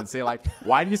email them and say like,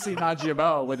 why do you say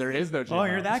non-GMO when there is no GMO? Oh,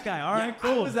 you're that guy. All right,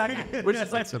 cool. Which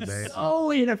is like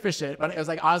so inefficient. But it was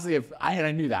like, honestly,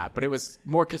 I knew that, but it was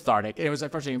more cathartic. And it was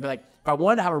like frustrating. But like, if I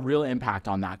wanted to have a real impact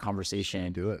on that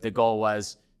conversation, do it. The goal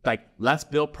was like, let's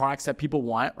build products that people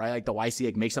want, right? Like the YC,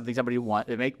 like make something somebody want,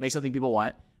 make something people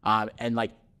want, and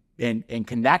like. And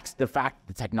connect the fact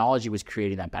that the technology was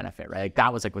creating that benefit, right? Like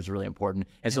that was really important.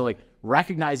 And so like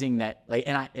recognizing that, like,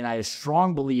 and I had a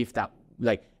strong belief that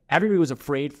like everybody was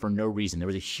afraid for no reason. There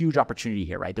was a huge opportunity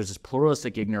here, right? There's this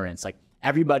pluralistic ignorance. Like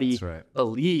everybody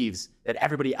believes that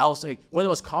everybody else, like one of the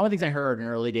most common things I heard in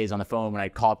early days on the phone when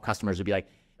I'd call up customers would be like,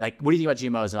 what do you think about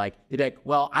GMOs? And they'd be like,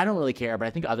 well, I don't really care, but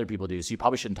I think other people do, so you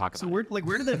probably shouldn't talk about it. So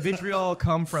where did that vitriol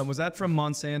come from? Was that from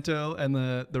Monsanto and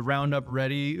the Roundup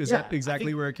Ready? Is that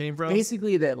exactly where it came from?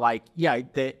 Basically that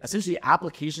essentially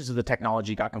applications of the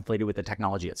technology got conflated with the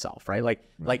technology itself, right?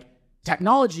 Like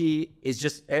technology is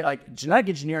just like genetic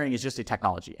engineering is just a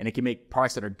technology, and it can make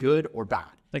products that are good or bad.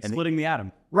 Like splitting the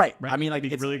atom. Right. I mean, like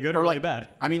it's really good or really bad.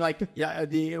 I mean, like,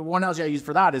 the one analogy I use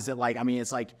for that is that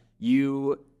it's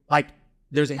like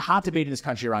there's a hot debate in this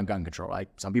country around gun control. Like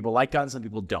some people like guns, some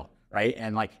people don't, right?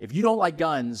 And like if you don't like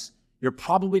guns, you're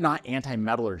probably not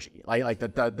anti-metallurgy, like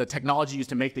the technology used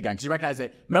to make the gun. Because you recognize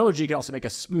that metallurgy can also make a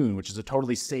spoon, which is a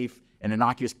totally safe and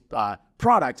innocuous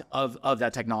product of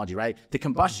that technology, right? The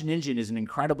combustion engine is an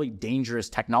incredibly dangerous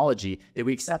technology that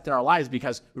we accept in our lives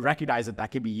because we recognize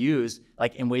that can be used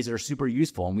like in ways that are super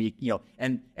useful. And we,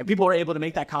 and people are able to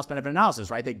make that cost benefit analysis,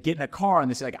 right? They get in a car and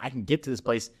they say like, I can get to this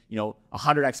place,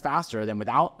 100x faster than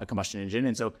without a combustion engine.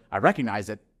 And so I recognize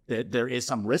that there is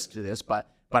some risk to this, but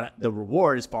but the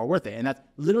reward is far worth it. And that's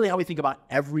literally how we think about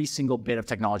every single bit of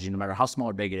technology, no matter how small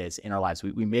or big it is in our lives.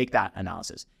 We make that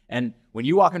analysis. And when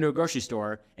you walk into a grocery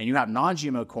store and you have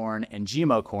non-GMO corn and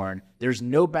GMO corn, there's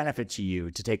no benefit to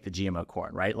you to take the GMO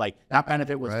corn, right? Like that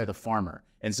benefit was for the farmer.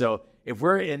 And so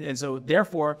so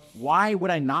therefore, why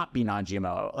would I not be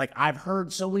non-GMO? Like I've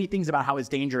heard so many things about how it's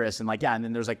dangerous and like, and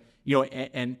then there's like,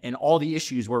 and all the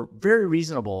issues were very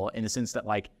reasonable in the sense that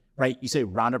like, right, you say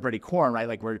Roundup Ready corn, right?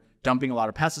 Like we're dumping a lot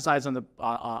of pesticides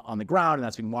on the ground, and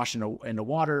that's being washed into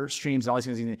water streams and all these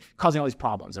things, causing all these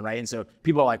problems, right? And so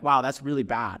people are like, wow, that's really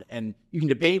bad. And you can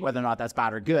debate whether or not that's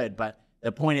bad or good, but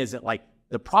the point is that like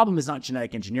the problem is not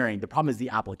genetic engineering. The problem is the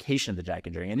application of the genetic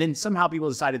engineering. And then somehow people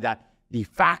decided that the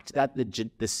fact that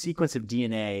the sequence of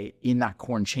DNA in that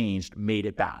corn changed made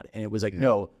it bad. And it was like,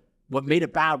 no, what made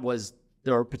it bad was,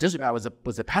 or potentially bad was the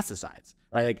pesticides,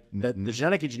 right? Like the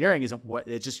genetic engineering isn't what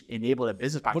it just enabled a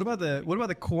business practice. What about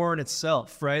the corn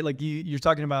itself, right? Like you're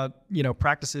talking about,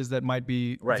 practices that might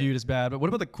be viewed as bad, but what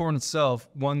about the corn itself?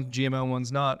 One's GMO,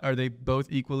 one's not. Are they both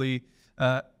equally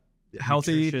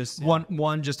healthy?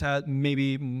 One just had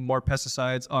maybe more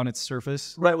pesticides on its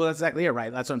surface. Right. Well, that's exactly it.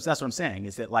 Right. That's what I'm saying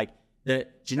is that like the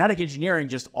genetic engineering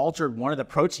just altered one of the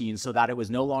proteins so that it was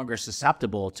no longer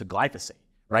susceptible to glyphosate.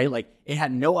 Right? Like it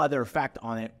had no other effect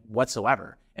on it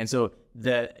whatsoever. And so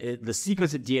the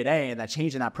sequence of DNA and that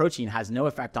change in that protein has no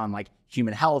effect on like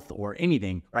human health or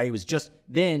anything, right? It was just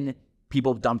then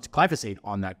people dumped glyphosate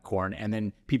on that corn, and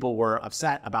then people were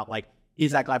upset about like,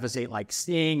 is that glyphosate like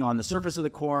staying on the surface of the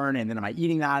corn? And then am I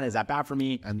eating that? Is that bad for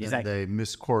me? And then they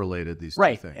miscorrelated these two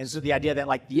things. And so the idea that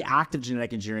like the act of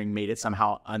genetic engineering made it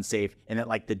somehow unsafe, and that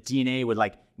like the DNA would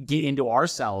like get into our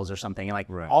cells or something, and like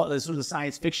all this sort of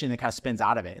science fiction that kind of spins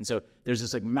out of it. And so there's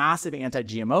this like massive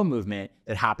anti-GMO movement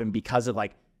that happened because of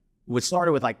like what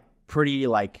started with like pretty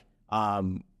like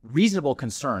reasonable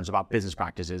concerns about business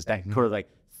practices that sort of like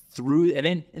through,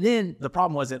 and then the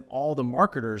problem was that all the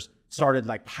marketers started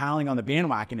like piling on the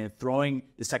bandwagon and throwing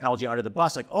this technology under the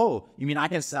bus. Like, oh, you mean I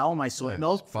can sell my soy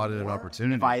milk? Spotted an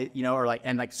opportunity. If I, or like,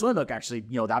 and like soy milk actually,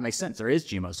 that makes sense. There is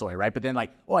GMO soy, right? But then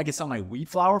like, oh, I can sell my wheat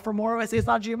flour for more if I say it's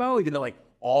not GMO, even though like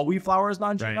all wheat flour is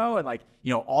non-GMO, and like,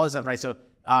 all this stuff, right? So,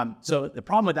 so the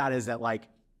problem with that is that like,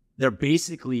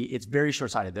 it's very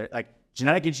short-sighted. They're like,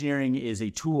 genetic engineering is a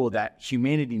tool that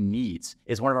humanity needs.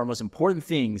 It's one of our most important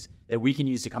things that we can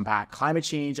use to combat climate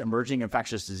change, emerging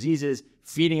infectious diseases,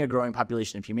 feeding a growing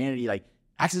population of humanity. Like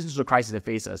existential crises that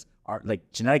face us are like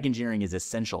genetic engineering is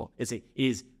essential. It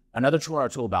is another tool in our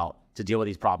tool belt to deal with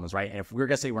these problems, right? And if we're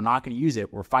gonna say we're not gonna use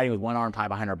it, we're fighting with one arm tied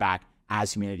behind our back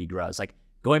as humanity grows. Like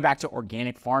going back to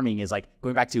organic farming is like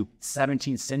going back to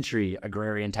 17th century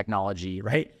agrarian technology,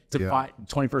 right? To fight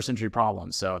 21st century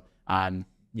problems. So,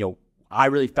 I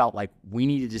really felt like we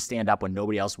needed to stand up when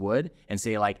nobody else would and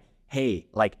say like, hey,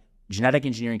 like genetic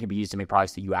engineering can be used to make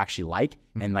products that you actually like.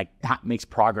 And like that makes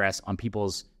progress on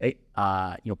people's,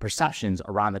 perceptions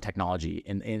around the technology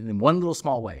in one little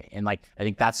small way. And like, I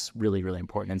think that's really, really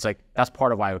important. And it's like, that's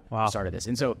part of why I started this.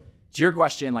 And so to your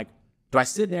question, like, do I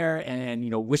sit there and,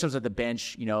 wish I was at the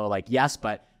bench, like, yes,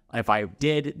 but if I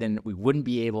did, then we wouldn't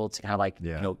be able to kind of like,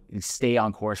 stay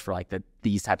on course for like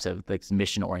these types of like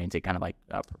mission oriented kind of like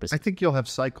purposes. I think you'll have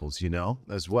cycles,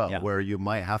 as well, where you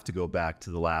might have to go back to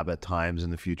the lab at times in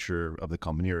the future of the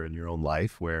company or in your own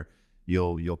life where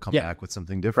you'll come back with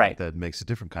something different that makes a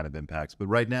different kind of impact. But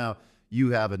right now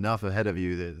you have enough ahead of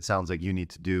you that it sounds like you need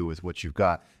to do with what you've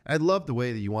got. I love the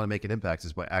way that you want to make an impact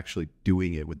is by actually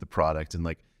doing it with the product. And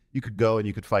like, you could go and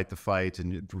you could fight the fight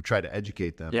and try to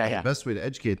educate them. The best way to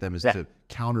educate them is to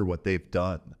counter what they've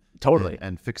done. Totally.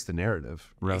 And fix the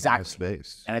narrative around that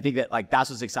space. And I think that like that's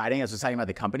what's exciting. That's what's exciting about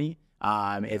the company.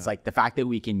 It's like the fact that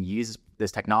we can use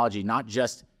this technology not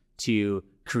just to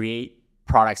create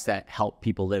products that help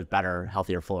people live better,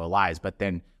 healthier, fuller lives, but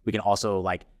then we can also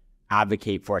like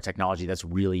advocate for a technology that's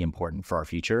really important for our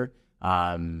future.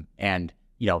 And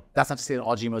that's not to say that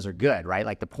all GMOs are good, right?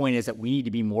 Like the point is that we need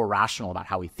to be more rational about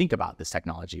how we think about this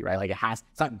technology, right? Like it's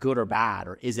not good or bad,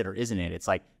 or is it or isn't it? It's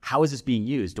like, how is this being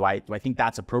used? Do I think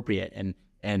that's appropriate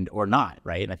and or not,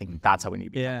 right? And I think that's how we need to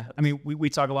be. Yeah. I mean,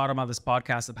 we talk a lot about this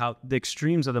podcast of how the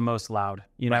extremes are the most loud,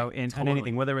 in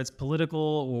anything, whether it's political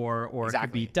or it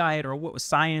could be diet or what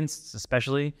science,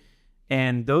 especially.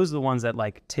 And those are the ones that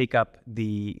like take up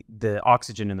the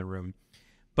oxygen in the room.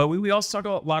 But we also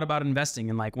talk a lot about investing,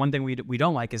 and like one thing we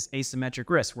don't like is asymmetric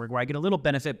risk, where I get a little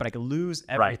benefit, but I could lose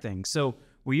everything. Right. So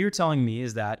what you're telling me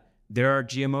is that there are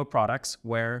GMO products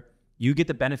where you get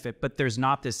the benefit, but there's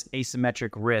not this asymmetric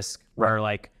risk where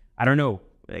like, I don't know,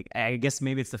 like I guess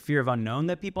maybe it's the fear of unknown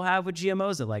that people have with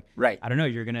GMOs that like, I don't know,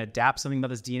 you're going to adapt something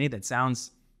about this DNA that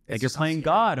sounds Like you're playing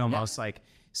God almost. Like,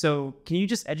 so can you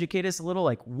just educate us a little?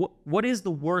 Like what is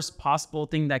the worst possible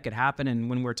thing that could happen? And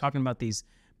when we're talking about these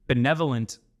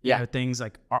benevolent things,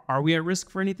 like are we at risk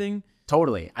for anything?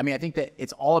 Totally. I mean, I think that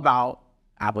it's all about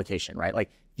application, right? Like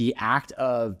the act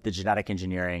of the genetic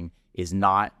engineering is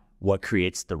not what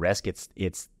creates the risk. It's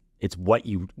what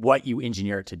you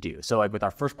engineer it to do. So like with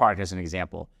our first product as an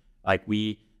example, like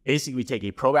we take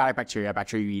a probiotic bacteria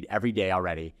you eat every day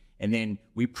already, and then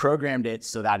we programmed it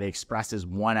so that it expresses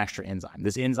one extra enzyme.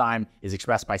 This enzyme is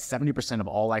expressed by 70% of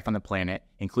all life on the planet,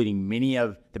 including many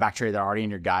of the bacteria that are already in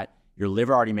your gut. Your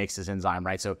liver already makes this enzyme,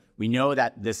 right? So we know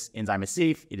that this enzyme is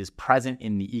safe. It is present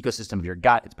in the ecosystem of your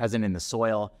gut. It's present in the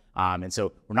soil. And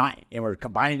so we're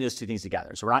combining those two things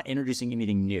together. So we're not introducing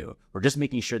anything new. We're just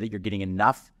making sure that you're getting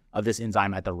enough of this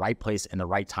enzyme at the right place and the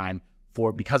right time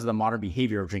because of the modern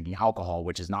behavior of drinking alcohol,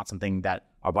 which is not something that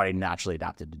our body naturally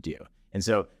adapted to do. And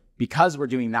so because we're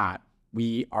doing that,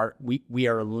 we are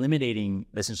eliminating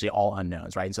essentially all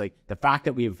unknowns, right? And so like the fact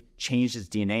that we've changed its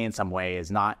DNA in some way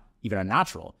is not even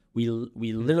unnatural. We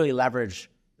literally leverage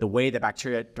the way that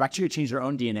bacteria change their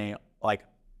own DNA like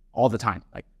all the time,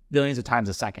 like billions of times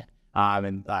a second.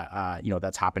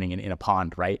 That's happening in a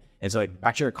pond, right? And so like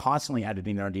bacteria are constantly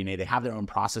editing their own DNA. They have their own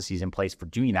processes in place for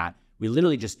doing that. We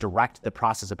literally just direct the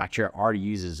process that bacteria already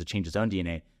uses to change its own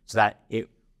DNA so that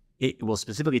it will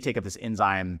specifically take up this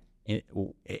enzyme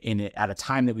at a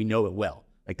time that we know it will.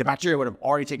 Like the bacteria would have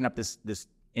already taken up this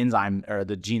enzyme or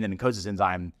the gene that encodes this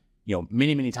enzyme,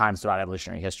 many, many times throughout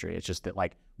evolutionary history. It's just that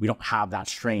like we don't have that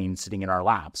strain sitting in our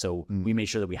lab. So we made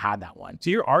sure that we had that one. So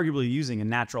you're arguably using a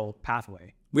natural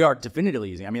pathway. We are definitively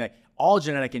using. I mean, like all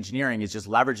genetic engineering is just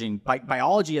leveraging.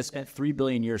 Biology has spent 3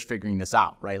 billion years figuring this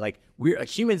out, right? Like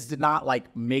humans did not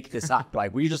like make this up.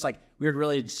 Like we're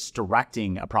really just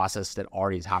directing a process that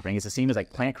already is happening. It's the same as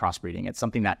like plant crossbreeding. It's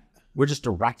something that we're just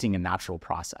directing a natural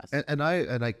process. And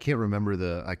I can't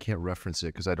remember I can't reference it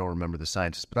because I don't remember the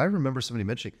scientist, but I remember somebody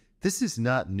mentioning this is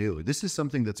not new. This is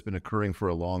something that's been occurring for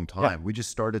a long time. Yeah. We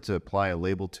just started to apply a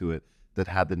label to it that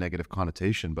had the negative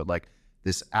connotation, but like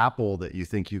this apple that you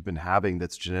think you've been having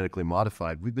that's genetically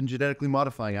modified, we've been genetically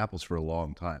modifying apples for a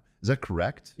long time. Is that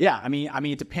correct? Yeah. I mean,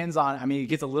 it depends on, it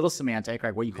gets a little semantic,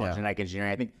 right? What you call genetic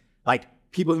engineering. I think like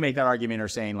people who make that argument are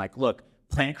saying like, look,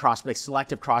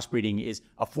 selective crossbreeding is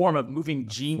a form of moving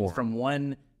genes from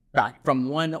one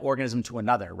organism to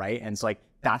another, right? And so like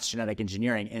that's genetic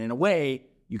engineering. And in a way,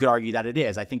 you could argue that it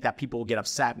is. I think that people get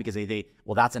upset because they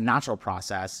that's a natural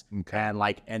process. Okay.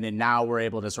 And then now we're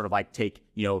able to sort of like take,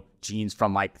 genes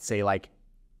from like, say like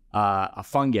a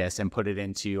fungus and put it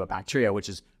into a bacteria, which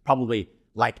is probably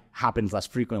like happens less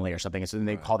frequently or something. And so then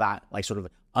they call that like sort of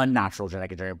unnatural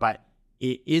genetic engineering, but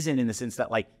it isn't in the sense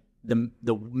that like the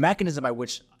mechanism by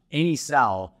which any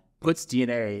cell puts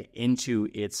DNA into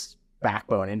its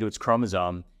backbone, into its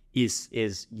chromosome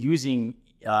is using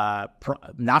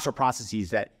natural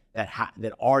processes that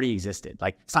already existed.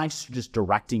 Like science is just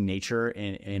directing nature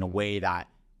in a way that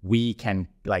we can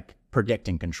like predict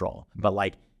and control. But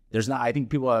like there's not. I think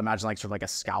people imagine like sort of like a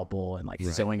scalpel and like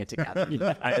sewing it together.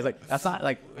 It's like that's not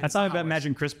about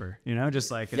imagine CRISPR. Just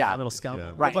like a little scalpel.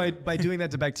 Yeah. Right. By doing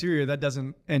that to bacteria, that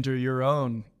doesn't enter your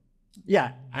own.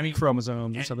 Yeah, I mean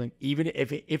chromosomes or something. Even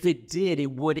if it did, it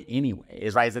would anyway.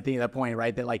 Is right. Is the thing, that point,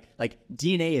 right? That like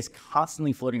DNA is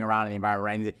constantly floating around in the environment,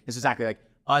 right? And it's exactly like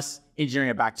us engineering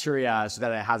a bacteria so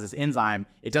that it has this enzyme.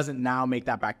 It doesn't now make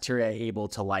that bacteria able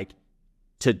to like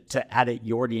to edit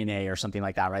your DNA or something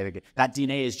like that, right? Like that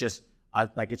DNA is just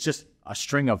it's just a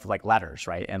string of like letters,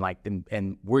 right? And like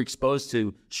and we're exposed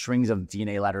to strings of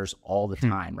DNA letters all the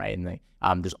time, right? And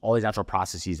there's all these natural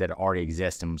processes that already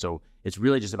exist, and so it's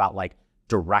really just about like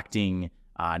directing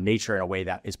nature in a way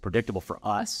that is predictable for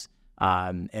us.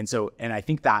 And I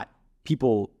think that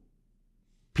people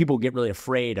get really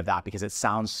afraid of that because it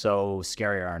sounds so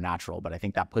scary or unnatural. But I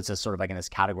think that puts us sort of like in this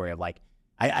category of like,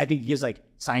 I think it gives like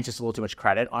scientists a little too much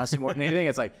credit, honestly, more than anything.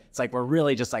 It's like we're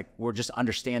really just like we're just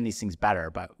understand these things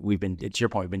better, but we've been, to your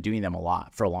point, we've been doing them a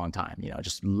lot for a long time.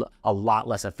 Just a lot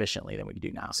less efficiently than we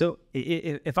do now. So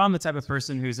if I'm the type of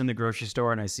person who's in the grocery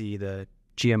store and I see the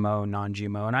GMO,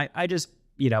 non-GMO, and I just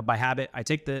by habit I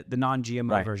take the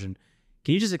non-GMO version.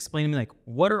 Can you just explain to me like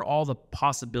what are all the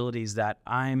possibilities that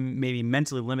I'm maybe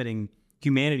mentally limiting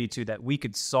humanity to that we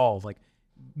could solve, like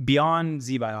beyond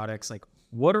Zbiotics, like?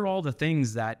 What are all the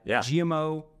things that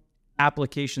GMO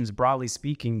applications, broadly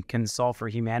speaking, can solve for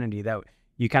humanity that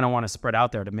you kind of want to spread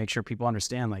out there to make sure people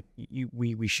understand, like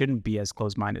we shouldn't be as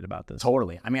closed-minded about this?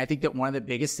 Totally. I mean, I think that one of the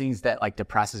biggest things that like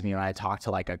depresses me when I talk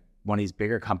to like one of these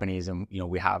bigger companies and,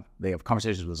 they have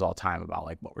conversations with us all the time about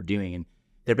like what we're doing. And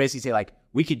they basically say like,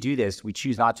 we could do this. We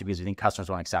choose not to because we think customers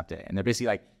won't accept it. And they're basically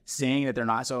like saying that they're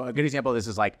not. So a good example of this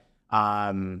is like,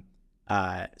 so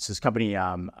this company,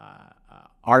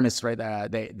 Artemis, right?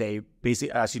 They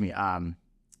basically,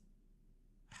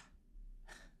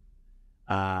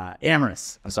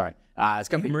 Amyris. I'm sorry. It's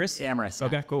company Amyris.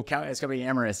 Okay, cool. It's company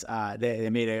Amyris. They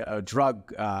made a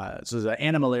drug. So there's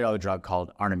an antimalarial drug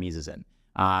called artemisinin.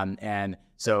 And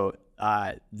so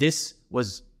this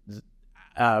was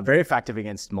very effective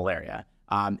against malaria.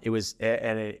 It was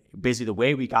basically the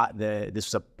way we got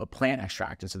this was a plant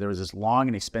extract. And so there was this long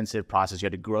and expensive process. You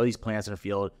had to grow these plants in a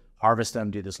field, harvest them,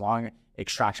 do this long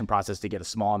extraction process to get a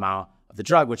small amount of the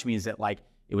drug, which means that like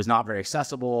it was not very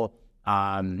accessible.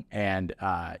 And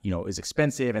it was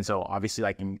expensive. And so obviously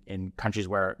like in countries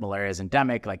where malaria is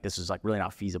endemic, like this was like really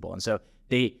not feasible. And so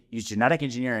they used genetic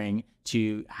engineering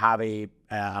to have a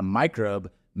microbe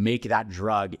make that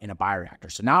drug in a bioreactor.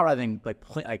 So now rather than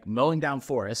like mowing down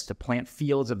forests to plant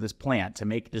fields of this plant to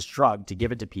make this drug to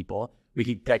give it to people, we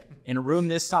could like in a room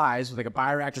this size with like a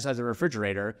bioreactor size of a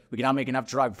refrigerator, we can now make enough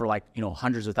drug for like,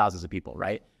 hundreds of thousands of people.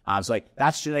 Right. So like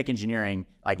that's genetic engineering,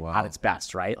 like at its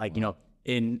best, right? Like,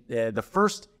 in the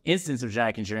first instance of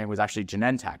genetic engineering was actually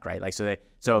Genentech, right? Like,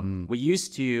 we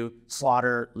used to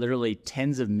slaughter literally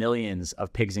tens of millions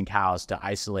of pigs and cows to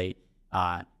isolate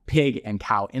pig and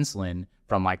cow insulin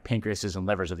from like pancreases and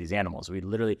livers of these animals. We'd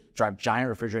literally drive giant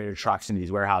refrigerator trucks into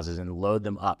these warehouses and load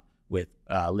them up with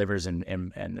livers and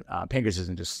pancreases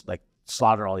and just like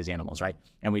slaughter all these animals, right?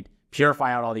 And we'd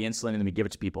purify out all the insulin and then we give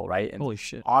it to people, right? And holy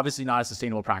shit. Obviously not a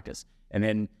sustainable practice. And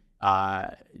then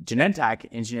Genentech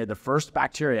engineered the first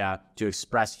bacteria to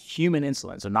express human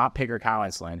insulin, so not pig or cow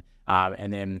insulin,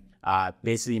 and then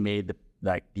basically made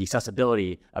the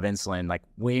accessibility of insulin like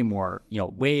way more,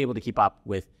 way able to keep up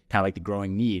with kind of like the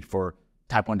growing need for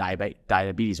type 1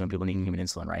 diabetes when people need human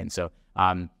insulin, right? And so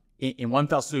in one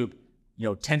fell swoop,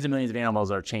 tens of millions of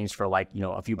animals are changed for like,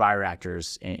 a few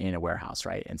bioreactors in a warehouse,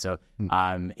 right? And so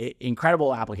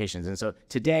incredible applications. And so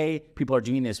today people are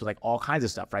doing this with like all kinds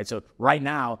of stuff, right? So right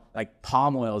now, like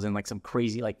palm oil is in like some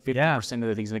crazy, like 50% of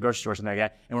the things in the grocery store, something like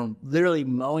that. And we're literally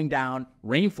mowing down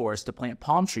rainforests to plant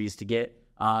palm trees to get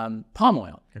palm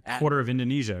oil. A quarter of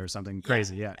Indonesia or something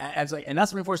crazy, yeah. And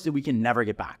that's rainforest that we can never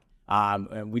get back.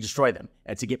 And we destroy them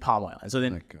to get palm oil. And so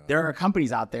then there are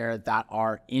companies out there that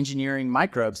are engineering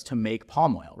microbes to make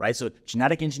palm oil, right? So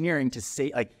genetic engineering to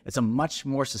say like it's a much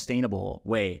more sustainable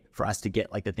way for us to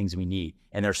get like the things we need.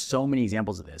 And there's so many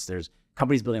examples of this. There's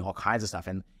companies building all kinds of stuff.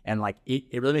 And like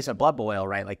it really makes my blood boil,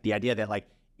 right? Like the idea that like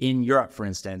in Europe, for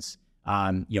instance,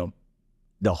 the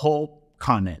whole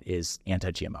continent is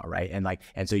anti-GMO, right?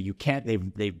 And so you can't,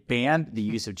 they've banned the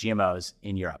use of GMOs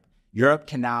in Europe. Europe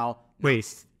can now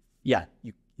Yeah,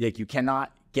 you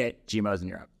cannot get GMOs in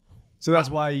Europe. So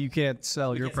that's why you can't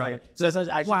sell your product. So that's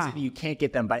actually you can't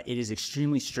get them, but it is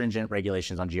extremely stringent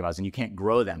regulations on GMOs, and you can't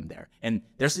grow them there. And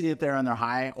they're sitting up there on their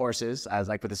high horses as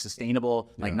like with a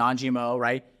sustainable, like non-GMO,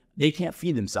 right? They can't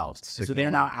feed themselves. So they're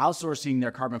now outsourcing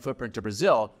their carbon footprint to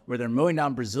Brazil, where they're mowing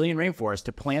down Brazilian rainforests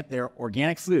to plant their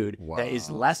organic food that is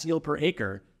less yield per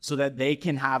acre so that they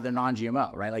can have their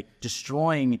non-GMO, right? Like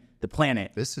destroying the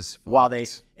planet. This is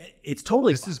it's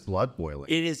totally this is blood boiling.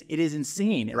 It is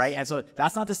insane, right? And so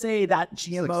that's not to say that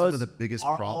GMOs like some of the biggest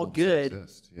are all good.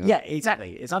 Exist. Yeah,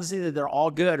 exactly. It's not to say that they're all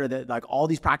good or that like all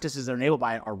these practices that are enabled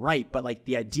by it are right, but like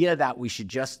the idea that we should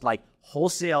just like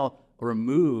wholesale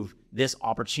remove this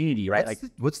opportunity, right?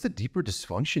 What's the deeper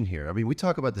dysfunction here? I mean, we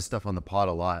talk about this stuff on the pod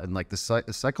a lot, and like the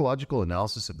psychological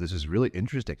analysis of this is really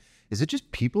interesting. Is it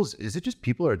just people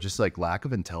are just like lack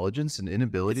of intelligence and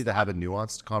inability to have a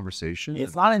nuanced conversation?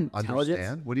 It's not intelligence.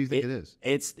 Understand? What do you think it is?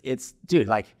 It's dude,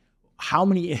 like how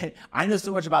many? I know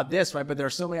so much about this, right? But there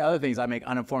are so many other things I make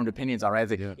uninformed opinions on, right?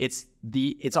 It's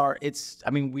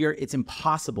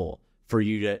impossible for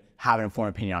you to have an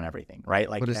informed opinion on everything, right?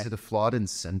 Like, but is it a flawed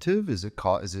incentive? Is it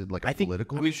like a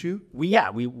political issue? We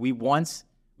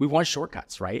want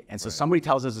shortcuts, right? And so somebody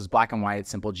tells us it's black and white, it's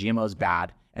simple, GMO is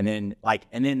bad, and then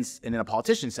a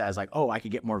politician says like, oh, I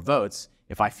could get more votes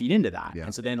if I feed into that. Yeah.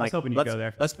 And so then like,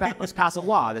 let's pass a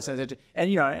law that says that, and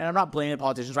and I'm not blaming the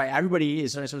politicians, right? Everybody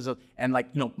is, and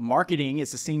like, marketing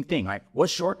is the same thing. Like, what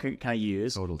shortcut can I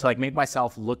use to like make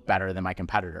myself look better than my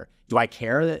competitor? Do I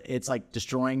care that it's like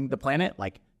destroying the planet?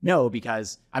 Like, no,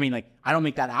 because I mean, like, I don't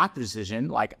make that active decision.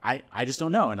 Like, I just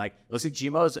don't know. And like, let's say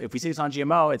GMOs, if we say it's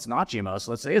non-GMO, it's not GMO.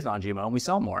 So let's say it's non-GMO and we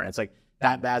sell more. And it's like,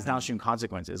 that has downstream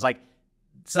consequences. Like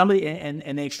somebody,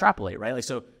 and they extrapolate, right? Like,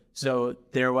 so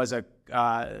there was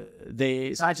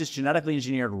the scientists genetically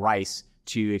engineered rice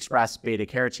to express beta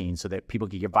carotene so that people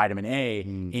could get vitamin A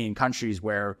in countries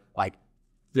where like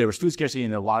there was food scarcity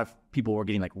and a lot of people were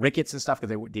getting like rickets and stuff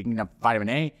because they didn't have vitamin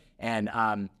A.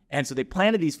 And so they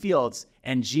planted these fields,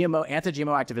 and anti-GMO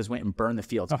activists went and burned the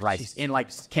fields of rice in like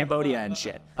Cambodia and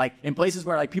shit, like in places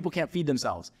where like people can't feed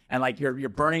themselves, and like you're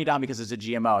burning it down because it's a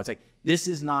GMO. It's like, this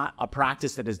is not a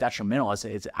practice that is detrimental.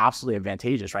 It's absolutely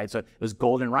advantageous, right? So it was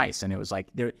golden rice, and it was like,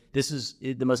 this is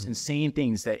the most insane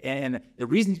things and the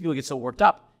reason people get so worked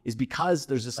up is because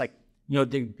there's this like,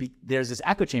 there's this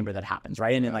echo chamber that happens,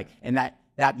 right? And then like, and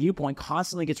that viewpoint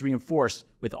constantly gets reinforced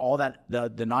with all that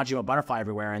the non-GMO butterfly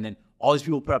everywhere, and then all these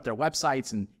people put up their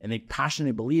websites and they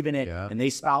passionately believe in it, and they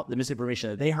spout the misinformation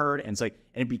that they heard, and it's like,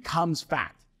 and it becomes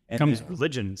fact. And becomes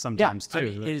religion sometimes too. I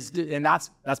mean, and that's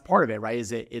part of it, right?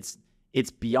 Is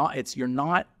it's beyond. You're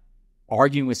not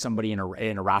arguing with somebody in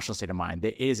a rational state of mind.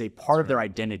 It is a part of their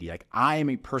identity. Like, I am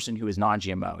a person who is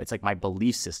non-GMO. It's like my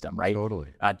belief system, right? Totally.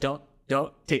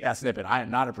 Don't take that snippet. I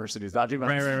am not a person who's not GMO.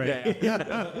 Right.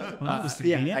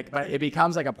 But it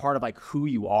becomes like a part of like who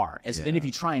you are. And so then if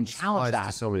you try and challenge that,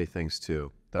 to so many things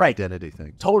too. That right. identity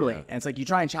thing. Totally. And it's like, you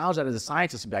try and challenge that as a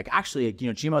scientist and be like, actually,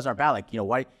 GMOs aren't bad. Like,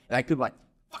 why? And I could be like,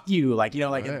 fuck you. Like,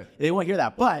 like they won't hear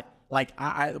that. But like,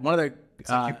 one of the, it's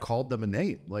like you called them a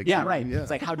name. Like, right. Yeah.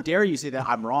 It's like, how dare you say that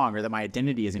I'm wrong or that my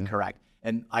identity is incorrect?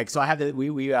 And like, so I have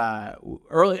we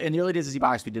early in the early days of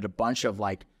Zbiotics, we did a bunch of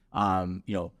like,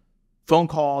 phone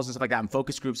calls and stuff like that, and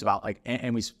focus groups about like,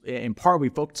 and we, in part, we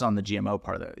focused on the GMO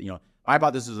part of it. My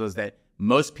hypothesis was that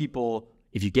most people,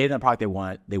 if you gave them the product they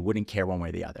want, they wouldn't care one way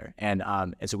or the other. And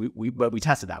so we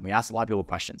tested that. We asked a lot of people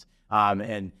questions.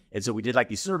 And so we did like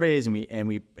these surveys, and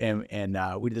we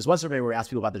did this one survey where we asked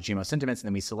people about their GMO sentiments, and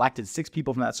then we selected 6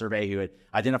 people from that survey who had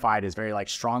identified as very like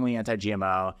strongly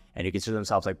anti-GMO and who consider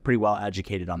themselves like pretty well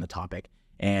educated on the topic.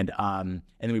 And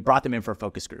then we brought them in for a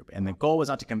focus group. And the goal was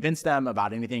not to convince them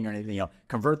about anything or anything,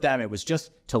 convert them. It was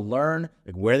just to learn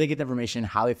like where they get the information,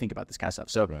 how they think about this kind of stuff.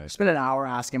 So spent an hour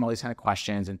asking them all these kind of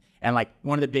questions. And like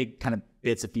one of the big kind of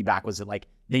bits of feedback was that like,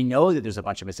 they know that there's a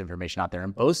bunch of misinformation out there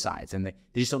on both sides, and they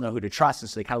just don't know who to trust. And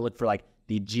so they kind of look for like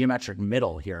the geometric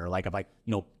middle here, like of like,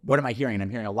 what am I hearing? And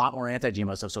I'm hearing a lot more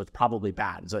anti-GMO stuff, so it's probably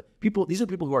bad. And so these are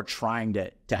people who are trying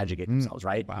to educate themselves,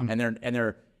 right? Wow.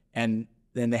 And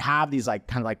then they have these like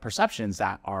kind of like perceptions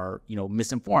that are,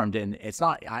 misinformed, and it's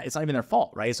not even their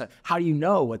fault, right? So how do you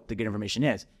know what the good information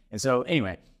is? And so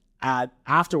anyway,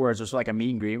 afterwards, it was like a meet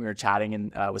and greet. We were chatting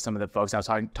and with some of the folks. I was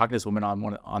talking to this woman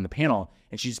on the panel,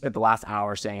 and she spent the last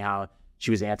hour saying how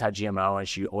she was anti-GMO, and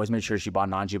she always made sure she bought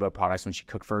non-GMO products when she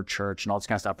cooked for her church and all this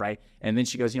kind of stuff, right? And then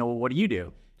she goes, well, what do you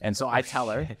do? And so I tell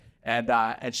her,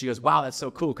 and she goes, wow, that's so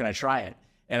cool. Can I try it?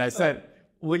 And I said,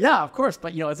 well, yeah, of course,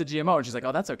 but it's a GMO. And she's like,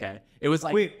 oh, that's okay. It was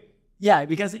like, yeah,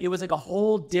 because it was like a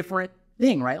whole different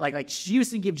thing, right? Like she used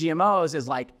to give GMOs as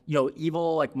like,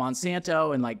 evil, like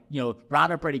Monsanto and like,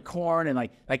 Roundup Ready corn. And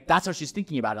like that's how she's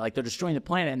thinking about it. Like they're destroying the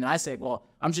planet. And then I say, well,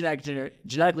 I'm genetically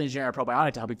engineering a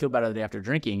probiotic to help you feel better the day after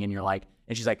drinking. And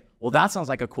she's like, well, that sounds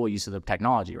like a cool use of the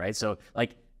technology, right? So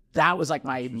like, that was like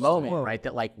my moment, right?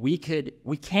 That like we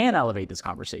can elevate this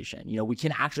conversation. We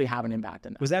can actually have an impact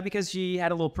in that. Was that because she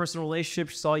had a little personal relationship,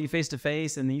 she saw you face to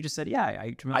face, and then you just said, yeah,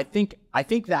 I think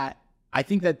that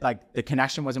like the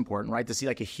connection was important, right? To see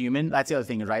like a human. That's the other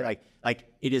thing, right? Like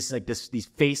it is like these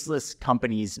faceless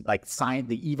companies, like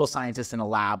the evil scientists in a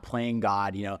lab playing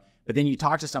God, But then you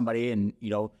talk to somebody and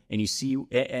you see,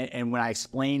 and when I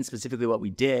explained specifically what we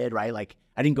did, right? Like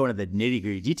I didn't go into the nitty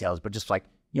gritty details, but just like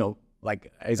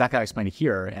like exactly how I explained it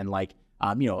here. And like,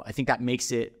 I think that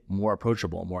makes it more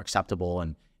approachable, more acceptable.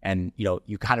 And you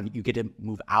get to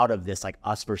move out of this like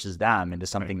us versus them into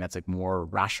something that's like more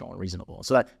rational and reasonable.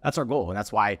 So that's our goal. And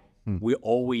that's why we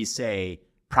always say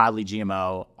proudly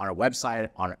GMO on our website,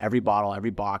 on every bottle, every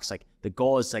box. Like the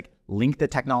goal is like link the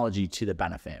technology to the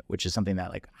benefit, which is something that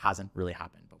like hasn't really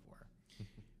happened before.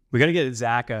 We got to get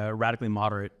Zack a radically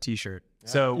moderate t-shirt.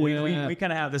 So we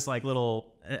kind of have this like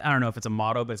little, I don't know if it's a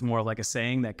motto, but it's more like a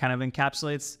saying that kind of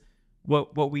encapsulates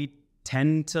what we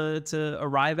tend to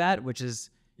arrive at, which is,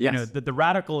 the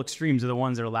radical extremes are the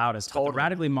ones that are loudest. Totally. The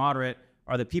radically moderate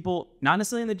are the people, not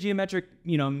necessarily in the geometric,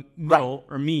 middle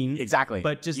or mean. Exactly.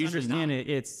 But just understand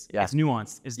it's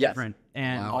nuanced, it's different.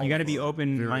 And you got to be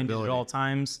open-minded at all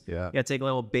times. Yeah. You got to take a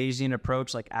little Bayesian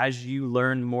approach. Like as you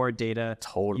learn more data,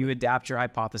 you adapt your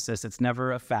hypothesis. It's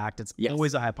never a fact. It's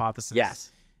always a hypothesis.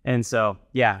 Yes. And so,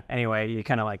 anyway, you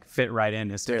kind of like fit right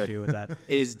in, especially with that. It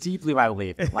is deeply my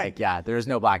belief. Like, there's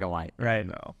no black and white. Right.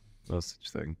 No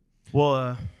such thing.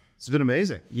 Well, it's been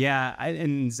amazing. Yeah.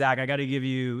 And Zack, I got to give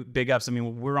you big ups. I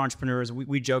mean, we're entrepreneurs.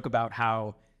 We joke about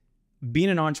how being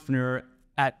an entrepreneur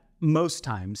at most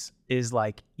times is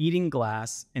like eating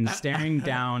glass and staring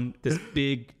down this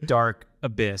big, dark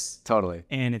abyss. Totally.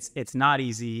 And it's not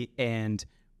easy. And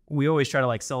we always try to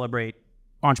like celebrate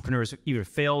entrepreneurs who either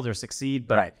failed or succeed,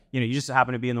 but you just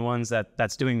happen to be in the ones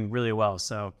that's doing really well.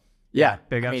 So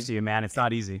big ups to you, man. It's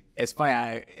not easy. It's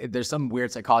funny. There's some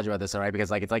weird psychology about this, right?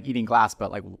 Because like it's like eating glass,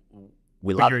 but like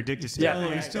we but love you're it. addicted to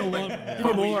it. You still love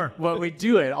For more. Well, we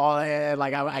do it all. And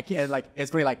like I can't. Like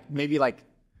it's funny. Like maybe like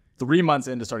 3 months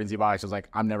into starting Zbiotics, I was like,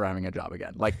 I'm never having a job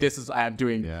again. Like this is I'm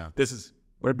doing. This is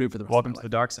what I'm doing for the rest Welcome of my to life. the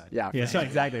dark side. Yeah,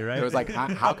 Exactly. Right. It was like,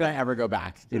 how can I ever go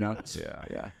back? You know?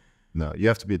 Yeah. No, you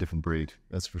have to be a different breed.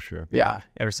 That's for sure. Yeah.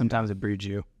 Or sometimes it breeds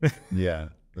you. Yeah,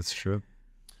 that's true.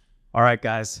 All right,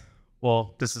 guys.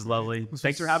 Well, this is lovely.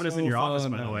 Thanks for having us in your office,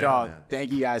 by the way. Dog,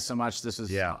 thank you guys so much. This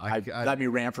was I let me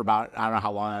rant for about I don't know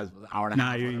how long. An hour and a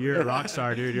half. Nah, you're a rock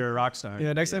star, dude. You're a rock star.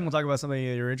 Yeah, next time we'll talk about something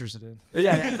you're interested in.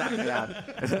 Yeah, exactly.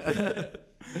 Yeah.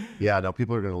 Yeah, no,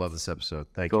 people are going to love this episode.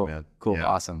 Thank you, man. Cool. Yeah.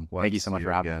 Awesome. Well, Thank you so much see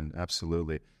for having me. again.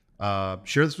 Absolutely.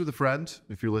 Share this with a friend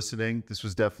if you're listening. This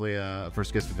was definitely a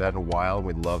first guest we've had in a while.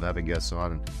 We love having guests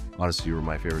on. And honestly, you were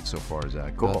my favorite so far,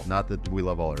 Zach. Cool. Not that we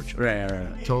love all our children.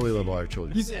 Right. Totally love all our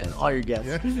children. You said all your guests.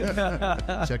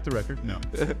 Check the record. No.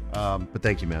 But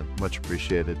thank you, man. Much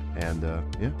appreciated. And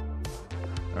yeah.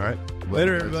 All right.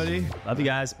 Later, everybody. Love you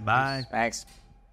guys. Bye. Thanks.